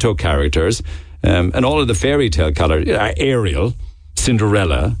Panto characters and all of the fairy tale characters, Ariel,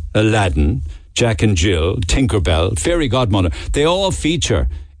 Cinderella, Aladdin, Jack and Jill, Tinkerbell, Fairy Godmother. They all feature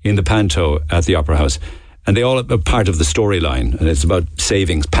in the Panto at the Opera House, and they all are part of the storyline, and it's about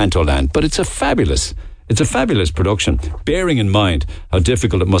saving Pantoland. But it's a fabulous production, bearing in mind how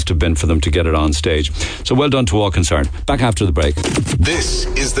difficult it must have been for them to get it on stage. So well done to all concerned. Back after the break. This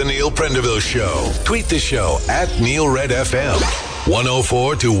is the Neil Prendeville Show. Tweet the show at Neil RedFM.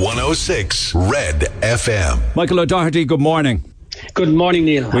 104 to 106 Red FM. Michael O'Doherty, good morning. Good morning,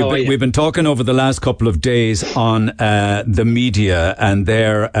 Neil. How are you? We've been talking over the last couple of days on the media and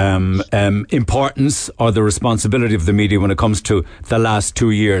their importance, or the responsibility of the media when it comes to the last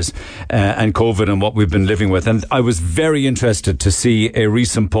 2 years and COVID and what we've been living with. And I was very interested to see a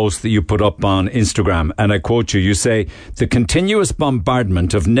recent post that you put up on Instagram, and I quote you. You say, "The continuous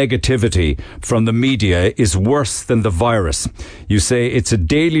bombardment of negativity from the media is worse than the virus." You say it's a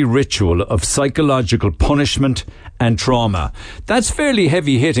daily ritual of psychological punishment and trauma. That's fairly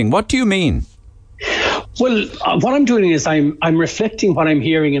heavy hitting. What do you mean? Well, what I'm doing is I'm reflecting what I'm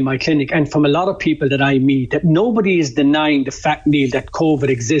hearing in my clinic and from a lot of people that I meet, that nobody is denying the fact, Neil, that COVID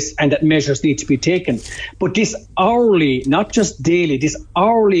exists and that measures need to be taken. But this hourly, not just daily, this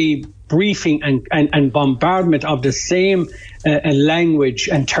hourly briefing and bombardment of the same language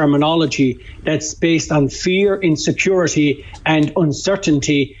and terminology that's based on fear, insecurity and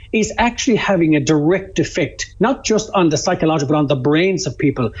uncertainty is actually having a direct effect, not just on the psychological, but on the brains of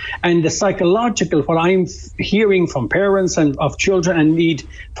people. And the psychological, what I'm hearing from parents and of children and need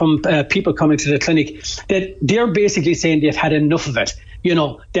from people coming to the clinic, that they're basically saying they've had enough of it.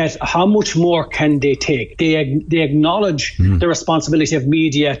 That how much more can they take? They acknowledge the responsibility of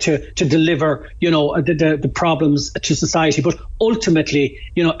media to deliver, the problems to society. But ultimately,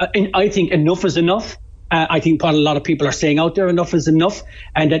 I think enough is enough. I think what a lot of people are saying out there, enough is enough,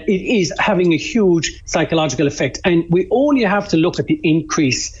 and that it is having a huge psychological effect. And we only have to look at the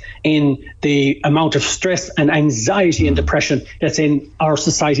increase in the amount of stress and anxiety and depression that's in our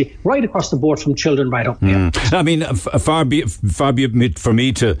society, right across the board, from children right up. I mean, far be it for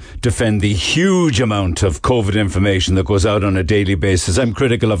me to defend the huge amount of COVID information that goes out on a daily basis. I'm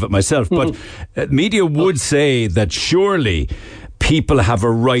critical of it myself, but media would say that surely people have a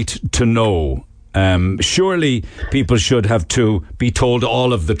right to know. Surely people should have to be told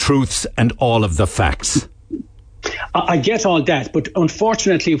all of the truths and all of the facts. I get all that, but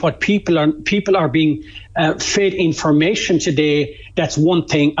unfortunately what people are being fed information today, that's one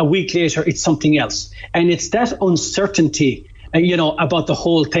thing. A week later it's something else, and it's that uncertainty about the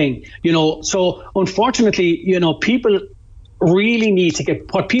whole thing, so unfortunately, people really need to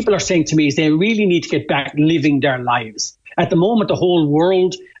get, what people are saying to me is they really need to get back living their lives. At the moment, the whole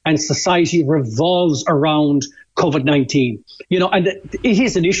world and society revolves around COVID-19, and it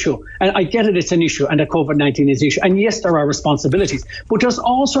is an issue. And I get it, it's an issue, and that COVID-19 is an issue. And yes, there are responsibilities, but there's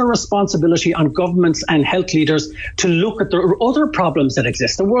also a responsibility on governments and health leaders to look at the other problems that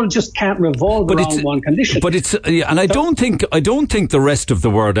exist. The world just can't revolve around one condition. But and I don't think the rest of the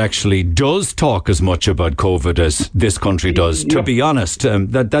world actually does talk as much about COVID as this country does, to be honest.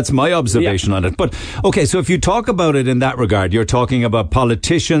 That's my observation on it. But okay, so if you talk about it in that regard, you're talking about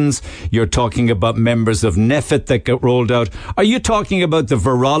politicians, you're talking about members of NEFIT that get rolled out. Are you talking about the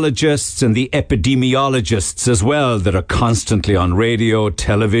virologists and the epidemiologists as well that are constantly on radio,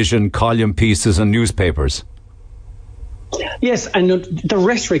 television, column pieces and newspapers? Yes, and the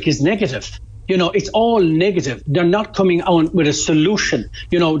rhetoric is negative. It's all negative. They're not coming on with a solution.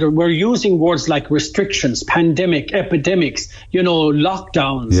 We're using words like restrictions, pandemic, epidemics,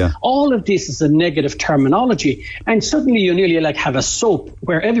 lockdowns. Yeah. All of this is a negative terminology. And suddenly you nearly have a soap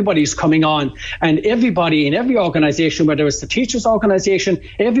where everybody's coming on, and everybody in every organization, whether it's the teachers' organization,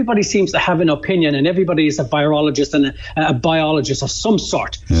 everybody seems to have an opinion, and everybody is a virologist and a biologist of some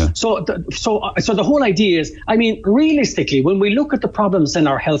sort. Yeah. So the whole idea is, realistically, when we look at the problems in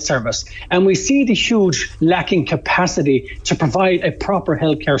our health service and we see the huge lacking capacity to provide a proper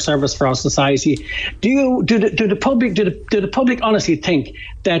healthcare service for our society, do the public honestly think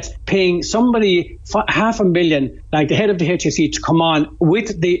that paying somebody $500,000, like the head of the HSE, to come on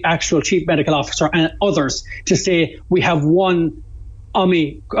with the actual chief medical officer and others to say we have one or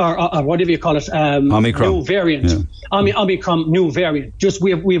whatever you call it, Omicron. New variant, yeah. Omicron new variant. Just we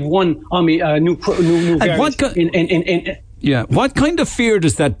have one new variant. Yeah. What kind of fear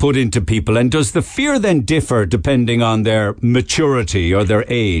does that put into people? And does the fear then differ depending on their maturity or their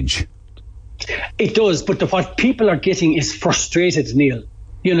age? It does, but what people are getting is frustrated, Neil.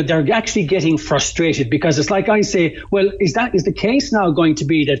 They're actually getting frustrated because it's like I say, well, is the case now going to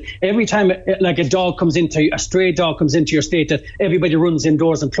be that every time a stray dog comes into your state, that everybody runs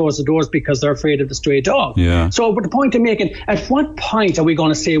indoors and closes the doors because they're afraid of the stray dog? Yeah. So, but the point I'm making, at what point are we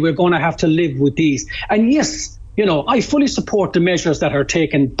going to say we're going to have to live with these? And yes, I fully support the measures that are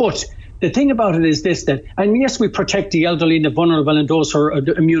taken, but the thing about it is this, and yes, we protect the elderly and the vulnerable and those who are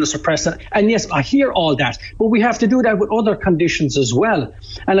immunosuppressed. And yes, I hear all that, but we have to do that with other conditions as well.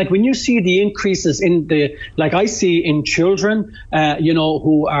 And when you see the increases I see in children,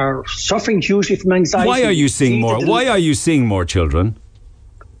 who are suffering hugely from anxiety. Why are you seeing more? Why are you seeing more children?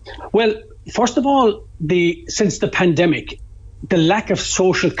 Well, first of all, since the pandemic, the lack of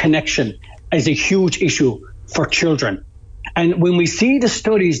social connection is a huge issue for children. And when we see the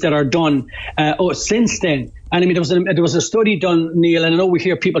studies that are done since then, and there was a study done, Neil, and I know we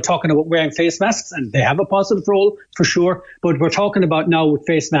hear people talking about wearing face masks, and they have a positive role for sure, but we're talking about now with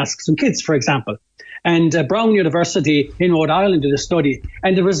face masks and kids, for example. And Brown University in Rhode Island did a study,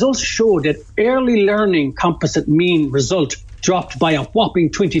 and the results showed that early learning composite mean result dropped by a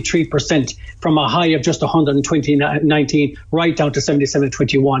whopping 23% from a high of just 119 right down to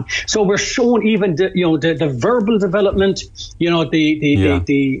 77.21. So we're showing even the verbal development, the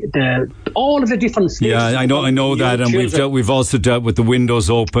all of the different stages. Yeah, I know that, and we've also dealt with the windows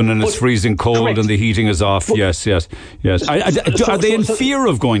open and it's freezing cold, correct, and the heating is off. Yes. Are they in fear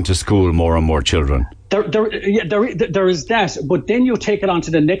of going to school, more and more children? There is that, but then you take it on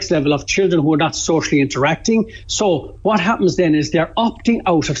to the next level of children who are not socially interacting. So what happens then is they're opting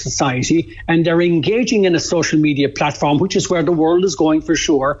out of society and they're engaging in a social media platform, which is where the world is going for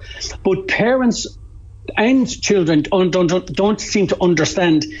sure. But parents and children don't seem to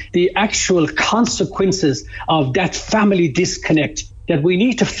understand the actual consequences of that family disconnect, that we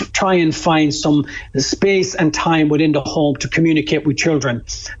need to try and find some space and time within the home to communicate with children,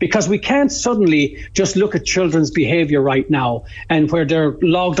 because we can't suddenly just look at children's behavior right now and where they're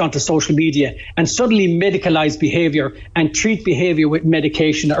logged onto social media and suddenly medicalize behavior and treat behavior with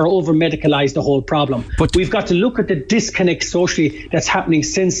medication or over medicalize the whole problem. But we've got to look at the disconnect socially that's happening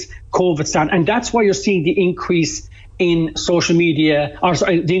since COVID started, and that's why you're seeing the increase in social media,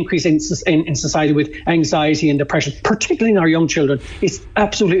 the increase in society with anxiety and depression, particularly in our young children. It's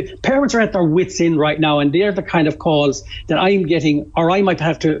absolutely, parents are at their wits' end right now, and they're the kind of calls that I'm getting, or I might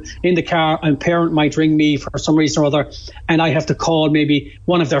have to, in the car, a parent might ring me for some reason or other, and I have to call maybe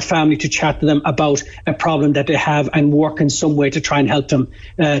one of their family to chat to them about a problem that they have and work in some way to try and help them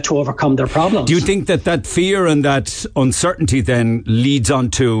to overcome their problems. Do you think that fear and that uncertainty then leads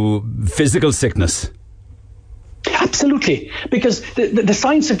on to physical sickness? Absolutely, because the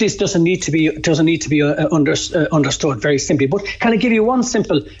science of this doesn't need to be understood very simply. But can I give you one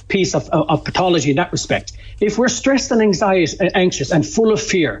simple piece of pathology in that respect? If we're stressed and anxious and full of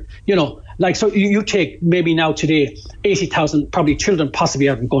fear, Like, so you take maybe now today 80,000 probably children possibly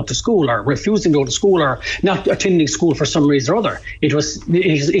haven't gone to school or refusing to go to school or not attending school for some reason or other. It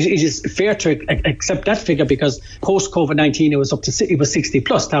is fair to accept that figure because post COVID-19 it was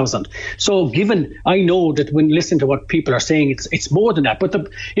 60+ thousand. So given, I know that when listening to what people are saying, it's more than that. But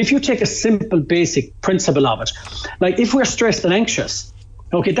if you take a simple basic principle of it, like if we're stressed and anxious,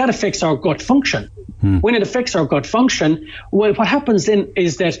 okay, that affects our gut function. When it affects our gut function, well, what happens then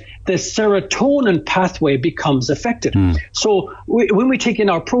is that the serotonin pathway becomes affected. So when we take in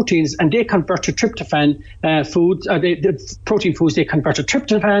our proteins and they convert to tryptophan foods, the protein foods, they convert to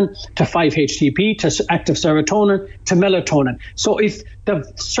tryptophan, to 5-HTP, to active serotonin, to melatonin. So if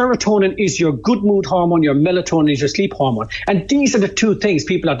the serotonin is your good mood hormone, your melatonin is your sleep hormone. And these are the two things.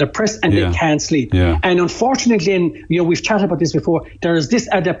 People are depressed and they can't sleep. And unfortunately, and we've chatted about this before, there is this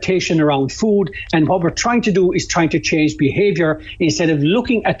adaptation around food. And what we're trying to do is trying to change behavior instead of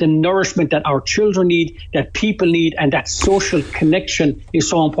looking at the nourishment that our children need, that people need, and that social connection is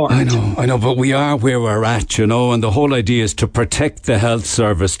so important. I know, but we are where we're at, and the whole idea is to protect the health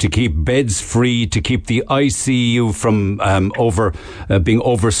service, to keep beds free, to keep the ICU from being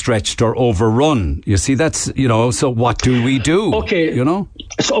overstretched or overrun. You see, that's, so what do we do?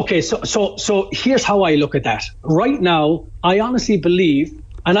 Okay. So here's how I look at that. Right now, I honestly believe,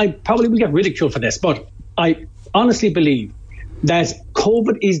 and I probably will get ridiculed for this, but I honestly believe that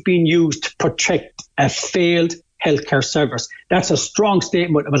COVID is being used to protect a failed healthcare service. That's a strong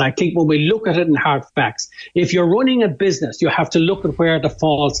statement, but I think when we look at it in hard facts, if you're running a business, you have to look at where the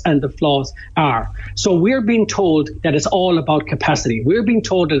faults and the flaws are. So we're being told that it's all about capacity. We're being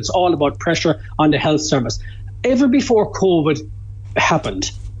told that it's all about pressure on the health service. Ever before COVID happened,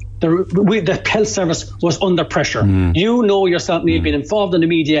 the health service was under pressure. You know yourself, Neil, being involved in the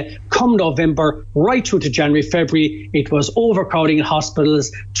media, come November, right through to January, February, it was overcrowding in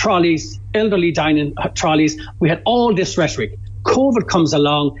hospitals, trolleys, elderly dining trolleys. We had all this rhetoric. COVID comes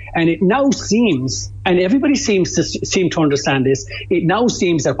along and it now seems, and everybody seems to understand this, it now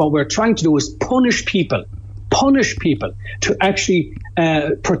seems that what we're trying to do is punish people to actually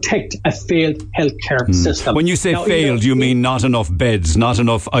protect a failed healthcare system. When you say failed, you mean not enough beds, not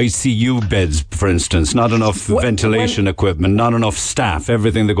enough ICU beds, for instance, not enough ventilation equipment, not enough staff,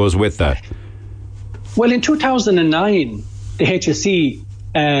 everything that goes with that? Well, in 2009, the HSE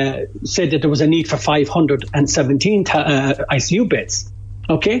said that there was a need for 517 ICU beds.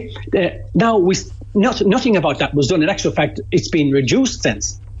 Okay? Now, nothing about that was done. In actual fact, it's been reduced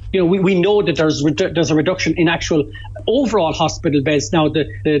since. We know that there's a reduction in actual overall hospital beds. Now,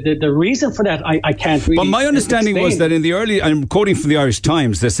 the reason for that, I can't really. But my understanding was that in the early, I'm quoting from the Irish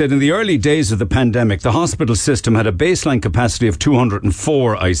Times, they said in the early days of the pandemic, the hospital system had a baseline capacity of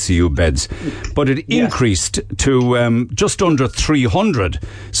 204 ICU beds, but it increased to just under 300.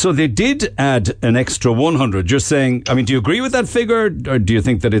 So they did add an extra 100. You're saying, do you agree with that figure, or do you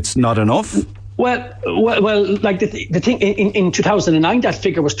think that it's not enough? Well, like the thing in 2009, that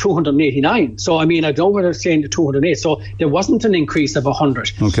figure was 289. So, I don't know what they're saying, the 208. So there wasn't an increase of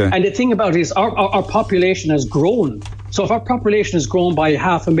 100. Okay. And the thing about it is our population has grown. So if our population has grown by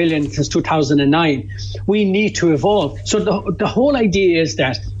 500,000 since 2009, we need to evolve. So the whole idea is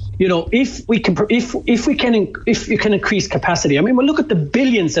that, if you can increase capacity. Well, look at the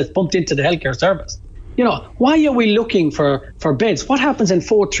billions that's pumped into the healthcare service. Why are we looking for beds? What happens in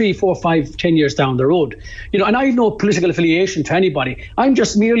 4, 3, 4, 5, 10 years down the road? And I have no political affiliation to anybody. I'm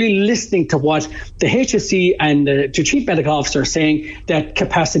just merely listening to what the HSE and the Chief Medical Officer are saying, that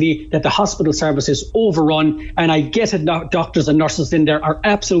capacity, that the hospital service is overrun. And I get it, doctors and nurses in there are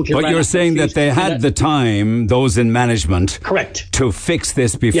absolutely But you're saying that they had the time, those in management, correct, to fix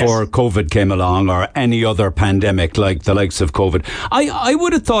this before COVID came along, or any other pandemic like the likes of COVID. I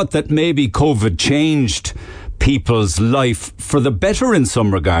would have thought that maybe COVID changed people's life for the better in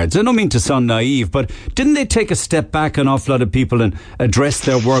some regards. I don't mean to sound naive, but didn't they take a step back, an awful lot of people, and address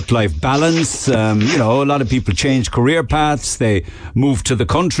their work-life balance? A lot of people changed career paths. They moved to the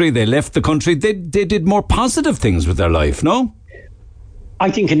country. They left the country. They did more positive things with their life, no?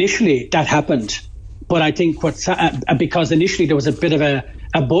 I think initially that happened. But I think because initially there was a bit of a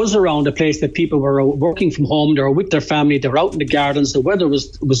buzz around the place that people were working from home, they were with their family, they were out in the gardens, the weather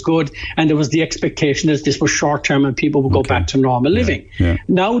was good, and there was the expectation that this was short term and people would go back to normal living. Yeah.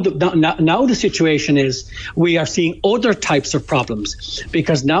 Now the situation is we are seeing other types of problems,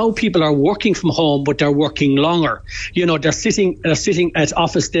 because now people are working from home, but they're working longer. They're sitting at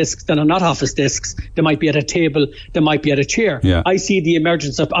office desks that are not office desks. They might be at a table, they might be at a chair. Yeah. I see the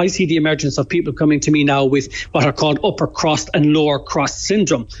emergence of people coming to me now with what are called upper crust and lower crust syndrome.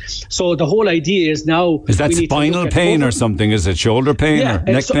 syndrome. So the whole idea is now... Is that spinal pain or something? Is it shoulder pain or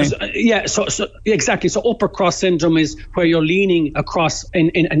neck pain? So exactly. So upper cross syndrome is where you're leaning across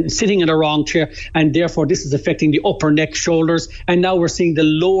and sitting in a wrong chair, and therefore this is affecting the upper neck, shoulders, and now we're seeing the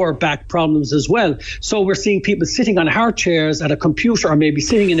lower back problems as well. So we're seeing people sitting on hard chairs at a computer or maybe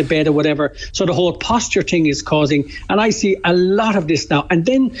sitting in a bed or whatever. So the whole posture thing is causing, and I see a lot of this now. And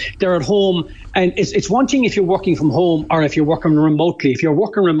then they're at home, and it's one thing if you're working from home or if you're working remotely. If you're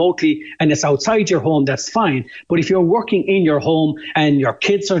working remotely and it's outside your home, that's fine. But if you're working in your home and your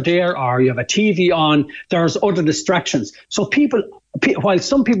kids are there or you have a TV on, there's other distractions. So while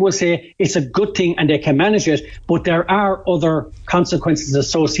some people will say it's a good thing and they can manage it, but there are other consequences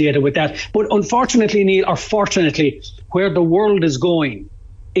associated with that. But unfortunately, Neil, or fortunately, where the world is going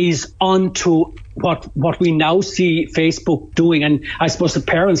is onto what we now see Facebook doing. And I suppose the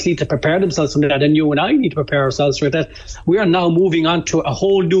parents need to prepare themselves for that, and you and I need to prepare ourselves for that. We are now moving on to a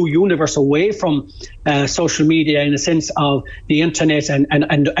whole new universe away from social media, in a sense of the internet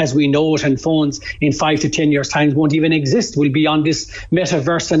and as we know it, and phones in 5 to 10 years' time won't even exist. We'll be on this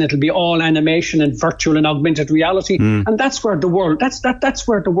metaverse and it'll be all animation and virtual and augmented reality. And that's where the world that's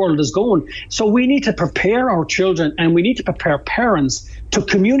where the world is going. So we need to prepare our children, and we need to prepare parents to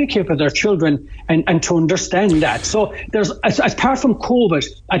communicate with their children and to understand that. So there's, apart from COVID,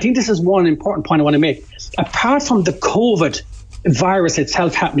 I think this is one important point I want to make. Apart from the COVID virus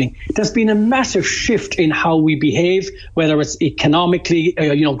itself happening, there's been a massive shift in how we behave, whether it's economically,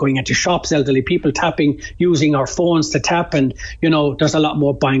 going into shops, elderly people using our phones to tap, and there's a lot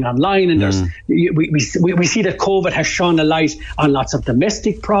more buying online, and there's we see that COVID has shone a light on lots of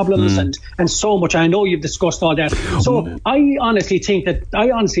domestic problems and so much. I know you've discussed all that. So I honestly think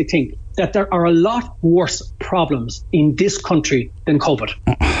that there are a lot worse problems in this country than COVID.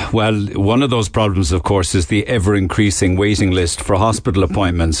 Well, one of those problems, of course, is the ever-increasing waiting list for hospital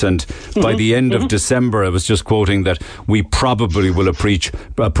appointments. And by the end of December, I was just quoting that we probably will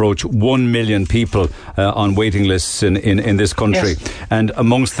approach 1 million people on waiting lists in this country. Yes. And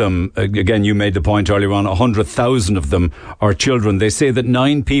amongst them, again, you made the point earlier on, 100,000 of them are children. They say that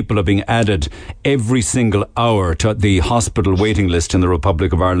 9 people are being added every single hour to the hospital waiting list in the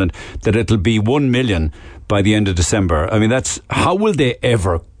Republic of Ireland, that it'll be 1 million by the end of December. I mean, how will they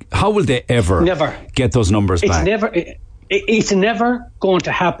ever never get those numbers back? It's never going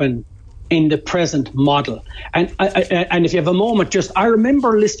to happen in the present model. And if you have a moment, I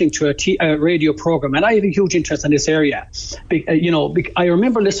remember listening to a radio program, and I have a huge interest in this area. I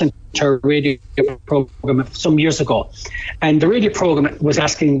remember listening to a radio program some years ago, and the radio program was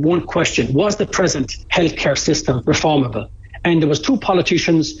asking one question: was the present healthcare system reformable? And there was 2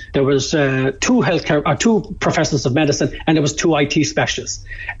 politicians, there was 2 professors of medicine, and there was 2 IT specialists.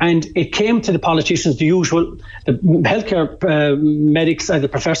 And it came to the politicians, the healthcare medics and the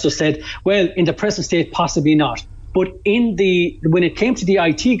professors said, well, in the present state, possibly not. But when it came to the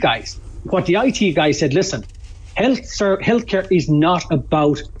IT guys, what the IT guys said, listen, healthcare is not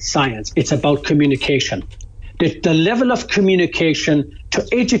about science, it's about communication. The level of communication to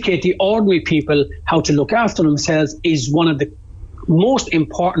educate the ordinary people how to look after themselves is one of the most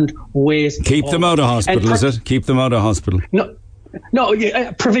important ways. Keep them out of hospital, is it? Keep them out of hospital. No,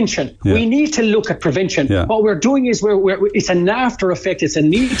 prevention. Yeah. We need to look at prevention. Yeah. What we're doing is it's an after effect. It's a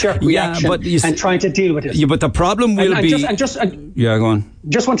knee-jerk reaction, and trying to deal with it. Yeah, but the problem will be... Yeah, go on.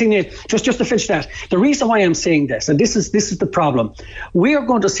 Just one thing, Neil, just to finish that. The reason why I'm saying this, and this is the problem, we are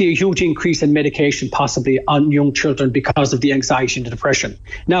going to see a huge increase in medication possibly on young children because of the anxiety and the depression.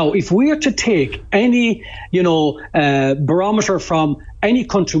 Now, if we are to take any, barometer from any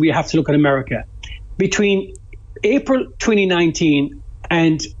country, we have to look at America. Between April 2019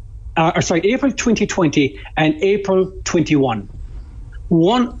 April 2020 and April 21,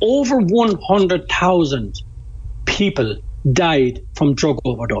 over 100,000 people died from drug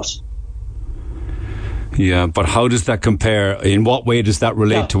overdose. Yeah, but how does that compare? In what way does that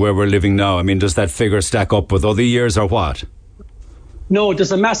relate to where we're living now? I mean, does that figure stack up with other years or what? No,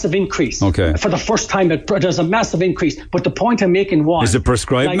 there's a massive increase. Okay. For the first time, there's a massive increase. But the point I'm making was... Is it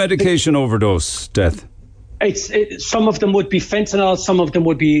prescribed medication overdose death? Some of them would be fentanyl, some of them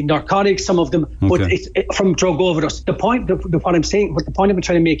would be narcotics, some of them, but it's from drug overdose. The point I'm trying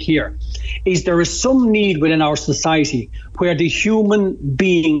to make here is there is some need within our society where the human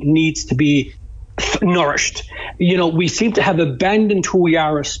being needs to be nourished. We seem to have abandoned who we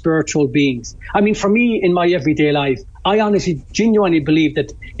are as spiritual beings. I mean, for me, in my everyday life, I honestly, genuinely believe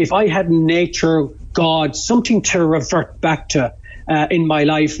that if I had nature, God, something to revert back to in my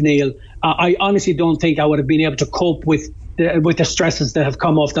life, Neil, I honestly don't think I would have been able to cope with with the stresses that have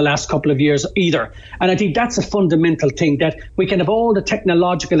come off the last couple of years either. And I think that's a fundamental thing, that we can have all the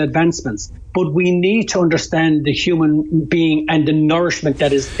technological advancements, but we need to understand the human being and the nourishment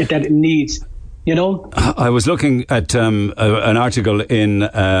that it needs. You know, I was looking at an article in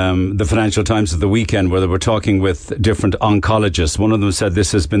the Financial Times of the weekend where they were talking with different oncologists. One of them said,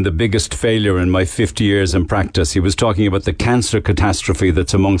 this has been the biggest failure in my 50 years in practice. He was talking about the cancer catastrophe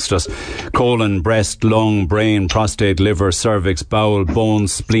that's amongst us. Colon, breast, lung, brain, prostate, liver, cervix, bowel,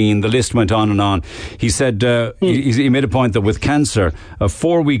 bones, spleen. The list went on and on. He said, he made a point that with cancer, a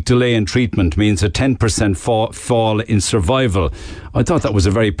 4-week delay in treatment means a 10% fall in survival. I thought that was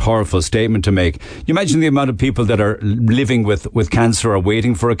a very powerful statement to make. You imagine the amount of people that are living with cancer or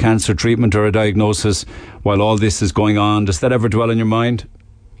waiting for a cancer treatment or a diagnosis while all this is going on. Does that ever dwell in your mind?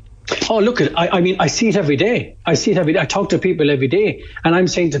 Oh, look, I mean, I see it every day. I talk to people every day, and I'm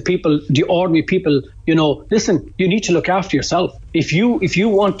saying to people, the ordinary people, you know, listen, you need to look after yourself. If you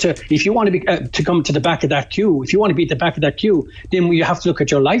want to be to come to the back of that queue, if you want to be at the back of that queue, then you have to look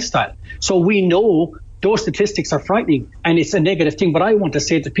at your lifestyle. So we know those statistics are frightening, and it's a negative thing. But I want to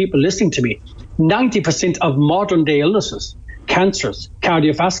say to people listening to me, 90% of modern day illnesses, cancers,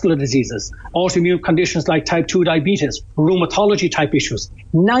 cardiovascular diseases, autoimmune conditions like type 2 diabetes, rheumatology type issues,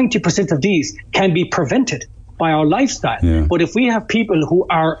 90% of these can be prevented by our lifestyle. Yeah. But if we have people who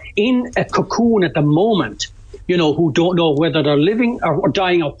are in a cocoon at the moment, you know, who don't know whether they're living or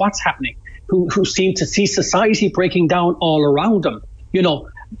dying or what's happening, who seem to see society breaking down all around them, you know,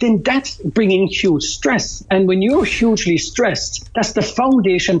 then that's bringing huge stress. And when you're hugely stressed, that's the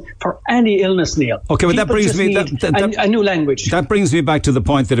foundation for any illness, Neil. Okay, but that brings me a new language. That brings me back to the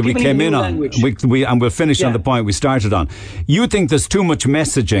point that we came in on. And we'll finish on the point we started on. You think there's too much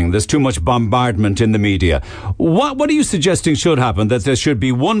messaging, there's too much bombardment in the media. What are you suggesting should happen? That there should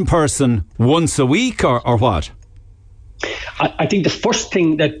be one person once a week, or what? I think the first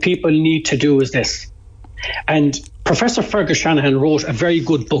thing that people need to do is this. And Professor Fergus Shanahan wrote a very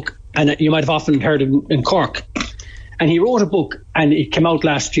good book, and you might have often heard of him in Cork. And he wrote a book, and it came out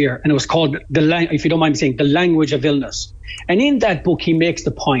last year, and it was called, if you don't mind me saying, The Language of Illness. And in that book, he makes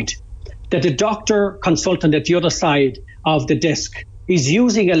the point that the doctor consultant at the other side of the desk is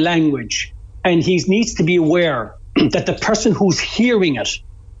using a language, and he needs to be aware that the person who's hearing it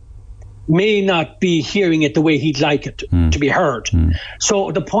may not be hearing it the way he'd like it to be heard.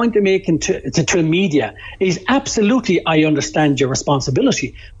 So the point they're making to the media is absolutely, I understand your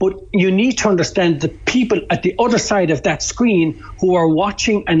responsibility, but you need to understand the people at the other side of that screen who are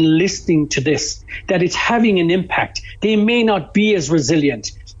watching and listening to this, that it's having an impact. They may not be as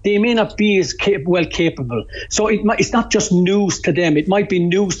resilient. They may not be as well capable. So it's not just news to them. It might be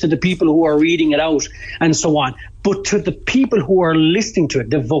news to the people who are reading it out and so on. But to the people who are listening to it,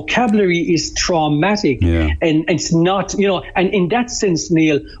 the vocabulary is traumatic. Yeah. And it's not, you know, and in that sense,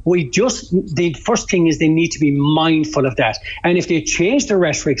 Neil, the first thing is they need to be mindful of that. And if they change the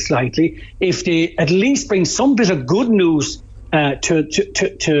rhetoric slightly, if they at least bring some bit of good news to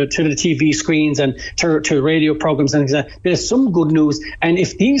the TV screens and to radio programs and things like that. There's some good news. And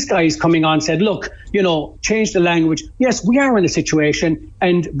if these guys coming on said, look, you know, change the language. Yes, we are in a situation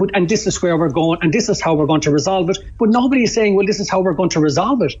and this is where we're going and this is how we're going to resolve it. But nobody is saying, well, this is how we're going to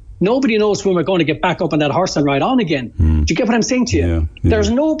resolve it. Nobody knows when we're going to get back up on that horse and ride on again. Do you get what I'm saying to you? Yeah.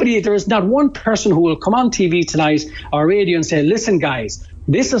 There is not one person who will come on TV tonight or radio and say, listen, guys,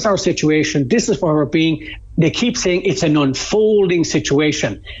 this is our situation. This is where we're being. They keep saying it's an unfolding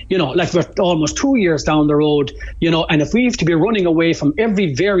situation, you know, like we're almost 2 years down the road, you know, and if we have to be running away from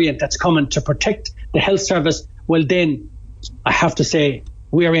every variant that's coming to protect the health service, well, then I have to say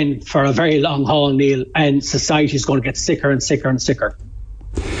we're in for a very long haul, Neil, and society is going to get sicker and sicker and sicker.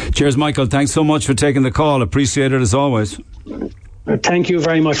 Cheers, Michael. Thanks so much for taking the call. Appreciate it as always. Thank you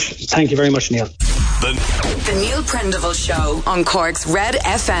very much. Thank you very much, Neil. The Neil Prendeville Show on Cork's Red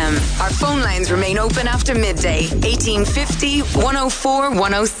FM. Our phone lines remain open after midday. 1850 104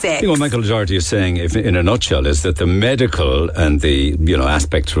 106. I think what Michael Doherty is saying, in a nutshell, is that the medical and the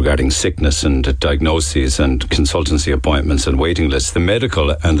aspects regarding sickness and diagnoses and consultancy appointments and waiting lists, the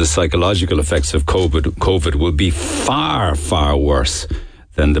medical and the psychological effects of COVID will be far, far worse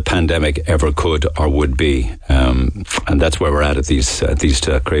than the pandemic ever could or would be. And that's where we're at these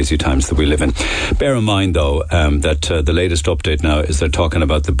crazy times that we live in. Bear in mind, though, that the latest update now is they're talking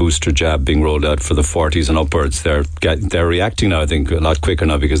about the booster jab being rolled out for the 40s and upwards. They're reacting now, I think, a lot quicker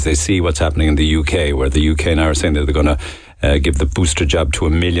now because they see what's happening in the UK, where the UK now are saying that they're going to give the booster jab to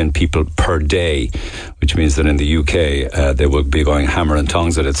 1 million people per day, which means that in the UK they will be going hammer and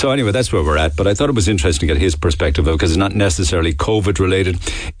tongs at it. So anyway, that's where we're at. But I thought it was interesting to get his perspective because it's not necessarily COVID related,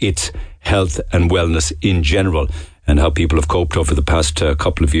 it's health and wellness in general. and how people have coped over the past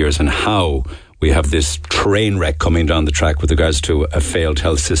couple of years, and how we have this train wreck coming down the track with regards to a failed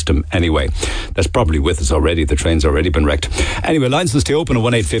health system anyway. That's probably with us already. The train's already been wrecked. Anyway, lines will stay open at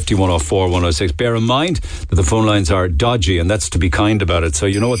 1850 104 106. Bear in mind that the phone lines are dodgy, and that's to be kind about it. So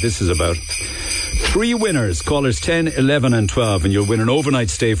you know what this is about. 3 winners, callers 10, 11 and 12, and you'll win an overnight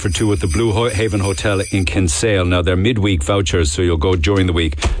stay for 2 at the Blue Haven Hotel in Kinsale. Now, they're midweek vouchers, so you'll go during the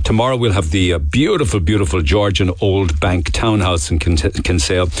week. Tomorrow we'll have the beautiful, beautiful Georgian Old Bank Townhouse in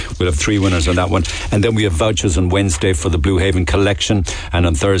Kinsale. We'll have 3 winners on that one. And then we have vouchers on Wednesday for the Blue Haven Collection, and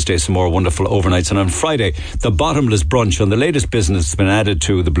on Thursday some more wonderful overnights, and on Friday the Bottomless Brunch, and the latest business has been added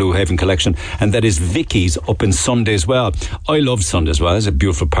to the Blue Haven Collection, and that is Vicky's up in Sundays well. I love Sundays well. It's a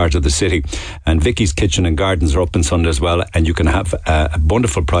beautiful part of the city, and Vicky's Kitchen and Gardens are up in Sundays well, and you can have a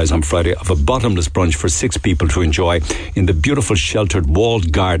wonderful prize on Friday of a bottomless brunch for 6 people to enjoy in the beautiful sheltered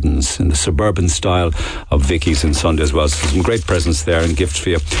walled gardens in the suburban style of Vicky's in Sundays well. So some great presents there and gifts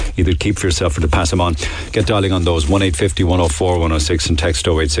for you, either keep for yourself or to pass them on. Get dialing on those 1850 104 106 and text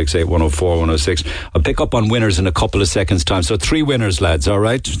 0868 104 106. I'll pick up on winners in a couple of seconds time. So 3 winners, lads, all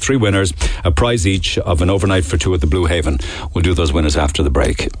right? 3 winners, a prize each of an overnight for 2 at the Blue Haven. We'll do those winners after the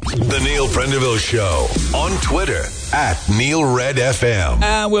break. The Neil Prendeville Show on Twitter at NeilRedFM.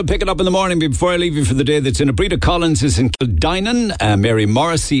 And we'll pick it up in the morning before I leave you for the day. That's in Breda Collins is in Kildinan, Mary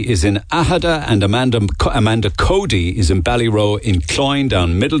Morrissey is in Ahada, and Amanda Cody is in Ballyroe in Cloyne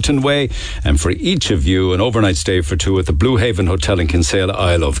down Middleton Way. And for each of you, an overnight stay for 2 at the Blue Haven Hotel in Kinsale.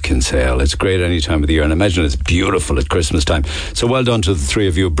 I love Kinsale. It's great any time of the year, and I imagine it's beautiful at Christmas time. So well done to the 3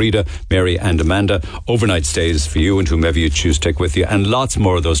 of you, Breda, Mary and Amanda. Overnight stays for you and whomever you choose to take with you, and lots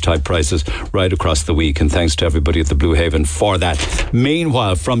more of those type prices right across the week. And thanks to everybody at the Blue Haven for that.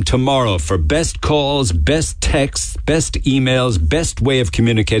 Meanwhile, from tomorrow, for best calls, best texts, best emails, best way of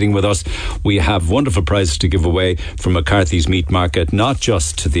communicating with us, we have wonderful prizes to give away from McCarthy's Meat Market, not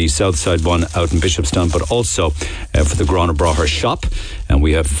just the Southside one out in Bishopstown, but also for the Grana Braher shop. And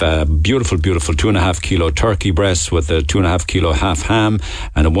we have beautiful 2.5 kilo turkey breasts with a 2.5 kilo half ham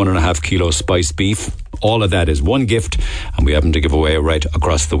and a 1.5 kilo spiced beef. All of that is one gift, and we have them to give away right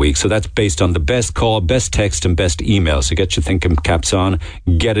across the week. So that's based on the best call, best text and best email. So get your thinking caps on,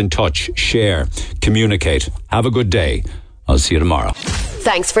 get in touch, share, communicate. Have a good day. I'll see you tomorrow.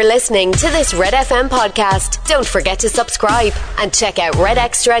 Thanks for listening to this Red FM podcast. Don't forget to subscribe and check out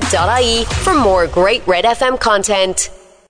redextra.ie for more great Red FM content.